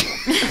 pew, lot.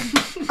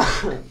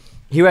 pew,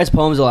 He writes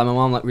poems a lot. My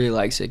mom like really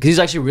likes it because he's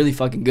actually really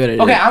fucking good at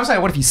it. Okay, I'm sorry.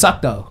 What if he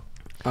sucked though?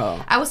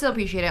 Oh. I would still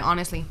appreciate it,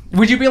 honestly.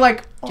 Would you be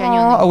like,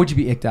 Genuinely. or would you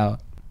be icked out?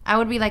 I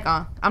would be like,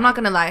 I'm not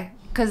gonna lie,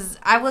 cause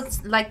I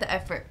would like the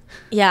effort.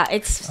 Yeah,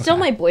 it's still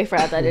my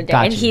boyfriend at the end of the day,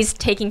 Got and you. he's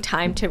taking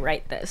time to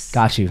write this.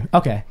 Got you.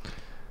 Okay.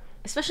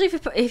 Especially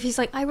if he's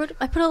like, I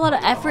put a lot of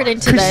effort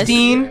into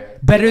Christine,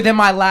 better than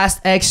my last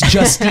ex,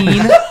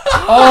 Justine.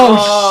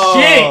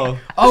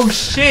 Oh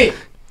shit.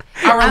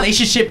 Our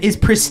relationship is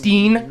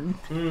pristine.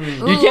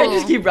 You can't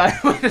just keep writing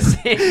with the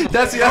same.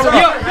 That's Yo,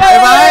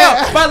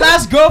 my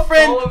last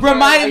girlfriend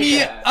reminded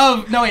me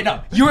of. No, wait,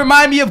 no. You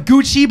remind me of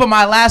Gucci, but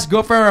my last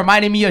girlfriend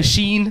reminded me of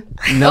Sheen.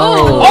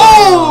 No.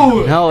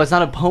 Oh! No, it's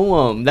not a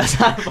poem. That's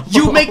not a poem.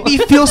 You make me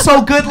feel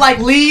so good like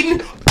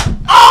lean.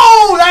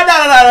 Oh! No.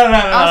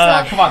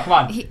 Also, Come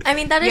on. I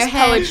mean, that is Your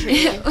hand-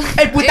 poetry.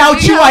 And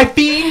without you, I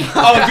fiend.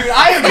 Oh, dude,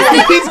 I am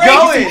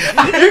going.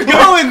 You're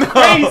going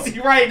crazy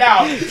right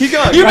now. Keep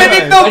going. You made me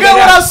feel good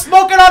when I was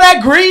smoking on that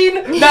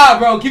green. Nah,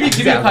 bro, give me a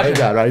question. Write it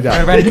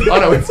down. Oh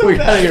no,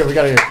 we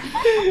gotta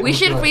hear. we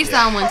should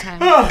freestyle one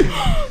time,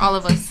 all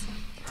of us.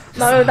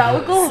 No, that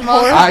would go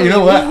You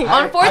know what?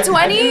 On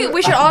 420,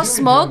 we should all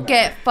smoke,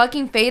 get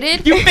fucking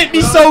faded. You fit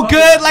me so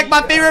good, like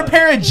my favorite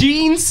pair of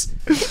jeans.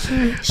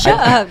 Shut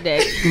up,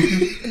 Nick.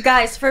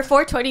 Guys, for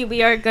 420,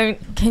 we are going.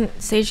 Can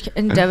Sage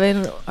and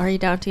Devin, are you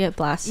down to get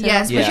blasted?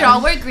 Yes, we Yeah. should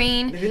all wear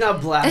green. Maybe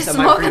not blast. And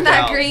smoke on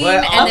that green,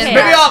 and Okay. then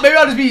Maybe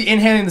I'll just be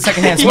inhaling the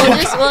secondhand smoke.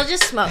 We'll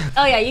just smoke.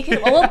 Oh yeah, you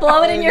can. We'll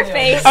blow it in your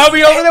face. I'll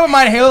be over there with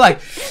my inhaler like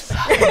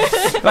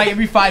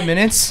every 5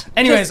 minutes.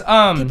 Anyways,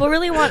 People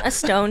really want a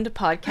stoned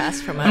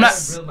podcast from I'm not.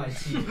 us.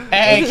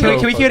 Hey,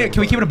 can we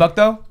keep it a buck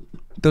though?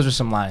 Those are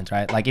some lines,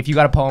 right? Like if you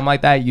got a poem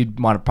like that, you'd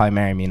want to probably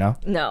marry me, no?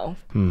 No.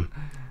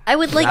 I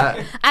would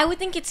I would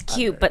think it's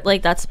cute, but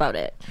like that's about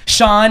it.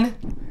 Sean,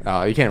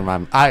 Oh, you can't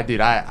rhyme.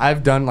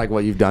 I've done like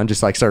what you've done,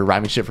 just like started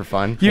rhyming shit for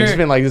fun. I've You're- just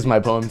been like, this is my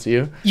poem to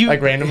you.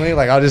 Like randomly,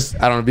 like I don't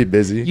want to be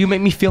busy. you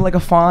make me feel like a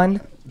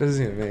fawn.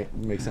 Doesn't even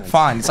make sense.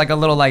 Fawn. It's like a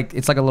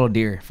little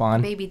deer.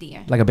 Fawn. baby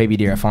deer. Like a baby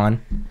deer, a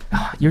fawn.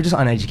 You're just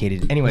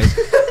uneducated. Anyways,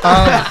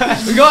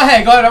 go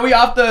ahead. Are we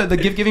off the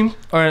gift giving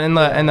or in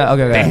the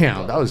okay?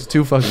 Damn, that was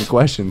 2 fucking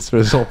questions for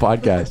this whole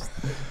podcast.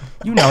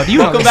 You know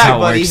Welcome back,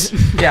 buddy.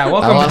 Yeah,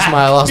 welcome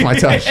I lost my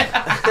touch.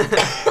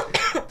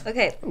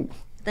 Okay.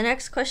 The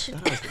next question.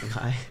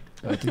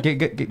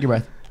 Get your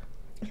breath.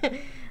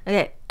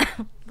 Okay.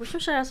 Which one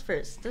should I ask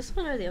first? This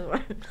one or the other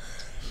one?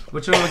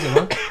 Which one was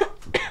it?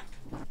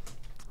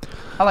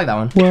 I like that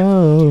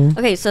one.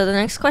 Okay, so the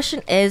next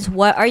question is,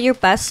 what are your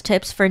best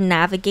tips for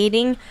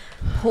navigating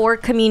poor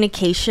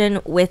communication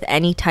with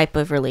any type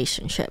of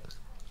relationship?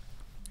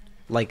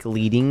 Like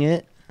leading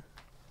it,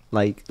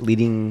 like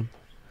leading.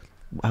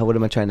 What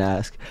am I trying to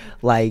ask?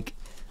 Like,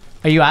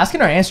 Are you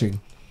asking or answering?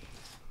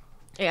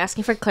 Are you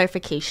asking for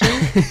clarification?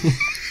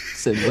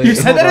 You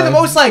said that in the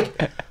most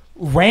like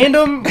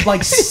random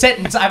like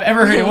sentence I've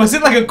ever heard. It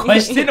wasn't like a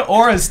question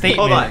or a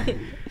statement. hold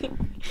on.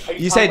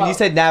 You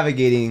said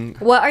navigating.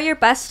 What are your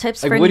best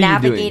tips Like, for what are you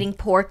doing? navigating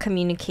poor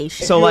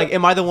communication? So like,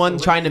 am I the one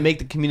trying to make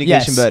the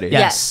communication Yes, better?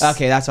 yes.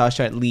 Okay, that's what I was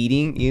trying.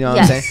 Leading. You know what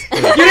Yes. I'm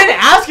saying? You didn't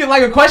ask it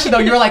like a question though.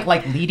 You were like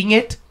leading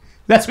it.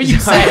 That's what you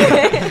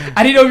said.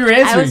 I didn't know you were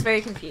answering. I was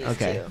very confused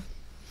Okay.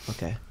 too.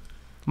 Okay.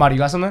 Madi, you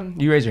got something?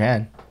 You raise your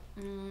hand.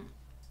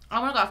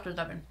 I'm gonna go after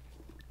Devin.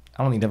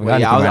 I don't think Devin Well,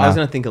 got yeah, anything I was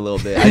right gonna think a little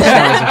bit. I just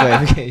wanted some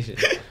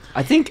clarification.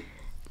 I think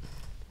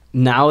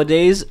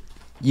nowadays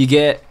you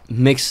get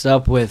mixed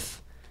up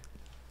with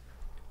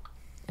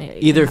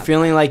either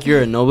feeling like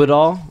you're a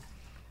know-it-all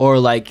or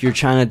like you're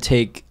trying to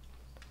take.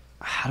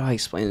 How do I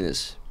explain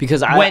this?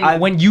 Because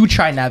when you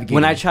try navigating.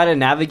 when I try to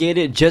navigate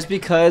it, just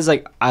because I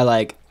feel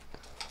like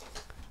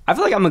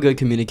I'm a good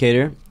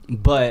communicator,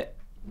 but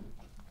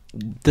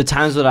the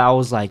times that I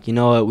was like, you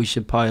know what, we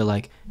should probably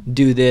like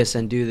do this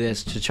and do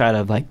this to try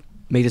to like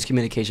make this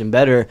communication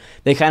better,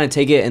 they kind of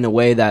take it in a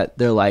way that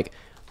they're like,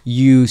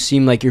 you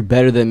seem like you're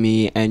better than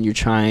me and you're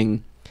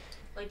trying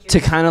to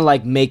kind of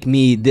like make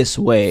me this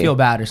way. feel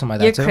bad or something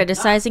like You're that too.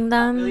 criticizing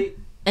them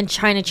and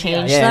trying to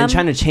change Yeah, them. and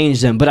trying to change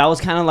them. But I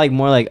was kind of like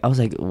more like, I was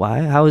like,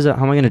 why? How am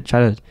I going to try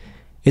to,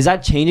 is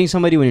that changing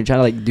somebody when you're trying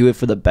to like do it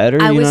for the better?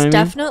 I You know was what I mean?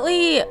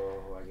 definitely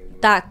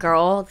that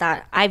girl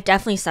that I've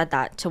definitely said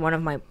that to one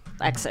of my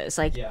exes.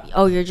 Like,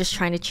 oh, you're just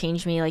trying to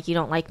change me. Like, you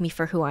don't like me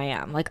for who I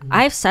am. Like,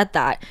 I've said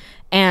that.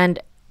 And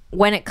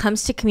when it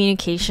comes to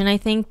communication, I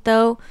think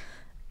though,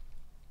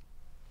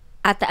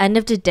 at the end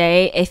of the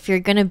day, if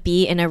you're gonna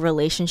be in a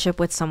relationship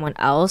with someone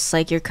else,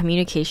 like your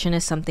communication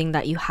is something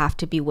that you have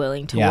to be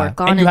willing to work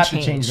on, and you have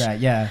change. to change that.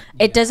 Yeah,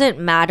 it doesn't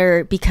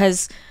matter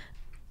because,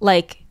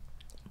 like,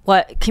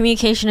 what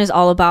communication is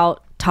all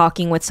about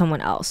talking with someone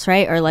else,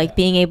 right? Or like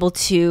being able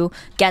to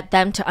get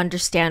them to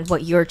understand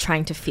what you're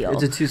trying to feel.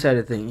 It's a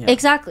two-sided thing. Yeah.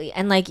 Exactly,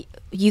 and like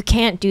you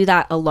can't do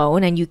that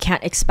alone, and you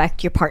can't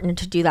expect your partner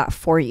to do that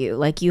for you.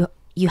 Like you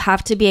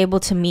have to be able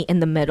to meet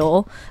in the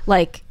middle,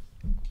 like.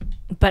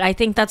 But I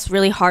think that's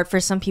really hard for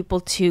some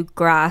people to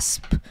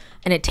grasp,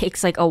 and it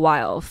takes like a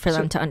while for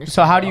them to understand.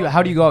 So how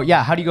do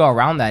you go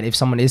around that if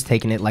someone is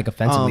taking it like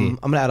offensively?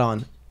 I'm gonna add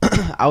on.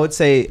 I would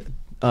say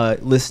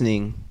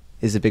listening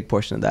is a big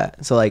portion of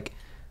that. So like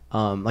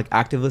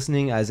active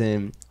listening, as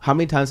in how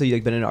many times have you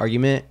like been in an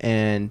argument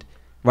and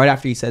right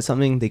after you said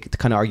something they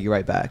kind of argue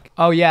right back?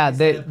 Oh yeah,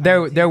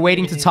 they're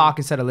waiting to talk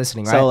instead of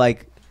listening, right? So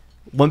like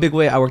one big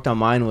way I worked on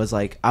mine was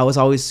like I was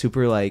always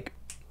super like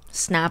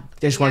snap.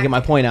 I just want to get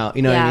my point out.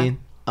 You know what I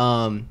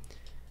mean?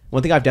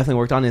 One thing I've definitely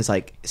worked on is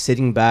like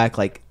sitting back,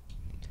 like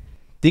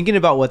thinking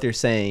about what they're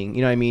saying.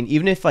 You know what I mean?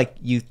 Even if like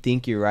you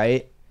think you're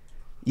right,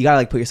 you gotta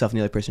like put yourself in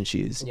the other person's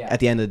shoes. At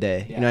the end of the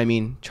day, you know what I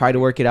mean? Try to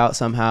work it out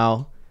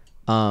somehow.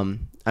 I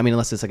mean,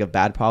 unless it's like a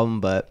bad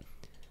problem, but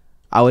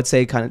I would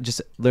say kind of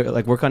just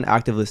like work on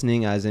active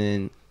listening, as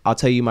in I'll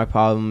tell you my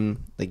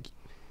problem, like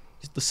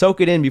just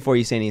soak it in before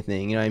you say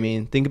anything. You know what I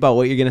mean? Think about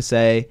what you're gonna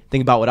say.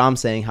 Think about what I'm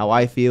saying, how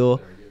I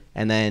feel.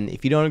 And then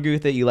if you don't agree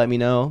with it, you let me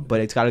know, but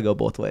it's got to go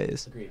both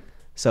ways. Agreed.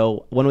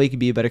 So one way you can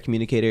be a better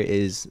communicator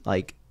is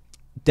like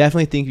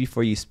definitely think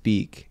before you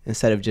speak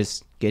instead of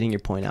just getting your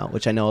point out,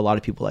 which I know a lot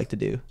of people like to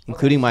do,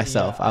 including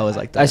myself. I was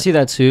like that. I see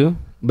that too,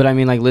 but I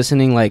mean like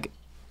listening, like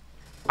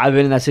I've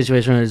been in that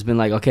situation where it's been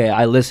like, okay,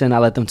 I listen, I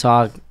let them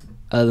talk,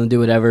 I let them do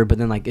whatever, but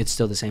then like it's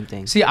still the same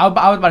thing. See, I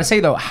was about to say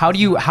though, how do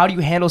you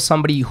handle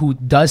somebody who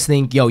does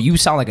think, yo, you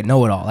sound like a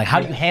know-it-all? Like how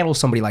do you handle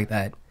somebody like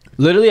that?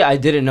 Literally, I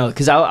didn't know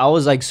because I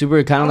was like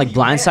super kind of like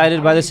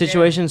blindsided by the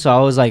situation. So I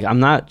was like, I'm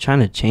not trying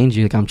to change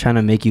you. Like I'm trying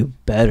to make you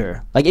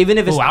better. Like even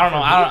if it's I don't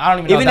know. I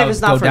don't even know. Even if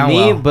it's not for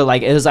me, but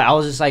like it was like I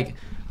was just like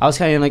I was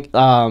kind of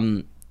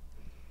like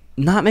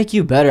not make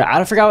you better.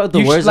 I forgot what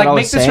the words like that I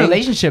was make saying. this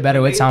relationship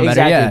better would sound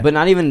exactly, better. Yeah. But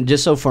not even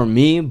just so for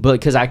me, but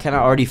because I kind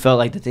of already felt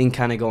like the thing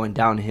kind of going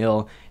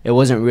downhill. It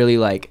wasn't really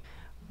like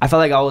I felt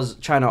like I was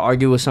trying to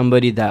argue with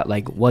somebody that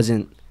like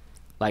wasn't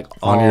like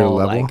on your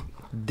level. Like,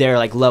 they're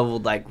like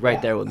leveled like right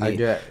there with me. I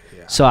get.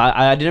 So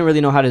I didn't really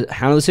know how to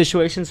handle the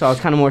situation. So I was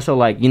kind of more so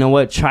like, you know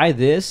what, try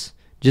this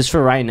just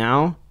for right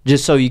now,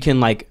 just so you can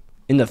like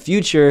in the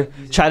future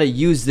try to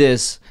use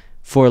this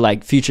for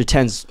like future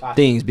tense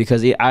things,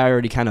 because I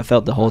already kind of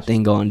felt the whole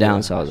thing going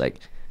down. So I was like,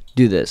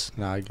 do this.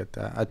 No, I get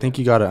that. I think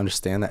you got to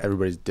understand that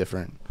everybody's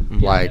different.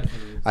 Like,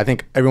 I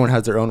think everyone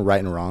has their own right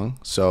and wrong.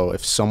 So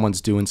if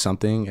someone's doing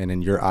something and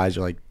in your eyes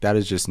you're like, that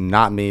is just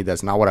not me,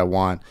 that's not what I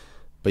want,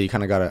 but you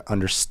kind of got to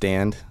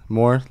understand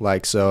more.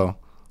 Like, so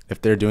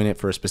if they're doing it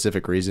for a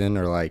specific reason,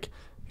 or like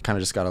you kind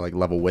of just got to like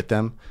level with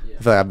them.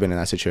 I feel like I've been in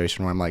that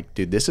situation where I'm like,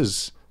 dude, this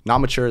is not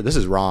mature, this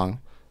is wrong,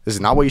 this is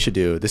not what you should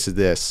do, this is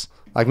this.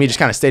 Like me just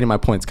kind of stating my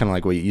points, kind of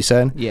like what you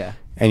said. Yeah.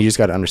 And you just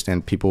got to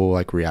understand people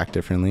like react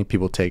differently.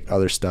 People take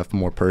other stuff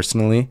more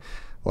personally.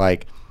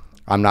 Like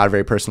I'm not a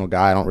very personal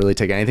guy. I don't really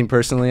take anything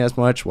personally as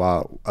much,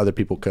 while other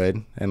people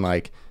could. And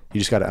like you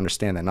just got to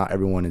understand that not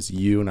everyone is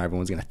you, not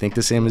everyone's going to think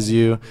the same as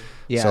you.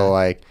 Yeah. So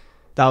like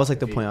that was like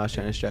the point I was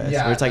trying to stress.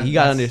 Yeah, where it's like you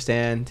got to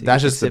understand.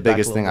 That's just the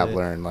biggest thing I've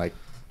learned. Like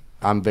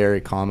I'm very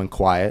calm and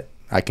quiet.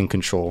 I can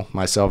control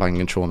myself. I can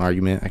control an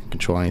argument. I can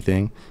control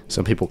anything.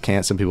 Some people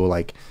can't. Some people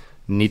like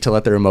need to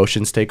let their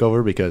emotions take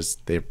over because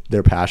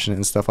they're passionate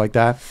and stuff like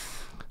that.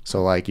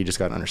 So like you just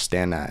got to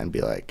understand that and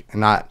be like,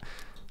 and not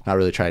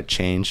really try to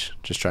change,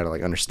 just try to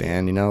like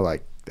understand, you know.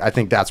 Like I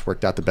think that's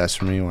worked out the best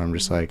for me, where I'm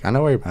just like, I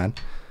know why you're mad,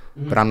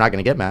 but I'm not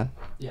gonna get mad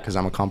because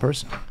I'm a calm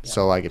person.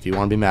 So like if you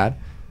want to be mad,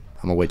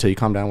 I'm gonna wait till you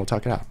calm down, we'll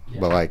talk it out.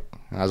 But like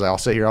I was like, I'll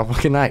sit here all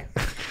fucking night.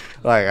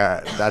 Like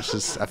that's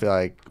just, I feel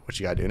like what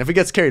you gotta do. And if it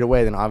gets carried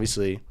away, then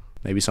obviously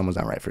maybe someone's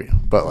not right for you.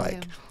 But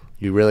like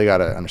you really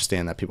gotta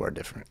understand that people are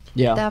different.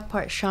 Yeah. That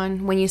part,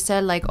 Sean, when you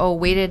said like, oh,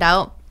 wait it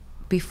out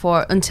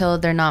until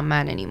they're not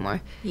mad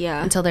anymore.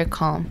 Yeah. Until they're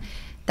calm.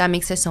 That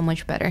makes it so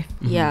much better.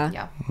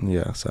 Yeah.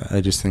 Yeah. So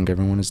I just think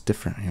everyone is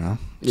different, you know?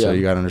 Yeah. So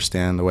you gotta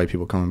understand the way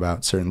people come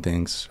about certain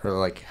things, or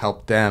like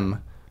help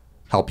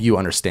you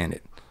understand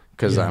it.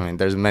 Because I mean,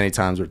 there's many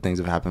times where things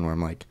have happened where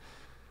I'm like,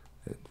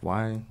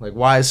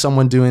 why is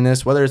someone doing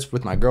this? Whether it's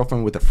with my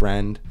girlfriend, with a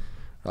friend,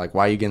 or like,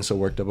 why are you getting so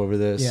worked up over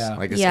this? Yeah.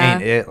 Like, this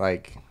ain't it.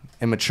 Like,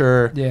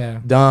 immature,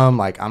 dumb.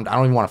 Like, I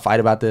don't even want to fight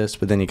about this.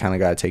 But then you kind of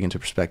got to take into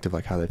perspective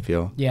like how they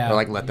feel. Yeah. Or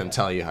like let them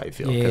tell you how you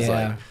feel. Because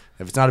like,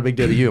 if it's not a big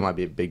deal to you, it might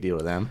be a big deal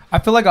to them. I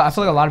feel like a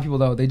lot of people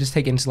though, they just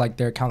take into like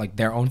their kind of like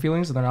their own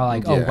feelings, and they're not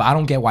like, but I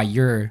don't get why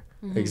you're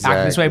acting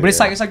this way. But it's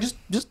like just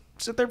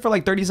sit there for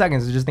like 30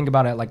 seconds and just think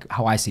about it like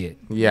how I see it.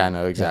 Yeah,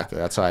 no, exactly.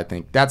 That's how I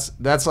think. That's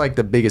like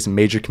the biggest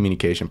major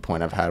communication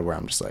point I've had, where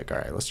I'm just like, all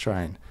right, let's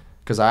try and,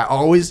 because I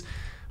always,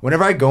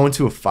 whenever I go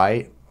into a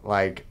fight,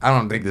 like, I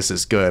don't think this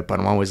is good, but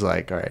I'm always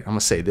like, all right, I'm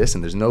gonna say this,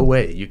 and there's no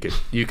way you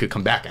could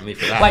come back at me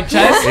for that. Like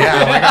chess?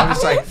 Yeah, like I'm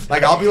just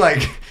like I'll be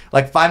like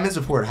 5 minutes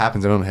before it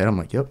happens in my head, I'm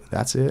like, yep,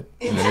 that's it.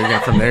 And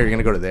then from there, you're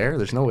gonna go to there.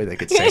 There's no way they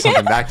could say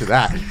something back to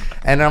that.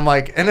 And I'm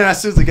like, and then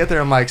as soon as I get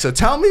there, I'm like, so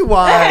tell me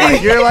why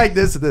like, you're like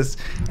this,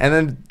 and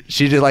then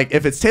she did like,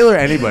 if it's Taylor or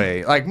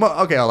anybody, like,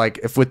 okay, like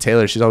if with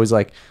Taylor, she's always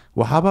like,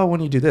 well, how about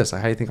when you do this?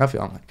 Like, how do you think I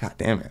feel? I'm like, God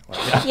damn it.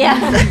 Like,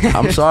 Yeah.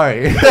 I'm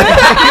sorry. It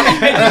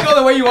didn't go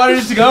the way you wanted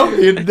it to go?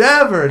 You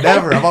never.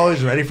 I'm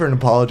always ready for an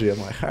apology.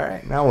 I'm like, all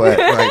right, now what?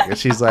 Like,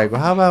 she's like,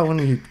 well, how about when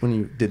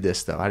you did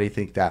this though? How do you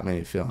think that made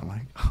me feel? I'm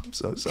like, oh, I'm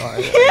so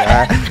sorry. Like,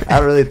 I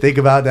don't really think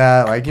about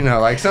that. Like, you know,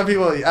 like some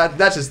people, that's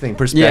just the thing.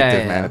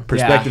 Perspective, man.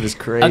 Perspective is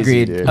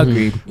crazy, dude.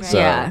 Agreed. So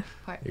Yeah.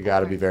 you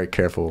got to be very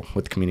careful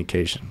with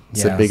communication.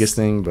 It's Yes. the biggest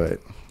thing, but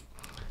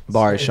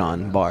Bars,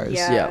 Sean. Bars.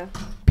 Yeah.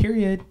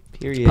 Period.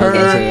 Period.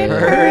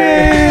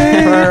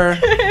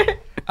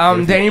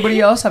 Did anybody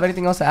else have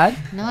anything else to add?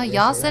 No,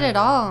 y'all said it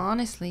all,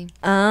 honestly.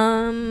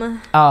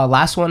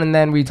 Last one, and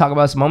then we talk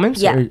about some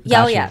moments? Yeah. Or-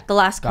 Yeah. Oh, Gotcha. yeah. The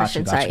last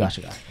question. Sorry.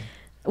 Gotcha.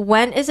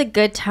 When is a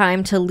good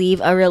time to leave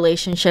a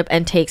relationship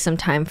and take some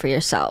time for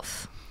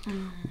yourself?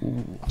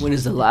 When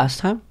is the last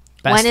time?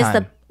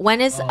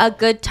 When is a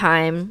good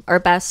time or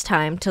best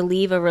time to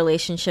leave a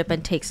relationship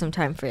and take some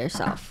time for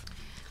yourself?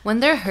 When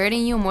they're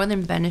hurting you more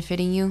than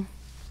benefiting you.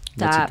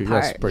 That that's a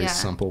part. pretty Yeah.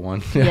 simple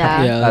one.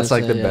 Yeah. That's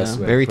like the best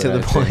way. Very to the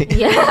point.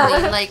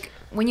 Yeah. Like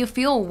when you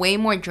feel way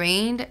more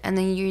drained and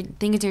then you're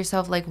thinking to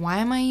yourself like, why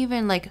am I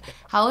even like,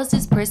 how is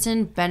this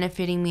person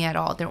benefiting me at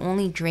all? They're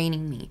only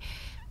draining me.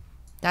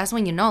 That's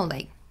when you know,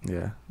 like,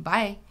 Yeah.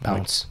 bye.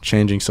 Bounce.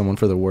 Changing someone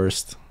for the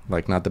worst,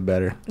 like not the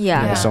better.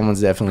 Yeah. Yeah. If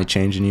someone's definitely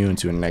changing you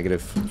into a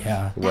negative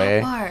Yeah. way,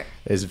 That part.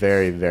 is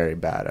very, very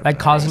bad. Like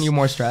causing you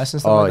more stress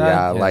and stuff Oh like that?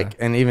 yeah, like,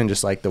 and even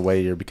just like the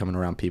way you're becoming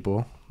around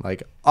people.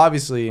 Like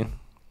obviously,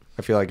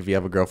 I feel like if you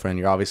have a girlfriend,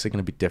 you're obviously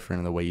going to be different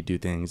in the way you do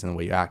things and the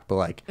way you act. But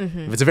like,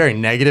 if it's a very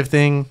negative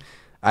thing,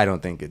 I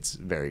don't think it's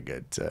very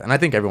good. And I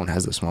think everyone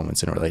has those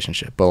moments in a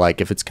relationship. But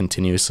like, if it's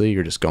continuously,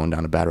 you're just going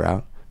down a bad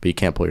route, but you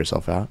can't pull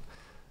yourself out.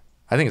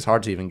 I think it's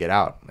hard to even get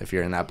out if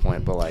you're in that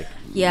point. But like,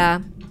 Yeah.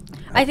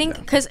 I think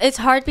because it's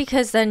hard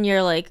because then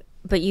you're like,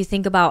 but you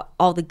think about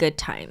all the good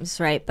times,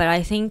 right? But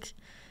I think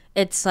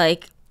it's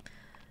like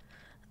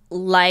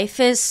life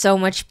is so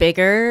much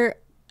bigger.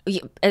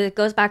 It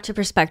goes back to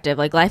perspective.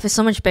 Like life is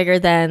so much bigger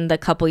than the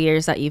couple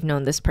years that you've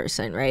known this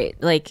person, right?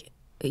 Like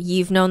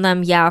you've known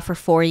them, yeah, for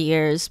 4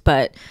 years,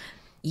 but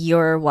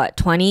you're what,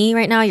 20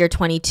 right now? You're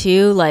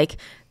 22. Like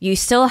you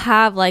still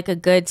have like a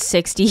good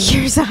 60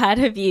 years ahead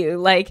of you.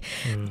 Like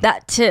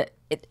that to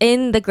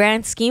in the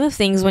grand scheme of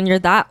things, when you're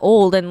that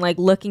old and like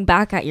looking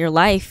back at your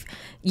life,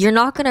 you're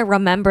not going to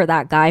remember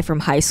that guy from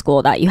high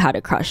school that you had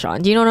a crush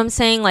on. Do you know what I'm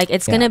saying? Like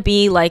it's going to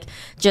be like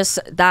just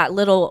that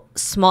little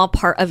small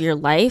part of your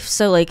life.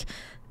 So like,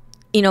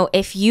 you know,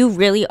 if you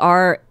really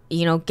are,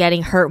 you know,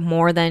 getting hurt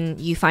more than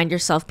you find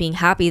yourself being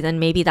happy, then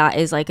maybe that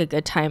is like a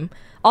good time.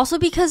 Also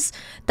because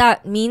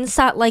that means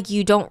that like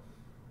you don't,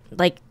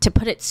 like, to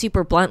put it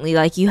super bluntly,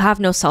 like you have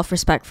no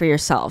self-respect for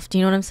yourself. Do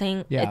you know what I'm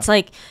saying? Yeah. It's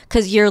like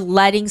because you're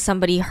letting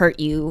somebody hurt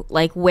you.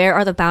 Like where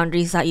are the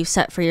boundaries that you've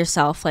set for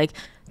yourself? Like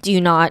do you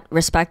not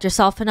respect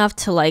yourself enough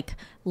to like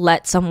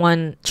let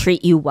someone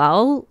treat you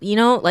well? You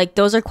know, like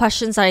those are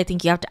questions that I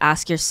think you have to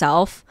ask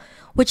yourself,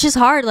 which is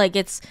hard. Like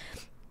it's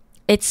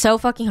so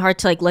fucking hard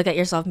to like look at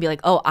yourself and be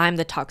like, oh, I'm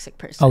the toxic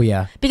person. Oh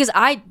yeah. Because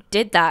I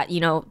did that,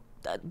 you know,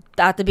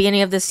 at the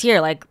beginning of this year.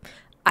 Like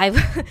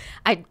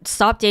I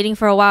stopped dating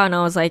for a while and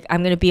I was like,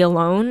 I'm gonna be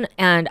alone,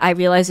 and I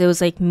realized it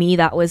was like me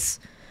that was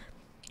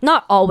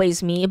not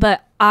always me,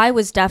 but I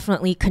was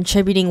definitely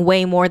contributing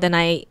way more than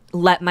I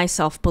let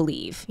myself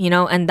believe, you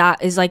know. And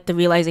that is like the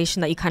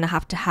realization that you kind of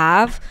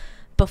have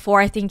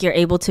before I think you're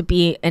able to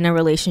be in a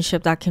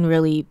relationship that can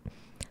really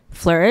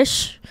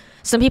flourish.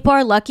 Some people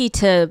are lucky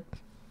to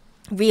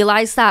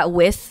realize that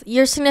with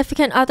your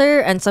significant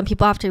other, and some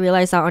people have to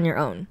realize that on your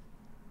own.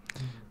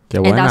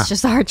 yeah, And that's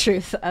just the hard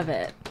truth of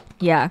it.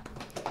 Yeah.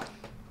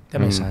 That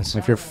makes sense.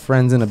 If your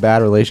friend's in a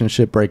bad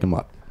relationship, break them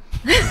up.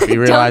 If you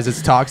realize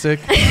it's toxic,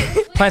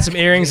 Plant some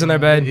earrings in their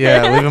bed.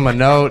 yeah, leave them a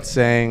note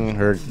saying,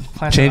 or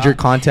change your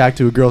contact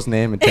to a girl's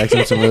name and text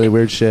them some really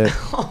weird shit.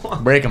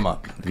 Break them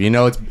up. If you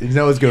know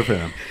it's good for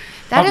them.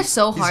 That is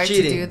so hard to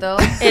cheating. do, though.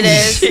 It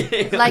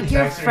is. Like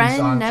your Text her, friend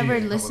son, never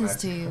cheating, listens all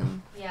to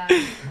you.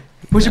 Yeah.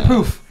 Where's your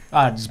proof?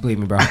 Just believe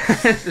me, bro.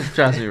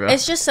 Trust me, bro.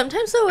 It's just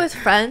sometimes though with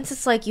friends,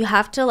 it's like you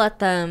have to let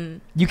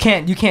them. You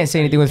can't say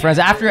anything with friends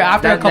after a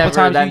that couple never,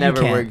 times. that you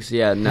never can't. works.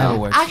 Yeah, Never no.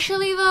 works.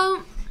 Actually,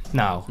 though,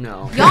 No.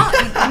 No.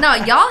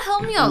 y'all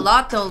helped me a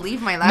lot though.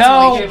 Leave my last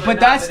No, relationship. but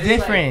that's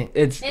different.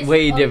 It's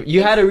way different.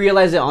 You had to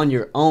realize it on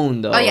your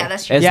own, though. Oh, yeah,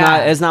 that's true. It's Yeah.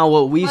 not. It's not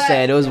what we But-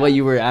 said. It was what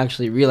you were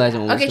actually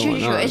realizing. What Okay, was true,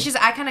 going true. on. It's just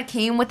I kind of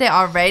came with it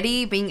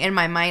already, being in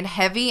my mind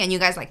heavy, and you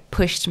guys like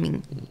pushed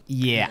me.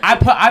 Yeah,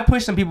 I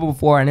pushed some people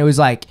before, and it was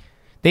like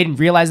they didn't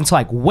realize until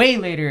like way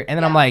later, and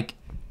then I'm like,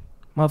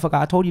 motherfucker,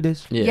 I told you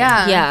this.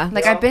 Yeah.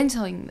 Like I've been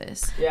telling you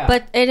this. Yeah.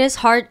 But it is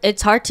hard.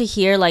 It's hard to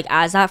hear like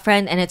as that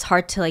friend, and it's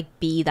hard to like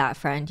be that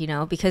friend, you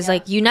know, because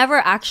like you never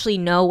actually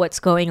know what's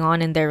going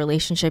on in their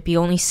relationship. You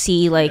only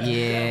see like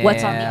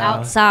what's on the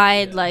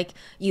outside. Like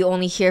you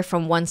only hear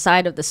from one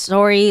side of the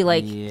story.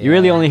 Like You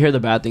really only hear the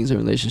bad things in a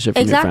relationship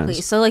from your exactly.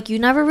 friends. So like you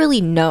never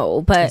really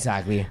know. But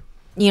Exactly.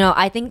 you know,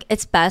 I think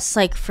it's best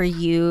like for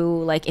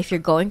you, like if you're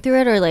going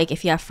through it, or like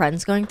if you have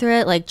friends going through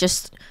it, like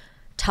just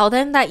tell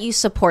them that you'll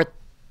support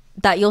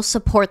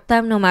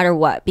them no matter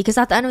what, because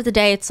at the end of the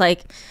day, it's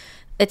like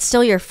it's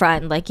still your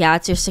friend. Like yeah,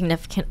 it's your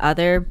significant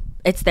other,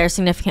 it's their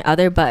significant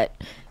other, but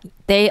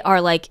they are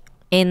like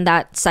in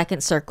that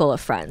second circle of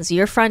friends.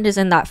 Your friend is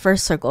in that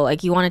first circle.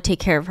 Like you want to take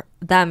care of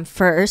them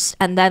first,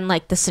 and then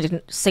like the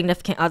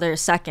significant other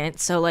second.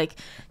 So like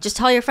just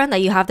tell your friend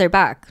that you have their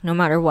back no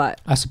matter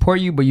what. I support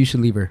you, but you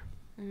should leave her.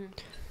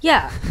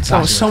 Yeah.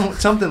 So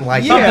something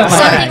like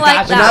Something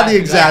like that. Not the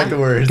exact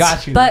words.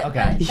 Got you. But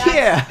okay.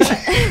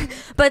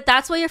 but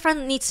that's what your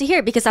friend needs to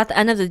hear, because at the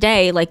end of the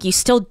day, like you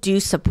still do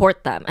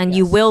support them, and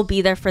you will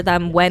be there for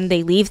them when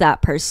they leave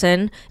that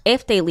person,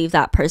 if they leave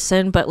that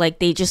person, but like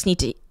they just need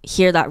to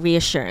hear that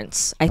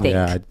reassurance, I think.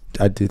 Yeah,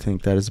 I do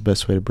think that is the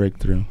best way to break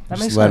through. That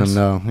Just makes let sense.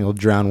 them know. You'll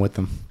drown with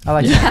them. I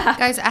like that.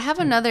 Guys, I have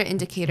another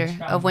indicator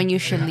of when you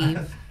should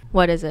leave.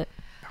 What is it?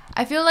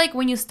 I feel like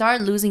when you start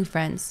losing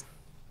friends.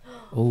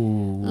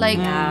 Ooh. Like,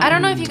 I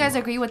don't know if you guys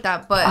agree with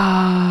that, but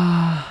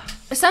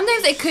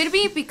sometimes it could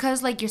be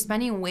because like you're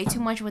spending way too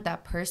much with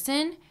that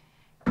person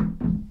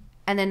and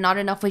then not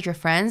enough with your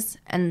friends,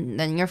 and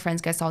then your friends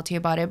get salty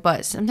about it.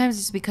 But sometimes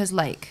it's because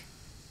like,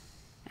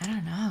 I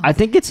don't know. I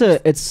think I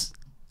just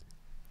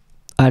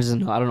don't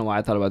know. I don't know why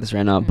I thought about this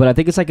right now, but I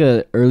think it's like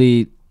a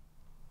early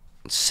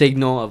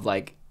signal of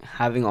like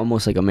having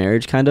almost like a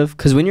marriage kind of,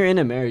 because when you're in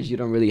a marriage you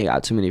don't really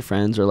got too many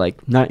friends, or like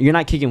you're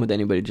not kicking with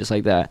anybody just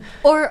like that.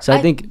 Or so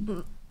I think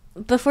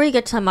before you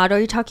get to Maru, are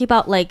you talking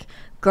about like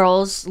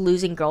girls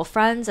losing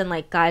girlfriends and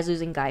like guys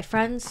losing guy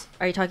friends?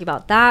 Are you talking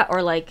about that,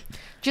 or like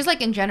just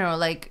like in general,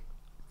 like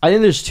I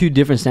think there's two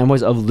different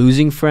standpoints of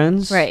losing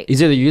friends. Right.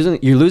 It's either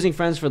you're losing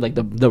friends for like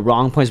the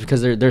wrong points,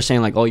 because they're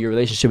saying like, oh, your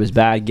relationship is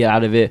bad, get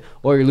out of it,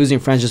 or you're losing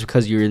friends just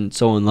because you're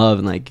so in love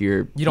and like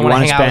you don't want to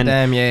hang out with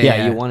them.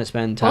 Yeah, you want to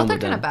spend time both are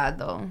with kind them. of bad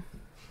though.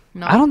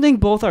 No. I don't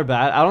think both are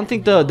bad. I don't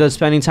think the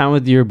spending time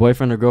with your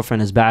boyfriend or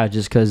girlfriend is bad,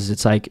 just because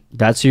it's like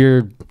that's your,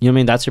 you know what I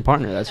mean, that's your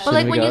partner. That's but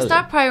like when you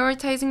start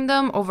prioritizing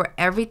them over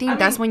everything,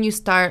 that's when you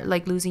start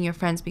like losing your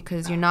friends,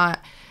 because you're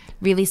not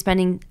really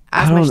spending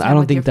as much time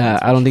with your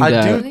friends.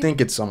 I do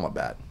think it's somewhat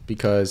bad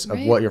because of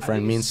what your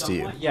friend means to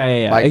you.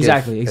 Yeah. Like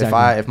exactly. If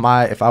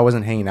I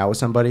wasn't hanging out with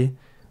somebody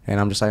and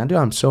I'm just like, dude,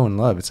 I'm so in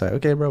love, it's like,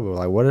 okay, bro, but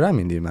like, what did I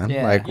mean to you, man?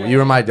 Yeah. Like, you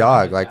were my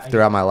dog, like,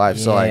 throughout my life.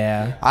 So, like,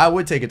 I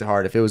would take it to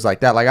heart if it was like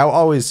that. Like, I would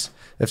always,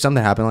 if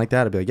something happened like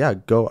that, I'd be like, yeah,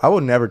 go. I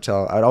would never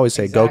tell. I'd always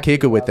say, go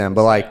kick it with them.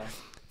 But, like,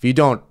 if you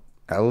don't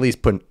at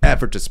least put an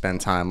effort to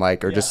spend time,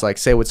 like, or just, like,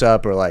 say what's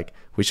up, or, like,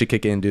 we should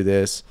kick it and do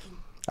this,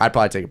 I'd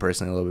probably take it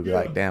personally a little bit. Be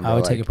like, damn, bro, I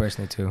would like, take it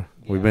personally, too.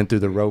 We've been through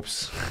the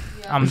ropes.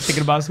 I'm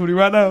thinking about Sweetie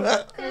right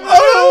now.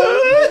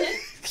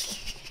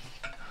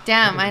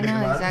 Damn, I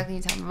know exactly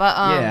what you're talking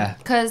about.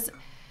 Because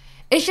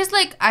it's just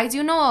like, I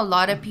do know a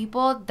lot of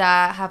people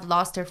that have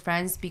lost their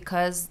friends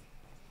because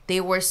they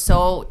were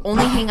so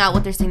only hang out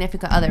with their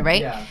significant other,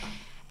 right? Yeah.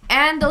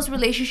 And those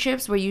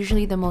relationships were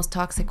usually the most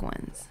toxic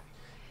ones.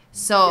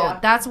 So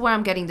that's where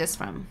I'm getting this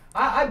from.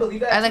 I believe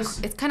that. I like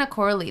it's kind of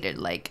correlated,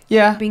 like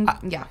being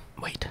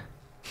Wait.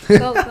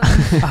 Go.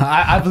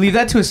 I believe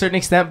that to a certain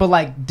extent, but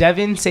like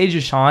Devin, Sage,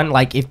 or Sean,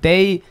 like if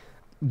they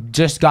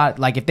just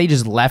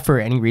left for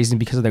any reason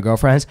because of their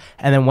girlfriends,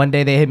 and then one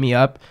day they hit me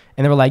up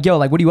and they were like, yo,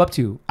 like, what are you up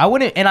to? I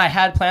wouldn't, and I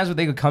had plans where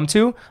they could come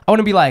to, I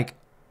wouldn't be like,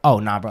 oh,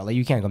 nah, bro, like,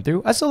 you can't come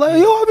through. I still like,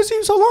 yo, I haven't seen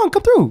you so long,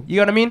 come through. You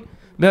know what I mean?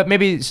 But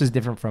maybe it's just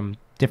different from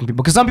different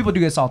people, because some people do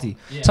get salty.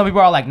 Some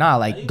people are like, nah,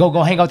 like, go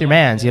hang out with your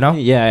mans, you know?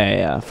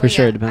 Yeah, for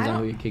sure. It depends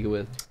on who you kick it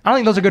with. I don't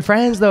think those are good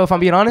friends, though, if I'm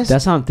being honest.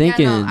 That's how I'm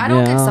thinking. Yeah, no, I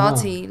don't get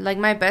salty. Like,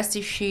 my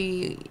bestie,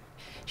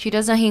 she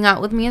doesn't hang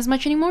out with me as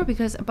much anymore,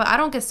 but I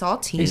don't get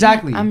salty.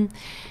 Exactly.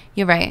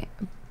 You're right.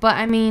 But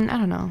I mean, I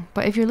don't know.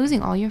 But if you're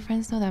losing all your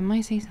friends, though, that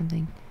might say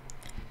something.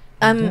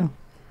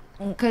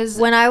 Because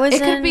when I was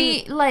could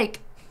be like,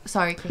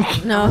 sorry,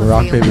 Christine. No.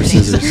 Rock, paper,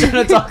 scissors. I'm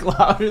gonna talk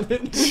louder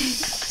than.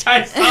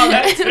 I saw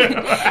that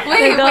too.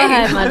 Wait, go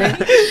ahead,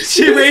 Mother.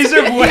 She raised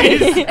her voice.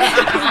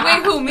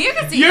 Wait, who? Me or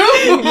Christine? You?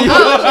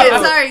 Oh, shit,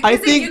 sorry. I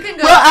Christine, think. you can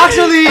go. Well,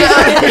 actually.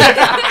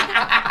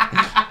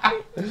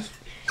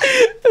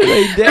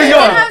 I didn't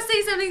have to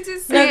say something to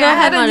say. No, go I ahead,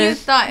 had a Manu. new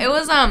thought. It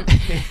was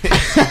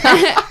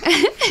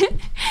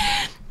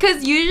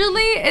because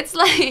usually it's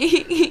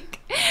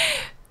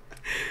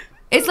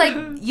like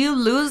you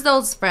lose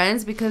those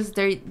friends because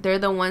they're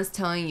the ones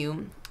telling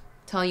you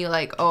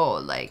like, oh,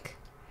 like,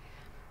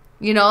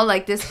 you know,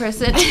 like this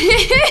person.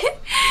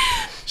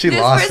 She this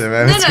lost person, it,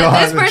 man. No, Let's no, go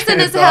on this the person train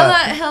of is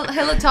thought.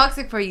 hella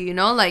toxic for you. You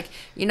know, like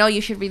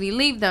you should really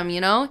leave them.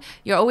 You know,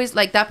 you're always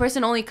like that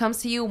person only comes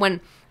to you when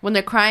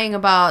they're crying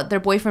about their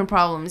boyfriend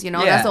problems. You know,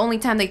 Yeah. that's the only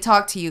time they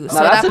talk to you. No, So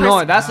that's that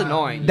annoying. That's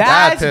annoying.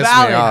 That's pissed me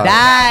valid. off.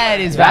 That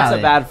is That's valid.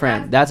 a bad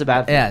friend. That's a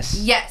bad friend. Yes.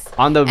 Yes.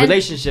 On the And-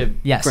 relationship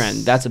Yes.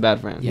 friend, that's a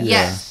bad friend. Yes.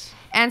 Yes.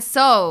 And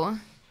so,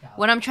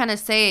 what I'm trying to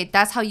say,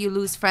 that's how you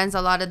lose friends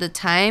a lot of the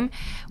time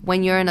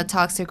when you're in a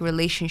toxic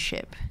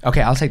relationship.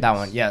 Okay, I'll take that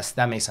one. Yes,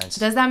 that makes sense.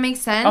 Does that make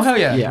sense? Oh hell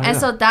yeah. Yeah. And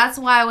so that's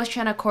why I was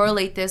trying to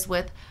correlate this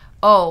with,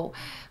 oh,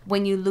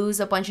 when you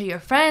lose a bunch of your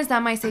friends,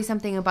 that might say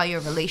something about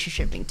your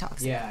relationship being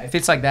toxic. Yeah, if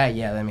it's like that,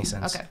 yeah, that makes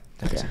sense. Okay.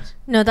 That makes sense.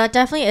 No, that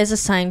definitely is a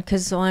sign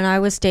because when I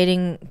was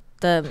dating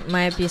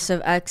my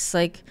abusive ex,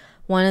 like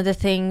one of the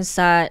things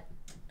that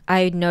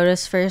I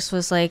noticed first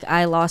was like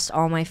I lost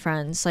all my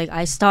friends. Like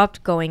I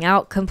stopped going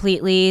out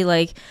completely.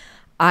 Like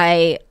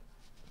I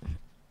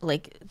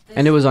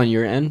And it was on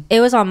your end?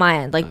 it was on my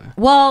end. Like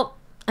well,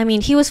 I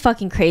mean, he was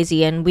fucking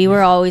crazy and we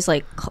were always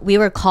like we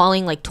were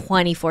calling like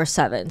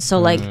 24/7. So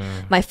like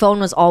my phone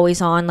was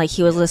always on, like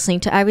he was listening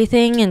to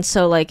everything, and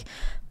so like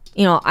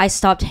you know, I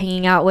stopped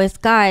hanging out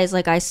with guys.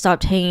 Like I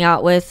stopped hanging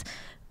out with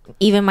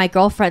even my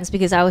girlfriends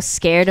because I was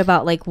scared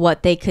about like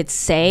what they could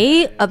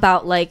say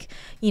about like,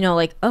 you know,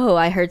 like, oh,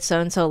 I heard so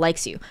and so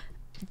likes you.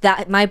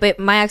 That my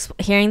ex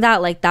hearing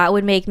that, like that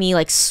would make me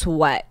like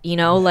sweat, you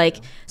know, like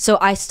so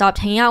I stopped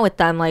hanging out with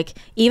them. Like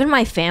even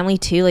my family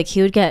too, like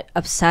he would get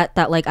upset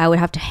that like I would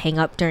have to hang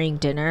up during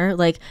dinner.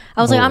 Like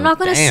I was like, I'm not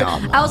gonna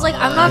I was like,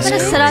 I'm not gonna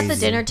sit at the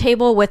dinner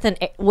table with an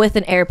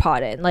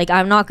AirPod in. Like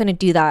I'm not gonna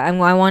do that. I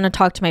want to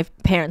talk to my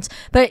parents.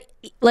 But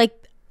like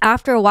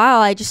after a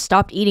while I just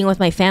stopped eating with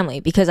my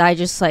family because I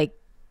just like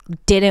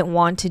didn't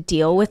want to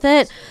deal with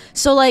it.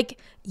 So like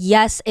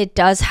yes, it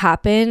does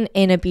happen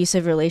in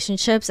abusive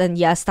relationships, and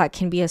yes, that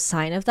can be a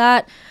sign of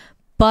that.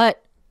 But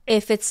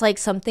if it's like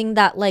something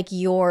that like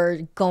you're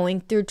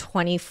going through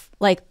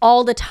like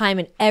all the time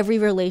in every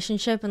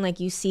relationship, and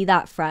like you see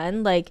that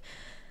friend, like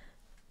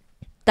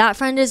that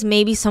friend is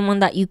maybe someone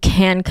that you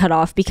can cut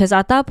off, because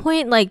at that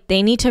point like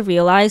they need to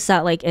realize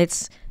that like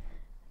it's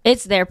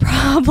their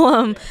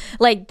problem.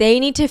 Like they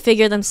need to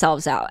figure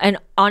themselves out. And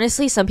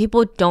honestly, some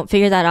people don't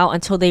figure that out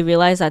until they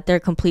realize that they're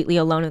completely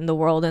alone in the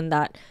world and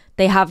that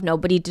they have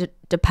nobody to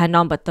depend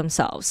on but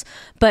themselves.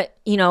 But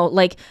you know,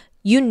 like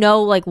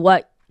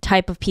what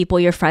type of people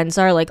your friends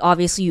are. Like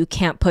obviously you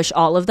can't push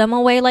all of them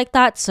away like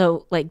that,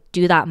 so like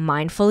do that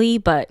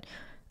mindfully. But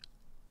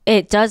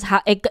it does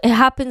it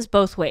happens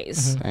both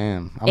ways.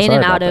 Damn, I'm in sorry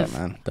and about out that, of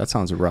man. That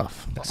sounds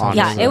rough. Yeah,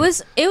 honestly.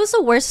 it was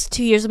the worst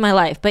 2 years of my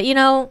life, but you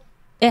know,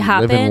 it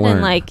happened, and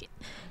learn. like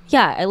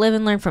yeah, I live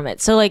and learn from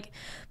it. So like,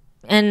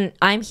 and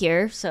I'm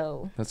here,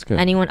 so That's good.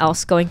 anyone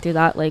else going through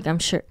that, like I'm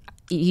sure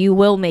you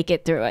will make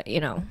it through it, you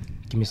know.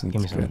 Give me some.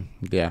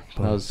 Yeah,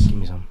 that was Give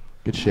me some.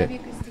 good shit.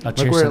 Look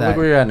where, Look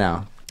where you're at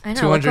now. I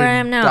know, look where I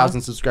am now.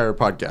 200,000 subscriber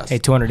podcast. Hey,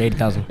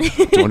 280,000.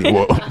 20,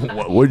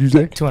 what did you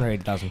say?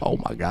 280,000. Oh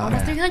my god.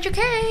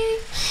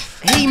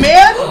 300K. Hey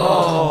man.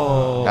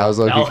 That was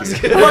like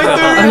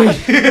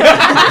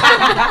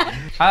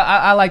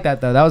I like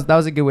that though. That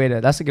was a good way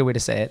to. That's a good way to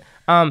say it.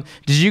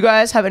 Did you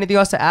guys have anything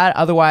else to add?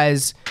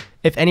 Otherwise,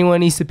 if anyone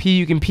needs to pee,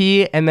 you can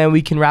pee, and then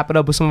we can wrap it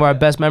up with some of our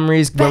best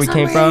memories, where we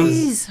came from.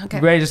 Okay.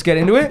 Ready to just get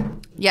into it?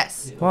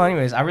 Yes. Well,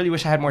 anyways, I really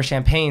wish I had more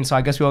champagne, so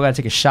I guess we all gotta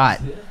take a shot.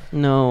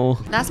 No.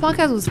 Last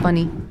podcast was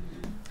funny.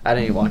 I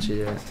didn't watch it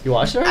yet. You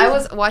watched it already? I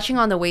was watching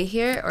on the way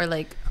here, or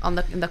like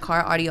in the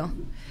car audio.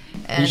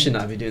 And You should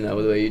not be doing that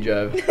with the way you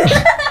drive. with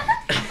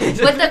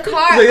the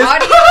car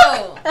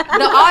audio,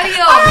 the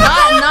audio,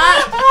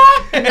 not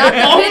the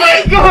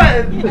video.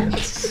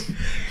 God!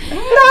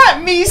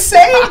 Not me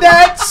saying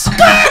that.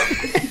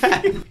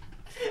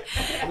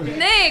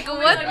 Nick,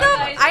 what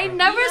the? I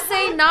never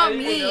say not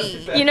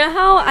me. You know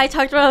how I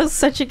talked about I was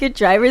such a good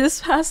driver this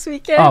past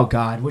weekend? Oh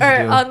God, what'd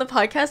you do? On the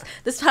podcast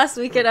this past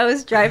weekend, I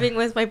was driving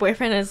with my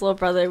boyfriend and his little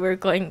brother. We were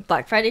going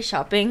Black Friday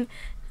shopping,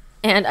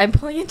 and I'm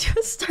pulling into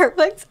a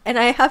Starbucks, and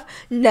I have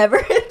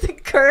never hit the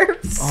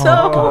curb so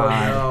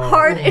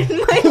hard in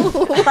my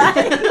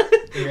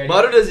life.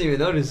 Maru doesn't even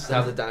notice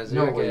half the times.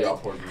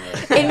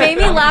 It made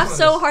me laugh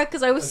so hard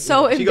because I was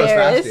so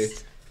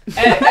embarrassed.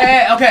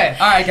 Hey, okay,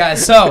 all right,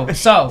 guys.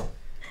 So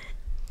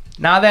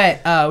now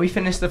that we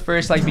finished the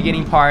first like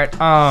beginning part,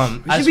 I We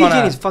should just be wanna.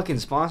 getting fucking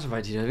sponsored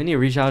by TW. We need to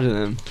reach out to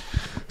them.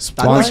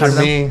 sponsor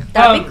me.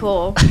 That'd be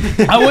cool.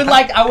 I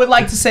would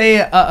like to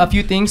say a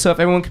few things. So if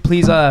everyone could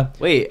please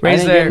Wait,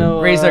 raise their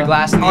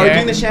glass in the Are we air.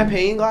 doing the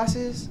champagne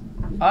glasses?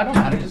 I don't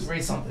know how to just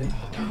raise something.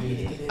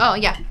 Oh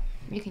yeah,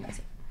 you can use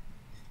it.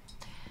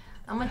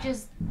 I'm gonna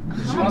just. I'm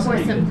want gonna pour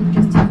some? some.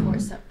 Just to pour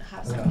some.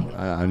 Have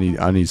something.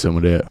 I need some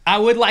of that. I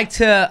would like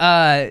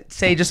to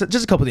say just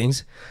a couple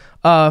things.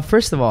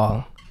 First of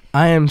all,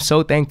 I am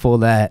so thankful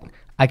that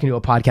I can do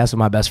a podcast with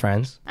my best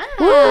friends.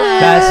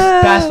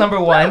 That's number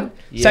one.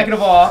 Yeah. Second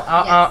of all,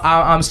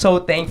 I'm so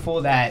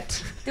thankful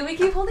that. Do we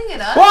keep holding it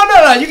up? Well,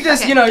 no, you can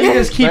just Okay. You can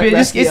just keep it.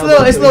 Just, Rest it's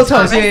a little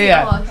toast. Oh,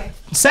 Yeah. okay.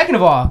 Second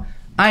of all,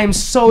 I am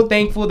so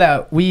thankful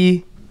that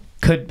we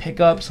could pick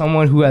up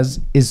someone who is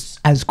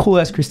as cool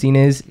as Christine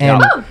is,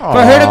 and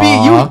for her to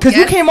be you, because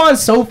you came on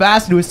so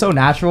fast and it was so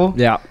natural.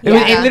 Yeah.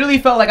 It literally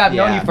felt like I've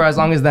known you for as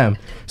long as them.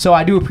 So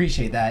I do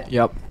appreciate that.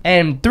 Yep.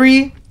 And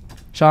 3,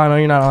 Sean, I know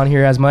you're not on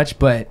here as much,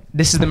 but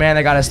this is the man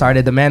that got us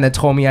started, the man that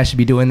told me I should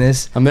be doing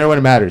this. I'm there when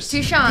it matters.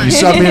 To Sean. You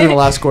subbed me in the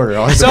last quarter.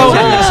 So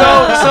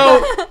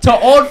to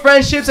old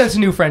friendships and to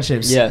new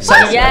friendships. Yes.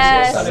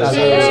 Yes.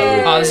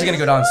 Oh, this is gonna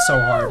go down so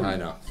hard. I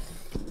know.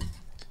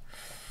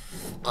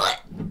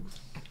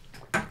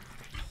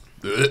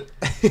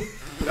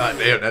 God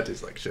damn, that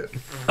tastes like shit.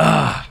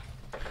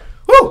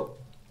 Woo.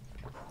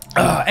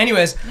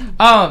 Anyways,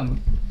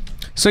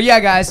 so yeah,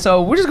 guys.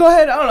 So we'll just go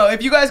ahead. I don't know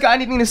if you guys got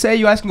anything to say.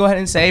 You guys can go ahead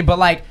and say. But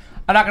like,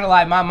 I'm not gonna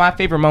lie. My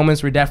favorite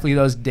moments were definitely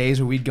those days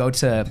where we'd go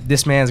to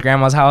this man's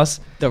grandma's house.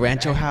 The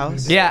Rancho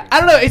house. Yeah, I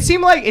don't know. It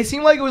seemed like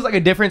it was like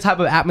a different type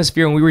of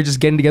atmosphere, and we were just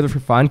getting together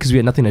for fun because we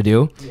had nothing to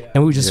do,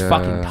 and we would just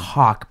fucking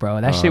talk, bro.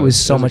 That shit was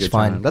so much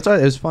fun. That's why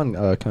it was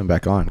fun coming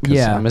back on.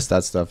 Yeah, I missed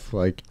that stuff.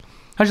 Like,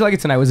 how'd you like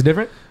it tonight? Was it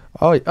different?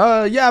 Oh,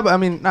 yeah, but I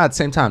mean, not at the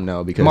same time,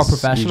 no, because More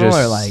professional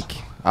or like.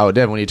 Oh, it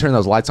did. When you turn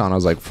those lights on, I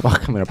was like,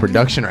 fuck, I'm in a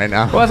production right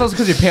now. Well, that's also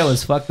because you're pale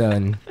as fuck, though,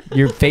 and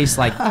your face,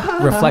 like,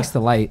 reflects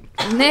the light.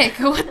 Nick,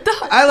 what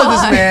the I let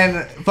this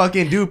man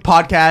fucking do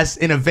podcasts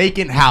in a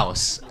vacant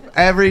house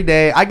every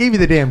day. I gave you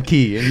the damn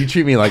key, and you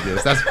treat me like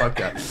this. That's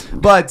fucked up.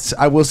 But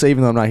I will say,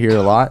 even though I'm not here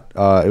a lot,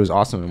 it was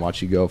awesome to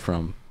watch you go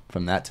from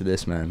that to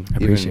this, man.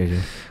 I appreciate you.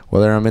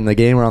 Whether I'm in the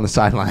game or on the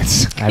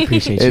sidelines. I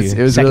appreciate you. It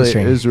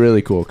was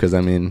really cool, because, I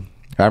mean,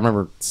 I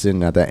remember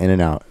sitting at that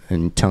In-N-Out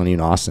and telling you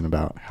and Austin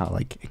about how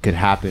like it could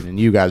happen, and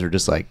you guys were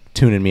just like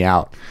tuning me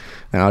out,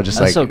 and I was just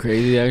That's like, so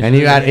crazy. Actually. And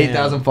you had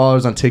 8,000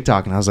 followers on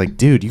TikTok, and I was like,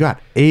 dude, you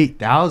got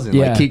 8,000.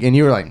 Yeah. Like, and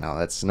you were like, no,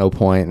 that's no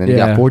point. And then you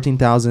got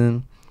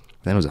 14,000.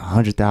 Then it was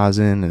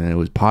 100,000, and then it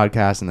was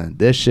podcasts, and then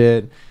this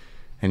shit.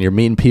 And you're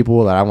meeting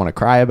people that I want to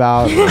cry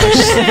about.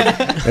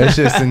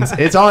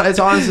 It's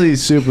honestly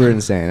super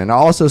insane. And I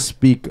also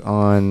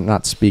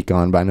not speak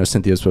on, but I know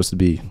Cynthia's supposed to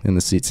be in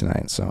the seat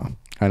tonight, so.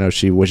 I know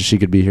she wishes she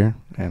could be here,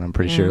 and I'm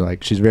pretty sure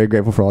like she's very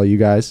grateful for all you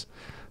guys.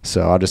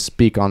 So I'll just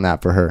speak on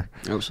that for her.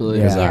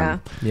 Absolutely. Yeah.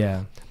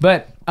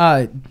 But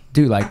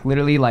dude, like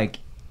literally, like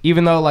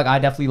even though like I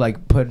definitely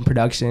like put in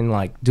production,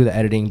 like do the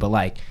editing, but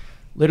like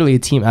literally a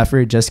team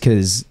effort. Just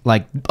because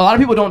like a lot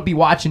of people don't be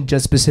watching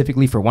just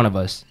specifically for one of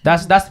us.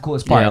 That's the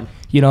coolest part. Yeah.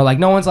 You know, like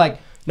no one's like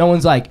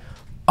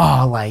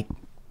oh like.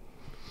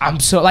 I'm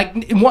so like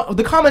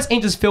the comments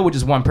ain't just filled with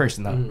just one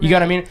person though. You got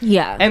what I mean?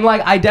 Yeah. And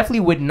like I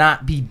definitely would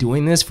not be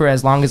doing this for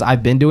as long as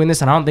I've been doing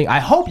this, and I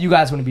hope you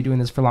guys wouldn't be doing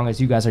this for as long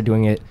as you guys are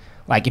doing it.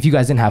 Like if you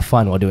guys didn't have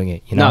fun while doing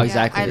it, you know? No,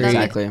 exactly. I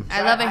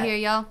love it here,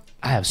 y'all.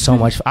 I have so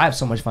much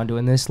fun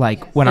doing this.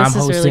 Like when I'm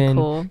hosting, really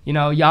cool. You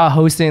know, y'all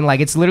hosting,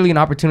 like it's literally an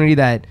opportunity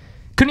that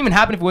couldn't even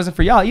happen if it wasn't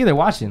for y'all either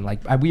watching.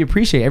 Like we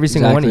appreciate every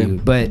single one of you.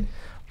 But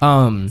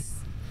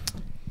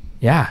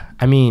yeah,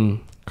 I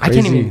mean. I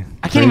can't even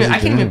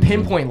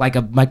pinpoint like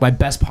my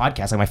best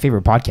podcast, like my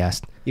favorite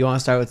podcast. You want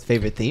to start with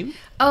favorite theme?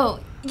 Oh,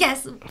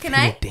 yes. Can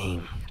I?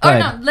 Theme. Oh,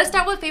 no. Let's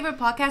start with favorite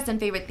podcast and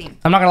favorite theme.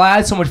 I'm not going to lie. I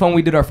had so much fun when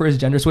we did our first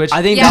gender switch.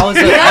 I think Yeah. that was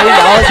that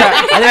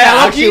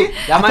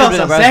might have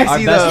been our best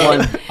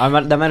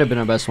one. That might have been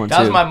our best one, too. That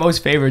was my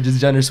most favorite,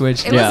 just gender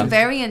switch. It was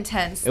very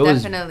intense,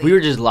 definitely. We were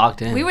just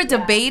locked in. We were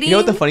debating. You know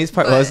what the funniest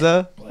part was,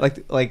 though?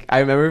 Like I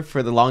remember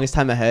for the longest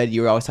time ahead,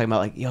 you were always talking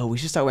about like, yo, we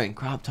should start wearing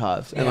crop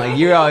tops, and like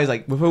you're always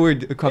like, before we were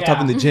crop top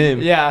in the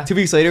gym. Yeah. 2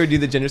 weeks later, we do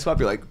the gender swap.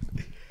 You're like,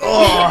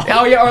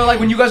 oh yeah, or like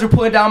when you guys were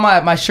pulling down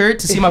my shirt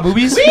to see my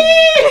boobies.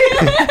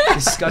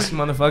 Disgusting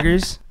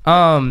motherfuckers.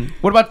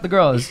 What about the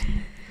girls?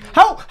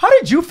 How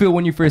did you feel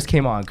when you first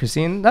came on,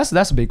 Christine? That's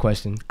a big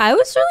question. I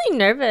was really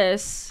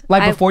nervous.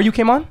 Like before you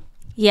came on?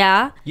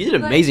 Yeah. You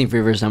did amazing for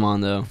your first time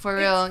on, though. For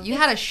real. You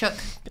had a shook.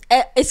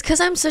 It's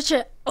because I'm such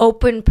an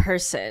open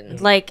person.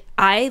 Like,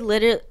 I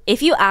literally,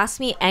 if you ask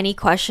me any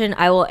question,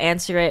 I will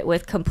answer it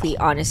with complete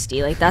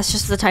honesty. Like, that's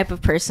just the type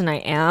of person I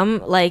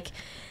am. Like,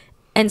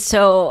 and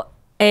so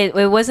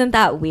it wasn't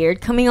that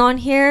weird coming on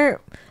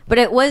here, but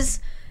it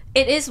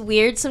is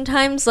weird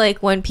sometimes.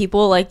 Like, when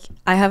people, like,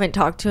 I haven't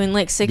talked to in,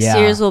 like, 6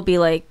 years will be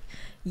like,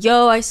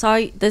 yo, I saw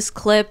this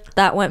clip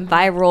that went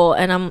viral,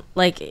 and I'm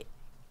like,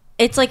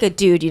 it's like a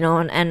dude, you know,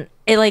 and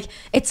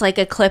it's like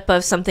a clip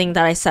of something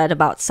that I said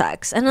about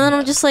sex, and then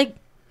I'm just like,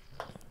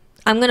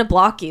 I'm gonna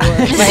block you, like,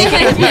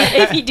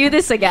 if you do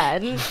this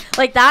again.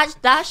 Like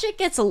that shit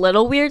gets a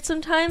little weird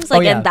sometimes.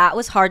 Like, and that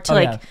was hard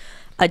to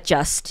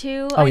adjust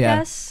to. I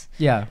guess.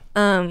 Yeah.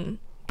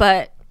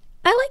 But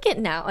I like it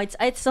now.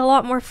 It's a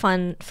lot more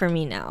fun for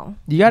me now.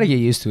 You got to get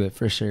used to it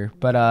for sure.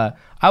 But I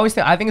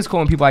think it's cool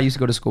when people I used to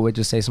go to school with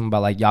just say something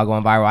about like y'all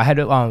going viral. I had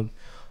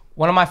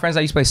one of my friends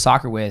I used to play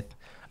soccer with.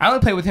 I only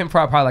played with him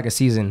for probably like a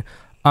season.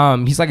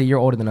 He's like a year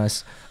older than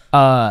us.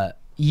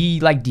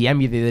 He like DM'd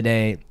me the other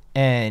day,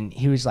 and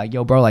he was like,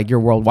 yo, bro, like you're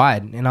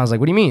worldwide. And I was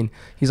like, what do you mean?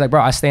 He's like,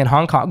 bro, I stay in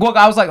Hong Kong. Well,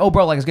 I was like, oh,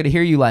 bro, like it's good to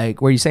hear you. Like,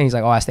 where are you saying? He's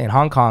like, oh, I stay in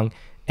Hong Kong.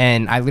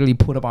 and I literally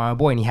pulled up on my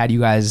boy, and he had you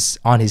guys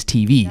on his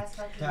TV.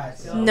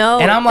 No,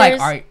 And I'm like,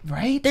 there's- all right,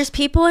 right? There's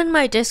people in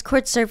my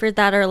Discord server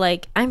that are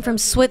like, I'm from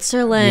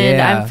Switzerland,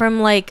 Yeah. I'm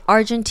from like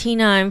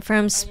Argentina, I'm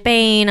from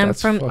Spain, I'm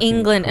That's from fucking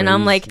England, and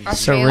I'm like,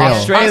 Surreal.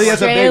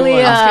 Australia's a big one.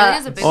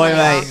 Australia's a big Oi, one.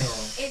 mate.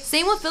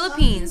 Same with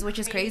Philippines, which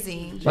is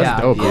crazy. That's Yeah.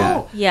 dope.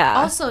 Yeah.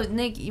 yeah. Also,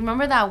 Nick, you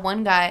remember that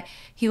one guy?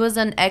 He was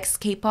an ex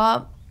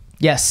K-pop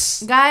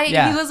Yes. guy.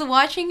 Yeah. He was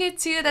watching it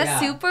too. That's Yeah.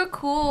 super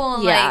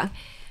cool. Yeah. Like,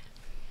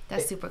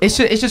 that's super cool. It's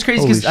just crazy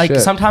Holy because like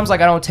shit. sometimes like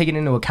I don't take it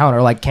into account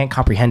or like can't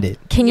comprehend it.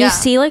 Can Yeah. you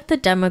see like the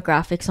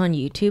demographics on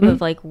YouTube of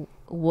like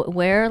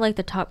where are like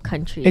the top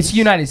countries? It's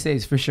United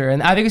States for sure,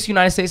 and I think it's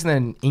United States and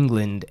then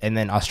England and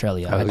then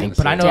Australia. I was think,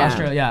 gonna but I know say. Yeah.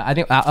 Australia. Yeah, I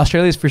think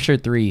Australia is for sure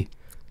 3.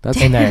 That's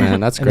In there.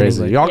 man. That's And then crazy.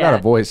 England. Y'all got Yeah.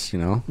 a voice, you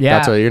know. Yeah.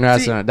 That's what you're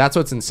not. See- That's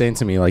what's insane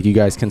to me. Like you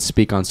guys can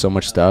speak on so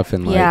much stuff,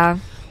 and like, yeah. and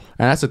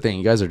that's the thing.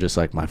 You guys are just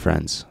like my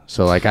friends.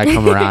 So like I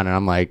come around and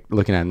I'm like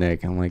looking at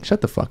Nick. I'm like, shut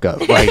the fuck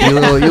up. Like you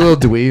little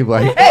dweeb.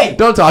 Like Hey!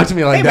 don't talk to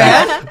me like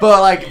that. But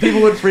like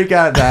people would freak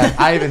out that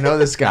I even know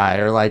this guy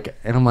or like,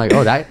 and I'm like,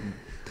 oh that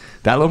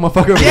little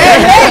motherfucker. over there.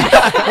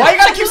 Why you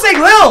gotta keep saying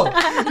little?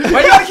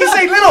 Why you gotta keep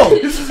saying little?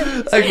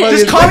 Like,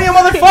 Just call me a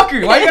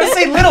motherfucker. Why you gotta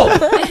say little?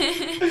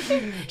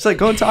 Just like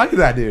go and talk to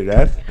that dude,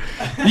 man.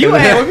 You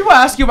when people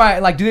ask you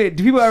about like do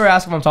people ever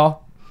ask if I'm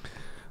tall?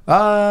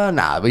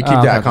 Nah, we keep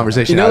Oh, that okay.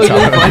 conversation You know, it's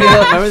really outside. funny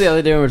though. Remember the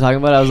other day when we were talking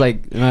about it, I was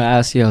like, when I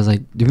asked you, I was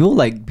like, do people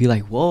like be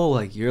like, whoa,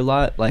 like you're a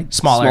lot like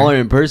Smaller.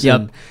 in person?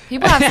 Yep.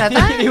 People have said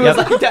that. He was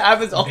like, that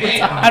happens all the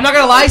time. I'm not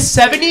gonna lie,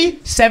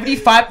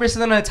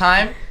 75% of the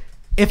time,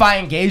 if I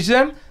engage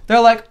them, they're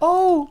like,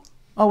 oh,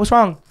 what's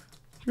wrong?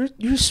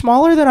 You're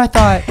smaller than I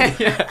thought.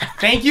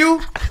 Thank you.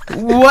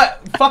 What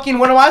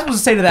am I supposed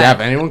to say to that? Yeah, if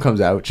anyone comes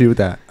out you with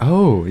that,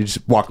 oh, you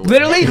just walk away.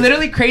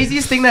 Literally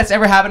craziest thing that's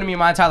ever happened to me in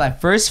my entire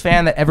life. First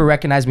fan that ever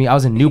recognized me, I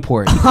was in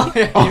Newport. You with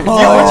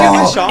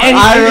Sean? And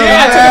I remember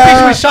I took a that.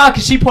 picture with Sean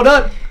because she pulled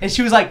up and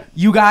she was like,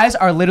 you guys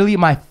are literally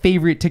my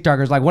favorite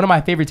TikTokers, like one of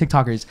my favorite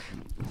TikTokers.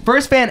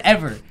 First fan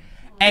ever.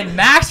 And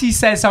Max, he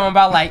said something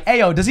about like, hey,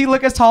 yo, does he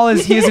look as tall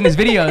as he is in his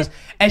videos?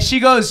 And she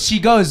goes,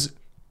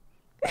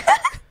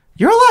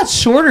 you're a lot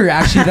shorter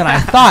actually than I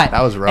thought.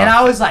 That was rough. And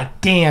I was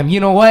like, damn,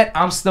 you know what?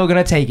 I'm still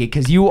gonna take it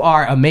because you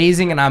are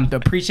amazing and I'm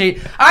appreciate.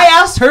 I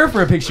asked her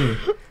for a picture.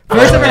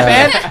 First ever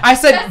fan. I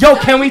said, yo,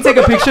 can we take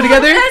a picture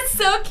together? That's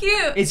so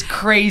cute. It's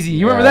crazy.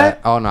 You remember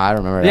that? Oh no, I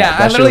remember that. Yeah,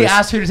 That I shit literally was-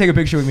 asked her to take a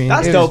picture with me.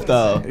 That's It was- dope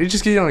though. It's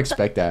just 'cause you don't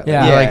expect that.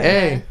 Yeah. You're like, Yeah.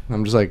 hey.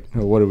 I'm just like,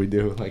 oh, what do we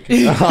do? Like,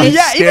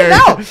 Yeah,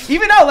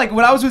 even now, like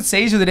when I was with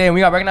Sage the other day and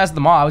we got recognized at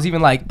the mall, I was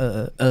even like,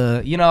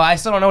 you know, I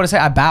still don't know what to say.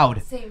 I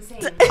bowed. Same.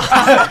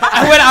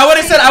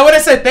 I would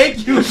have said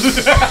thank you.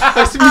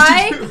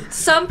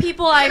 Some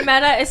people I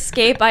met at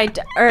Escape, I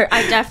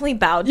definitely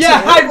bowed to.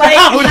 Yeah, I like,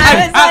 bowed.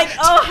 I was like,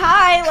 oh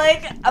hi,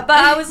 like, but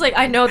I was like,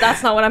 I know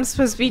that's not what I'm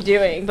supposed to be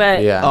doing,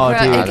 but Yeah. Oh, Bro,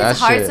 dude, it that gets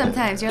hard shit.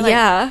 sometimes. You're like,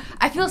 yeah.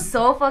 I feel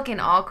so fucking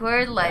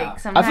awkward. Like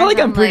sometimes I feel like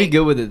I'm pretty like,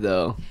 good with it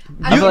though.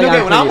 I You, feel like okay,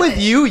 I'm when I'm pretty-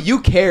 with you,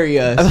 you carry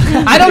us.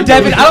 I know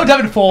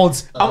Devin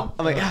folds. I'm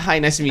like, hi,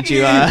 nice to meet you.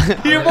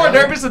 You're more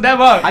nervous than Dev,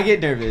 huh? I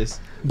get nervous,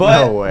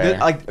 but No way.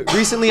 like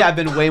recently, I've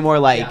been way more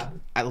like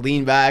I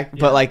lean back.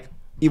 But like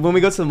when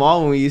we go to the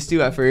mall, when we used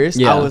to at first,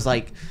 Yeah. I was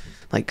like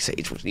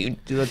Sage, what do you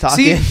do the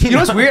talking? See, you know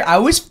what's weird?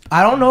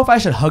 I don't know if I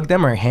should hug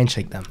them or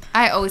handshake them.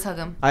 I always hug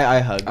him. I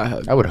hug.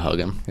 I would hug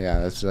him. Yeah,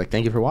 that's like,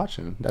 thank you for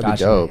watching. That'd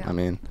Gotcha. be dope. Yeah. I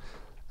mean,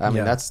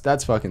 Yeah.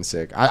 that's fucking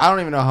sick. I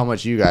don't even know how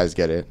much you guys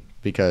get it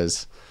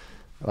because,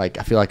 like,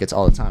 I feel like it's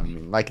all the time. I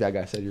mean, like that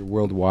guy said, you're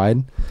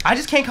worldwide. I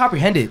just can't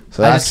comprehend it.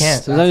 So I just that's-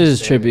 can't. Sometimes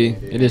it's trippy.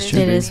 It is trippy.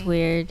 It is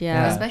weird,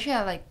 yeah. Especially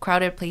at like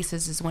crowded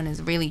places is when it's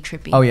really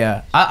trippy. Oh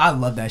yeah, I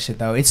love that shit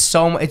though. It's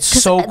so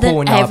cool Then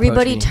when y'all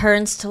everybody approach me.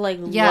 turns to like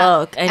Yeah.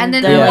 look, And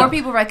then they're more like,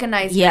 people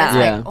recognize you. Yeah. It's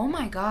Yeah. like, oh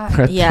my We're god.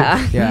 at the-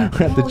 Yeah. Yeah.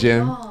 we're at the Oh,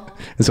 gym no.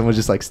 and someone's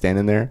just like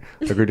standing there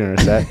like we're doing our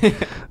set.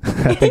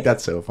 I think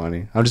that's so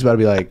funny. I'm just about to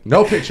be like,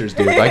 no pictures,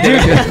 dude. Like,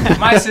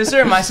 my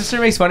sister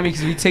makes fun of me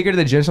because we take her to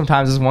the gym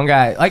sometimes. This one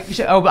guy, like,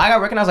 I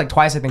got recognized like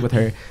twice, I think, with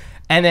her.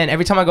 And then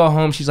every time I go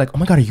home, she's like, "Oh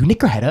my god, are you Nick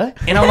Greta?"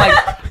 And I'm like,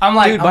 Dude, I'm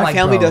my like,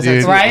 family bro. does that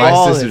dude, too. right? my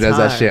all sister the does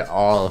that time. shit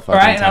all the fucking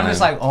Right? And time. I'm just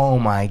like, "Oh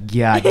my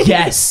god,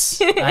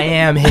 yes, I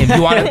am him."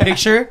 You want a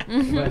picture?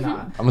 But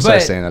nah. I'm gonna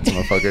start saying that to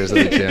motherfuckers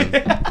at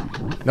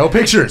the gym. No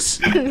pictures.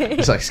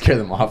 Just like scare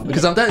them off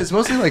because sometimes it's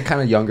mostly like kind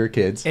of younger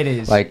kids. It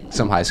is. like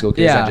some high school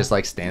kids Yeah. that just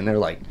like stand there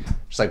like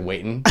just like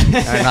waiting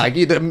and like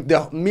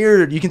the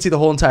mirror you can see the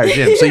whole entire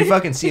gym so you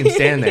fucking see him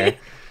standing there.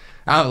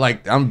 I'm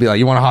gonna be like,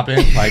 you want to hop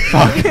in? Like,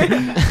 fuck.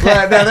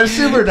 But no, they're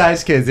super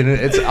nice kids, and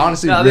it's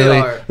honestly No, they really,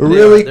 are. They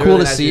really are. They're cool really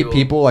to nice see people.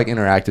 people like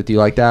interact with you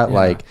like that. Yeah.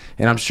 Like,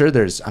 and I'm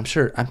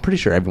pretty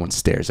sure everyone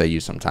stares at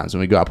you sometimes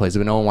when we go out places,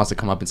 but no one wants to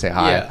come up and say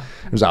hi. Yeah.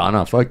 It was like, oh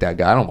no, fuck that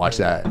guy. I don't watch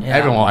that. Yeah.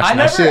 Everyone watches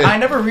that shit. I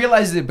never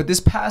realized it, but this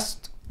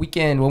past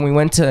weekend when we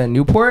went to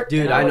Newport,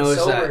 Dude, and I was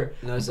noticed sober,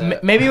 that. Noticed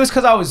that. Maybe it was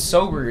because I was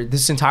sober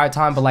this entire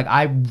time, but like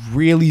I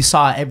really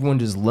saw everyone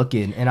just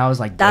looking, and I was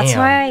like, That's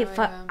damn.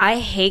 why I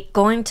hate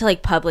going to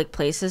like public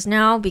places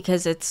now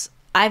because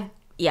I'm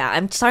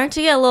starting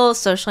to get a little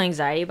social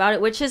anxiety about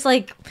it, which is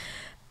like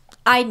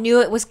I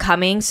knew it was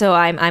coming, so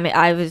I've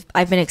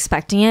been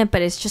expecting it,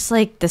 but it's just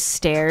like the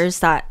stares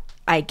that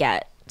I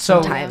get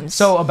sometimes.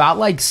 So about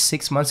like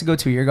 6 months ago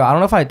to a year ago, I don't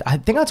know if I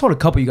think I told a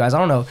couple of you guys, I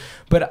don't know,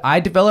 but I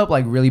developed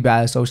like really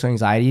bad social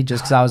anxiety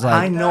just because I was like,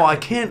 I know, I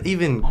can't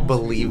even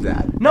believe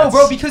that. No,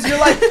 bro, because you're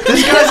like,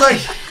 this guy's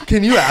like,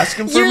 can you ask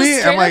him for You're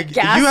me? I'm like,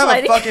 straight up you have a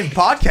gaslighting. fucking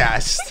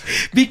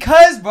podcast.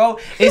 because bro,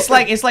 it's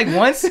like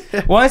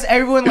once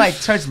everyone like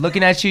starts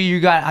looking at you,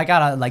 I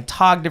gotta like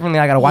talk differently.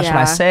 I gotta watch what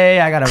I Yeah. say.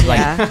 I gotta like,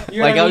 Yeah. you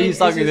know Like what I I was mean? just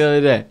talking the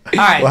other day. All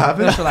right, What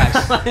happened? let's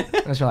relax.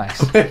 Let's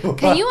relax.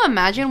 Can you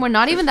imagine? We're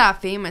not even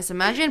that famous.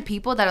 Imagine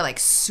people that are like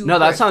super. No,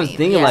 that's what I'm famous.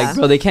 thinking. Yeah. Like,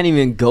 bro, they can't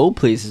even go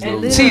places. no more.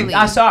 literally- See,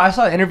 I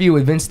saw an interview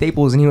with Vince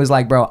Staples, and he was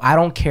like, "Bro, I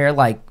don't care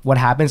like what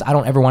happens. I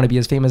don't ever want to be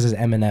as famous as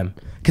Eminem,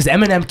 because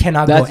Eminem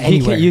cannot go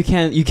anywhere. You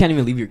can't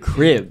even leave your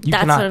crib. You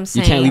That's cannot- what I'm You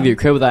saying. can't leave your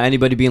crib without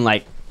anybody being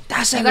like,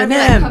 "That's You gotta be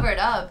like Eminem." covered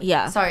up.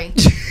 Yeah. Sorry.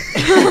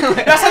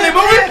 That's how they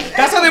move it.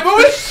 That's how they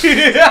move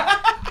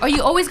it. Or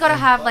you always gotta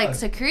have like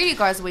security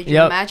guards with you.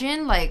 Yep.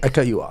 Imagine like. I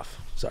cut you off.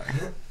 Sorry.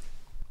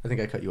 I think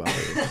I cut you off.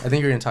 I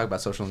think you're gonna talk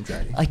about social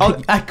anxiety. I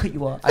cut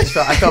you off. I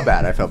felt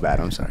bad. I felt bad.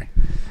 I'm sorry.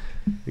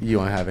 You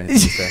don't have anything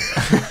to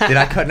say. Did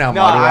I cut now?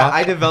 No, Maru off?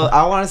 I developed.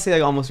 I want to say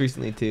like almost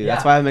recently too.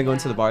 That's Yeah. why I haven't been going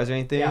to the bars or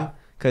anything. Yeah.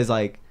 Cause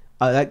like,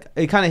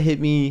 it kind of hit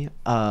me.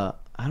 I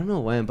don't know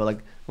when, but like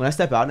when I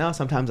step out now,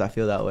 sometimes I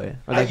feel that way.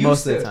 Or like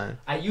most of the time.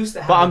 I used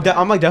to. Have But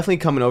I'm like definitely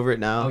coming over it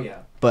now. Oh yeah.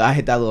 But I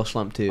hit that little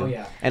slump too. Oh,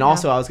 yeah. And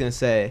also I was gonna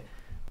say,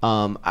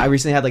 I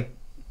recently had like.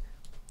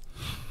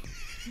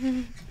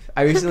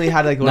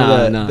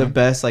 One of the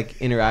best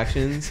like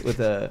interactions with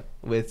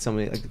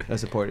somebody like a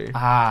supporter.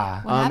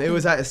 Ah. What happened? It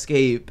was at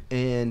Escape,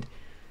 and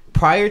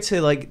prior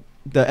to like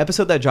the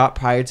episode that dropped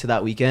prior to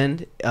that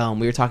weekend,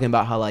 we were talking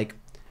about how like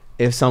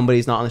if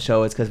somebody's not on the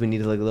show, it's because we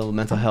needed like a little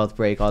mental health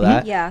break, all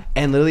that. Yeah.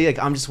 And literally, like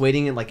I'm just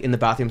waiting in the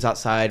bathrooms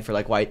outside for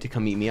like White to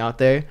come meet me out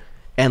there,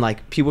 and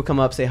like people come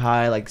up, say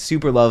hi, like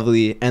super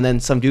lovely, and then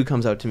some dude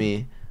comes up to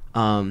me.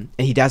 And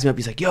he dabs me up.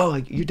 He's like, "Yo,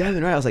 like you're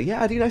Devin, right?" I was like,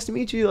 "Yeah, dude, nice to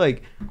meet you.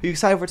 Like, are you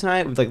excited for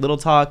tonight?" With like little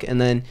talk,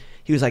 and then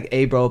he was like,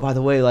 "Hey, bro, by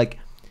the way, like,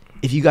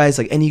 if you guys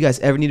like any of you guys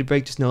ever need a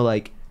break, just know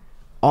like,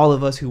 all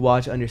of us who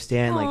watch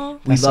understand. Aw.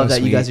 Like, we That's love so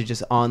that you guys sweet. are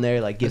just on there,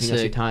 like giving That's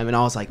us your sick. time." And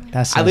I was like,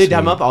 That's so I laid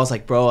him sweet. up. I was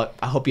like, "Bro,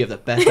 I hope you have the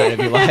best night of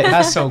your life."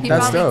 That's so. He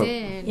That's probably dope.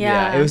 did.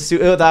 Yeah. It was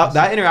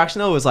that interaction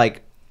though was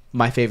like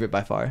my favorite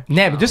by far.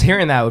 Yeah, but just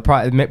hearing that would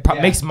probably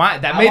makes my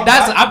that made want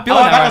that's that. I'm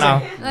feeling I that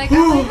want right now. Like,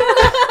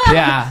 oh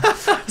Yeah.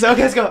 So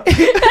okay, let's go.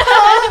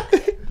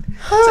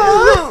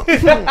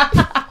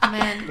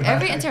 man,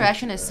 every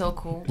interaction is so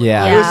cool.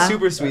 Yeah. It Yeah. was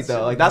super sweet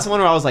though. Like that's the one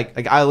where I was like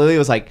I literally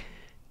was like,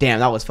 "Damn,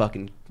 that was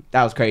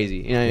crazy."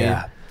 You know what I mean?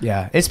 Yeah.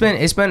 Yeah. It's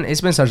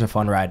been such a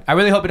fun ride. I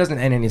really hope it doesn't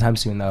end anytime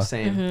soon though.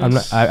 Same.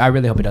 I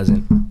really hope it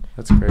doesn't.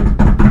 That's crazy.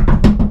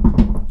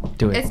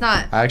 Do it. It's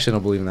not. I actually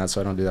don't believe in that,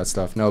 so I don't do that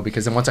stuff. No,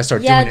 because then once I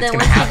start Yeah, doing it, it's then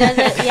gonna once he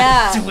happen. does it,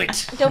 yeah. Do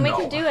it. Don't make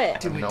him do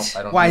it. No,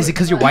 I don't Why do is it?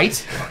 Because you're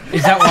white?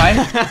 Is that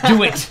why?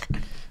 Do it.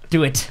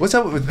 Do it. What's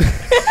up with?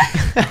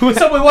 What's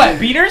up with what?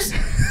 Beaters?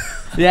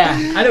 Yeah,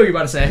 I know what you're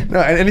about to say. No,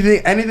 and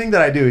anything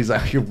that I do, he's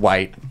like, "You're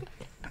white."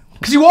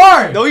 Cause you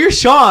are. No, you're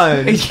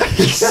Sean.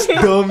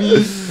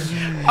 Dummy.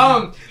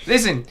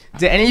 Listen.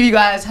 Do any of you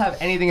guys have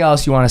anything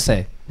else you want to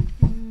say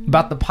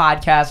about the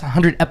podcast?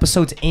 100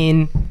 episodes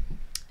in,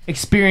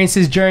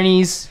 experiences,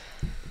 journeys,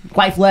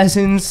 life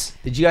lessons.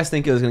 Did you guys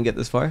think it was gonna get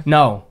this far?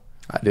 No,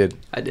 I did.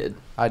 I did.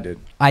 I did.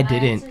 I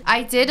didn't.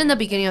 I did in the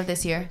beginning of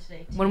this year.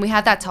 When we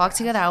had that talk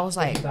together, I was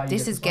like,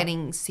 this is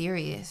getting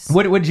serious.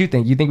 What did you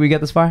think? You think we get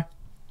this far?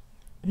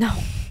 No.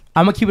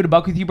 I'm gonna keep it a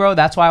buck with you, bro.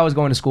 That's why I was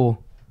going to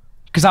school,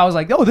 cause I was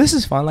like, "Oh, this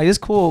is fun. Like, it's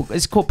cool.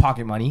 It's cool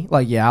pocket money.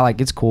 Like, yeah, like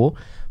it's cool."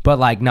 But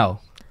like, no.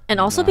 And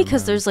also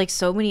because there's like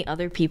so many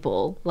other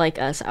people like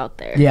us out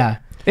there. Yeah.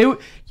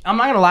 I'm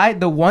not gonna lie.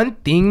 The one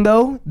thing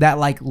though that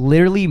like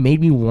literally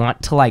made me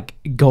want to like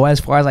go as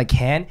far as I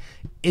can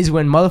is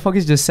when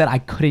motherfuckers just said I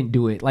couldn't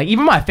do it. Like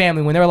even my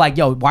family, when they were like,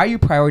 "Yo, why are you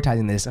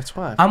prioritizing this?" That's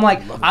why. I'm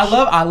like,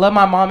 I love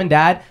my mom and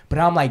dad, but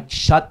I'm like,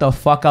 shut the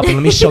fuck up and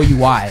let me show you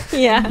why.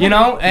 Yeah. You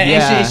know, and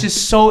Yeah. it's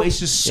just so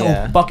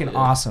Yeah. fucking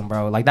awesome,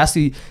 bro. Like that's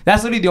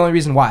literally the only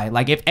reason why.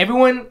 Like if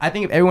everyone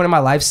in my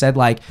life said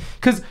like,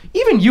 cause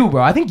even you,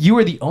 bro, I think you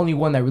were the only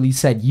one that really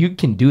said you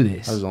can do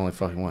this. I was the only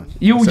fucking one.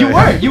 You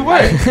Sorry.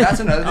 were. That's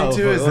another thing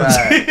too. Is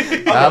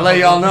that I'll let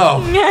y'all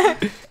know.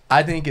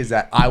 I think is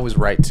that I was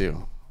right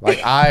too. Like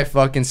I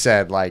fucking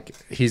said, like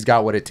he's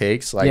got what it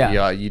takes. Like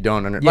Yeah. you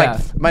don't under. Yeah.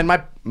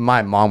 Like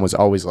my mom was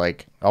always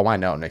like, "Oh, I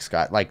know Nick's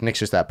Nick's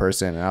just that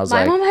person." And I was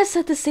My like, mom has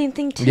said the same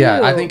thing too. "Yeah,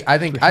 I think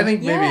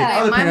maybe Yeah.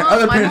 other My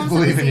parents mom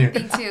believe said in the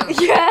you." same thing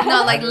too. Yeah.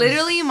 No, like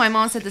literally, my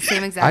mom said the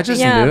same exact I just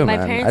thing. Yeah, knew, my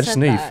man. parents I just said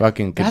knew you that.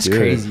 fucking could That's do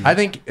crazy. it. I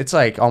think it's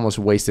like almost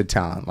wasted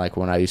talent. Like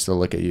when I used to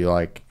look at you,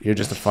 like you're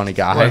just a funny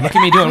guy. Wait, look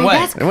at me doing what?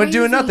 That's And we're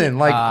doing crazy. nothing.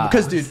 Like,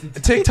 because,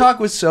 dude, TikTok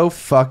was so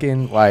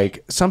fucking,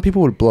 like, some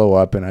people would blow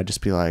up and I'd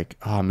just be like,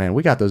 oh, man,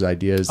 we got those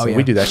ideas. Oh, and yeah.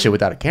 we do that shit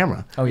without a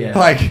camera. Oh, yeah.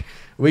 Like,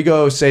 we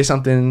go say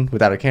something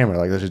without a camera.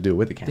 Like, let's just do it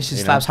with the camera. This shit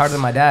you know? slaps harder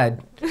than my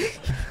dad.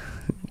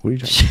 What are you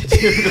trying to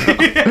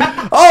do?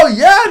 Oh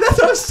yeah, that's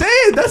what I'm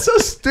saying. That's so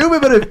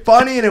stupid, but it's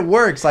funny and it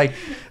works. Like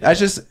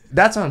that's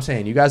what I'm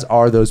saying. You guys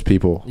are those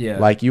people. Yeah.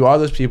 Like you are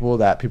those people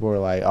that people are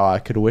like, oh, I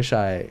could wish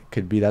I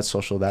could be that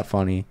social, that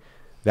funny,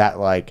 that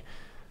like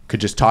could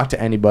just talk to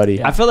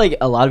anybody. I feel like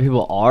a lot of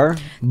people are,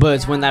 but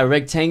it's when that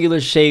rectangular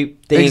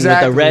shape thing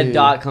Exactly. with the red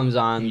dot comes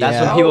on.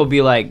 That's when people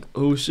be like,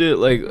 "Oh shit!"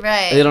 Like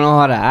Right. they don't know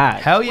how to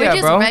act. Hell We're yeah,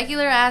 just bro.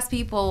 regular ass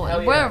people.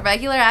 We're a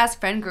regular ass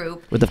friend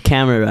group. With the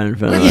camera right in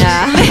front of us.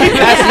 Yeah.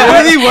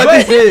 That's literally what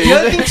But this is. the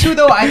other thing too,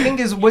 though, I think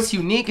is what's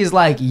unique is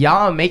like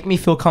y'all make me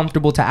feel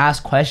comfortable to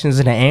ask questions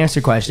and to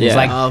answer questions. Yeah.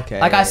 Like, Okay.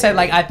 like I said,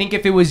 like I think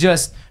if it was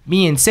just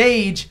me and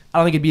Sage, I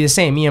don't think it'd be the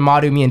same. Me and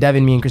Maru, me and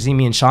Devin, me and Christine,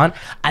 me and Sean.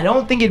 I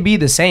don't think it'd be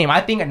the same. I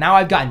think now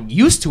I've gotten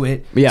used to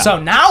it. Yeah. So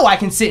now I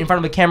can sit in front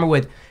of the camera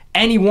with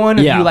any one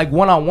of Yeah. you, like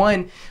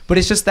one-on-one. But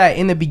it's just that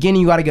in the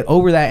beginning you got to get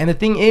over that. And the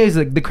thing is,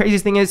 like, the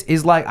craziest thing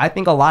is like I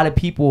think a lot of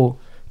people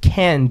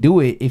can do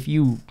it if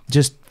you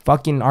just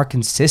fucking are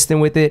consistent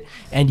with it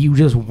and you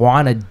just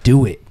want to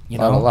do it. You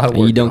know, A lot of And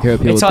you work. don't care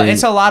what people think.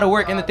 it's a lot of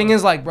work. And the thing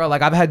is, like, bro,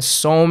 like I've had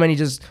so many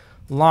just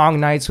long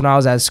nights when I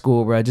was at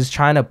school, bro, just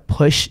trying to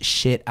push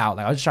shit out.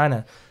 Like I was trying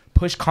to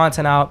push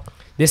content out,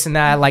 this and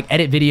that, like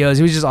edit videos.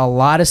 It was just a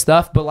lot of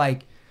stuff. But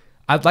like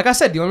I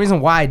said, the only reason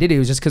why I did it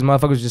was just because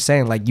motherfuckers was just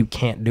saying like you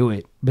can't do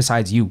it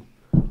besides you.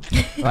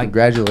 Like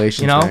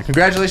Congratulations, you know? man.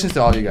 Congratulations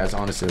to all of you guys,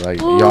 honestly. Like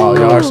y'all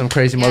are some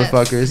crazy Yes.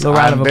 motherfuckers. Little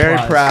round I'm of very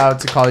applause. proud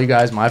to call you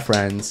guys my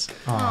friends.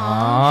 Aww.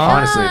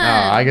 Honestly, no,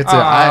 I get to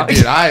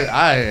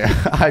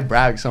I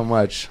brag so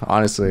much,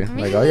 honestly.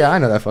 Like, oh yeah, I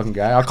know that fucking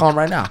guy. I'll call him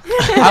right now.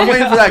 I'm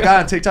waiting for that guy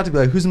on TikTok to be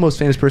like, who's the most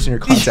famous person in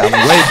your contact?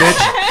 I'm like, wait,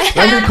 bitch.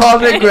 Let me call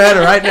Nick Greta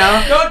right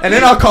now. And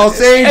then I'll call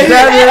Sage,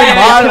 Devin,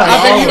 Maru.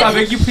 I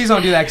beg you, please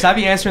don't do that because I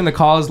be answering the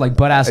calls like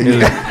butt ass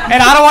nude, and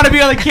I don't want to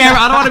be on the camera.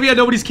 I don't want to be on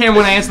nobody's camera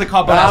when I answer the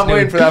call butt ass I'm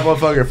waiting nude. for that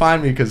motherfucker to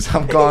find me because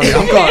I'm calling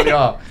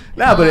y'all.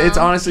 Nah, but it's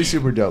honestly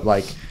super dope.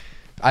 Like,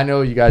 I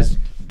know you guys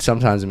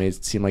sometimes it may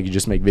seem like you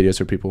just make videos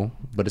for people,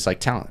 but it's like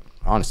talent,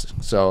 honestly.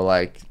 So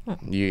like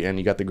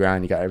you got the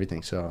grind, you got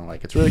everything. So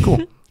like it's really cool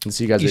to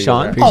see you guys.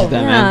 Sean? Appreciate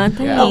that, man.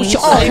 Thanks.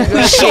 Oh,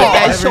 Appreciate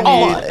that so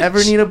much. Ever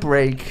need a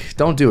break?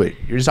 Don't do it.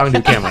 You're just talking to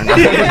the camera.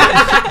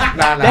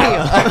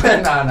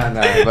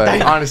 Nah.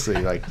 But honestly,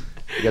 like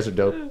you guys are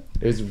dope.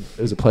 It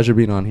was a pleasure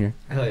being on here,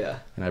 Hell yeah.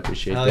 and I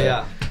appreciate Hell that.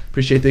 yeah.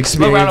 Appreciate the experience.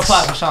 Little round of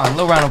applause for Sean.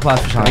 Little round of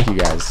applause for Sean. Thank you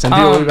guys.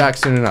 Cynthia will be back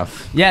soon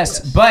enough. Yes,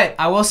 but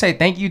I will say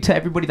thank you to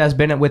everybody that's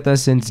been with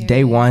us since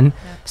day one.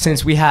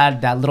 Since we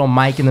had that little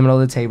mic in the middle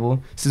of the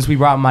table. Since we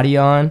brought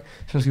Maria on.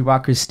 Since we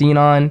brought Christine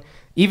on.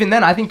 Even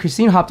then, I think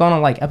Christine hopped on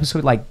like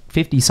episode like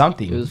 50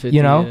 something. It was 50,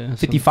 you know, yeah,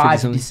 55,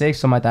 50 56,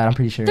 something like that. I'm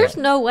pretty sure. There's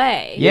no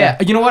way. Yeah,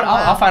 you know what?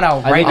 I'll find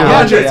out I right think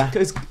now. it Yeah,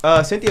 was-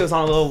 because Cynthia was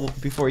on a little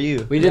before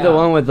you. We did the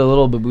one with the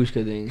little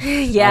babushka thing. That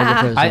was the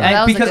Yeah. first one. That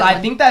was a Because good I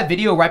one. think that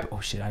video right. Oh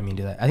shit! I didn't mean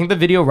to do that. I think the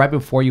video right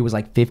before you was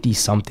like 50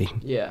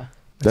 something. Yeah.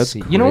 Let's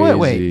That's see. You know what?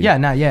 Wait. crazy. Yeah.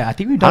 Nah. Yeah. I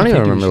think we've I done. don't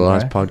even 50 remember the with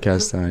last you, right?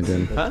 podcast that I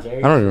did. Huh?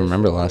 I don't even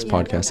remember the last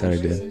podcast that I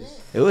did.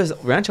 It was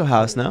Rancho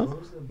House, no?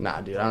 Nah,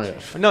 dude, I don't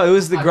even. No, it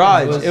was the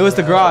garage. It was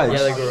the garage.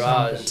 Yeah, the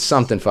garage.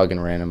 Something fucking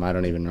random. I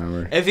don't even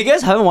remember. If you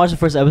guys haven't watched the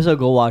first episode,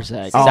 go watch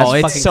that. 'cause Oh, that's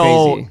it's fucking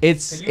so crazy.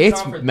 it's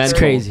It's mental.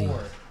 crazy.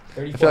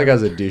 I feel like I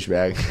was a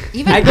douchebag.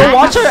 Even I go I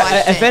watch haven't our.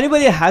 watched If it.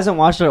 anybody hasn't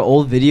watched our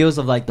old videos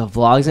of like the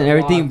vlogs and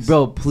everything,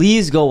 bro,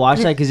 please go watch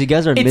that because you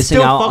guys are It missing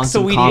still out on fucks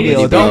some the weed comedy.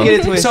 video, bro. don't get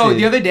it twisted. So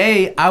the other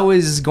day, I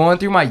was going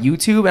through my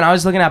YouTube and I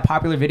was looking at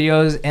popular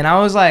videos and I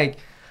was like,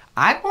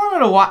 I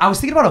wanted to watch. I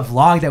was thinking about a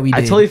vlog that we did.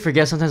 I totally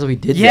forget sometimes that we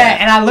did Yeah,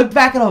 that. and I looked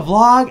back at a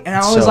vlog and I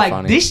It's was so like,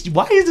 funny.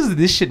 why does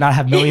this shit not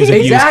have millions of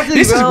views? Exactly,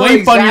 This bro, is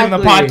way funnier than the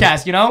exactly.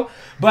 podcast, you know?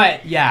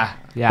 But yeah.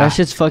 That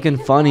shit's fucking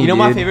funny. You know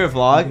my dude. favorite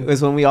vlog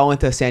was when we all went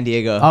to San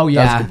Diego. Oh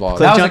yeah, That was a good vlog. Cliff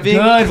that was jumping,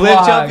 a good cliff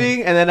vlog.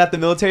 jumping, and then at the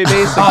military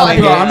base. Oh, playing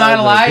bro, games. I'm not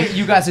gonna lie.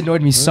 You guys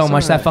annoyed me so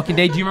much that fucking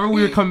day. Do you remember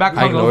we were coming back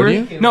I ignored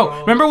hungover? you?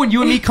 No, remember when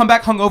you and me come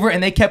back hungover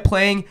and they kept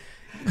playing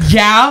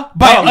 "Yeah"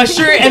 by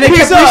Usher and they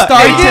Peace kept up.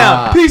 restarting Hey, it?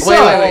 Town. Peace wait,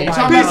 up. wait, wait. You're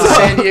talking Peace about the up.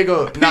 San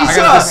Diego. Nah, I Peace got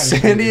the up.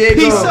 San Diego.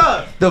 Peace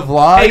up. The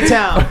vlog.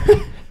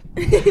 A-Town.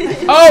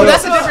 Oh,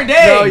 that's a different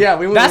day. No, yeah,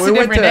 that's we a went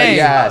different to, day.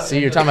 Yeah, see,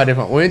 you're talking about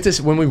different.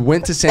 When we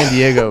went to San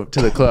Diego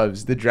to the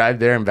clubs, the drive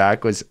there and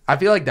back was. I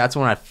feel like that's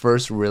when I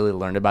first really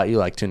learned about you,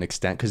 like to an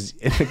extent, because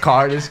in the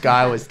car this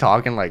guy was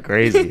talking like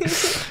crazy,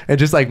 and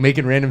just like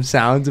making random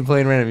sounds and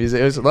playing random music.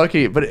 It was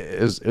lucky, but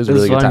it was a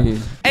really good funny.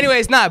 time.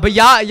 Anyways, but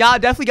y'all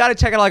definitely gotta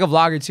check out like a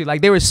vlog or two.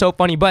 Like they were so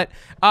funny. But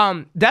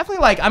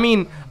definitely like, I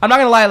mean, I'm not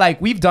gonna lie, like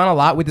we've done a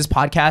lot with this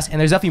podcast and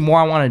there's definitely more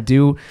I wanna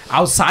do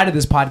outside of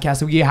this podcast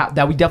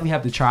that we definitely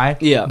have to try.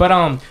 Yeah. But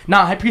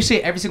I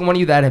appreciate every single one of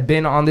you that have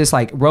been on this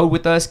like road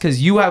with us because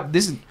you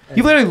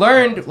literally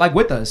learned like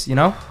with us, you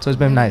know? So it's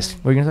been nice.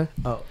 What are you gonna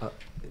say?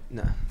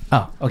 No.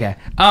 Oh, okay.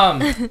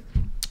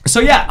 So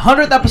yeah,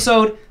 100th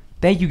episode.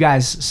 Thank you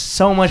guys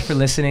so much for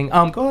listening.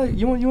 Go ahead.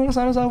 You want to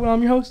sign us off when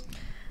I'm your host?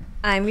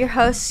 I'm your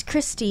host,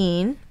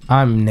 Christine.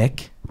 I'm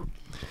Nick.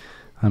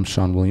 I'm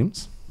Sean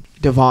Williams.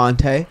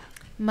 Devontae.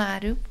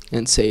 Maru.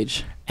 And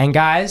Sage. And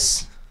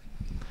guys,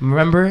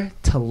 remember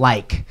to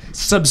like,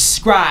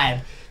 subscribe,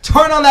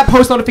 turn on that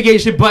post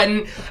notification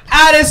button,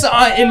 add us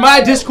in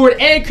my Discord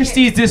and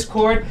Christine's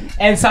Discord,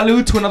 and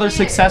salute to another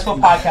successful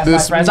podcast, my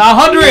friends.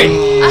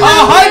 100!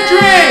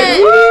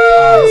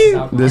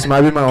 100! This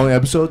might be my only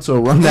episode, so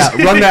run that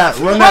Run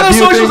those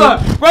socials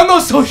up! Run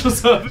those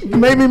socials up! You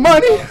made me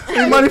money.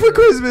 Made money for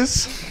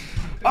Christmas.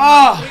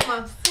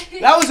 Oh,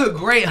 that was a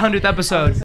great 100th episode.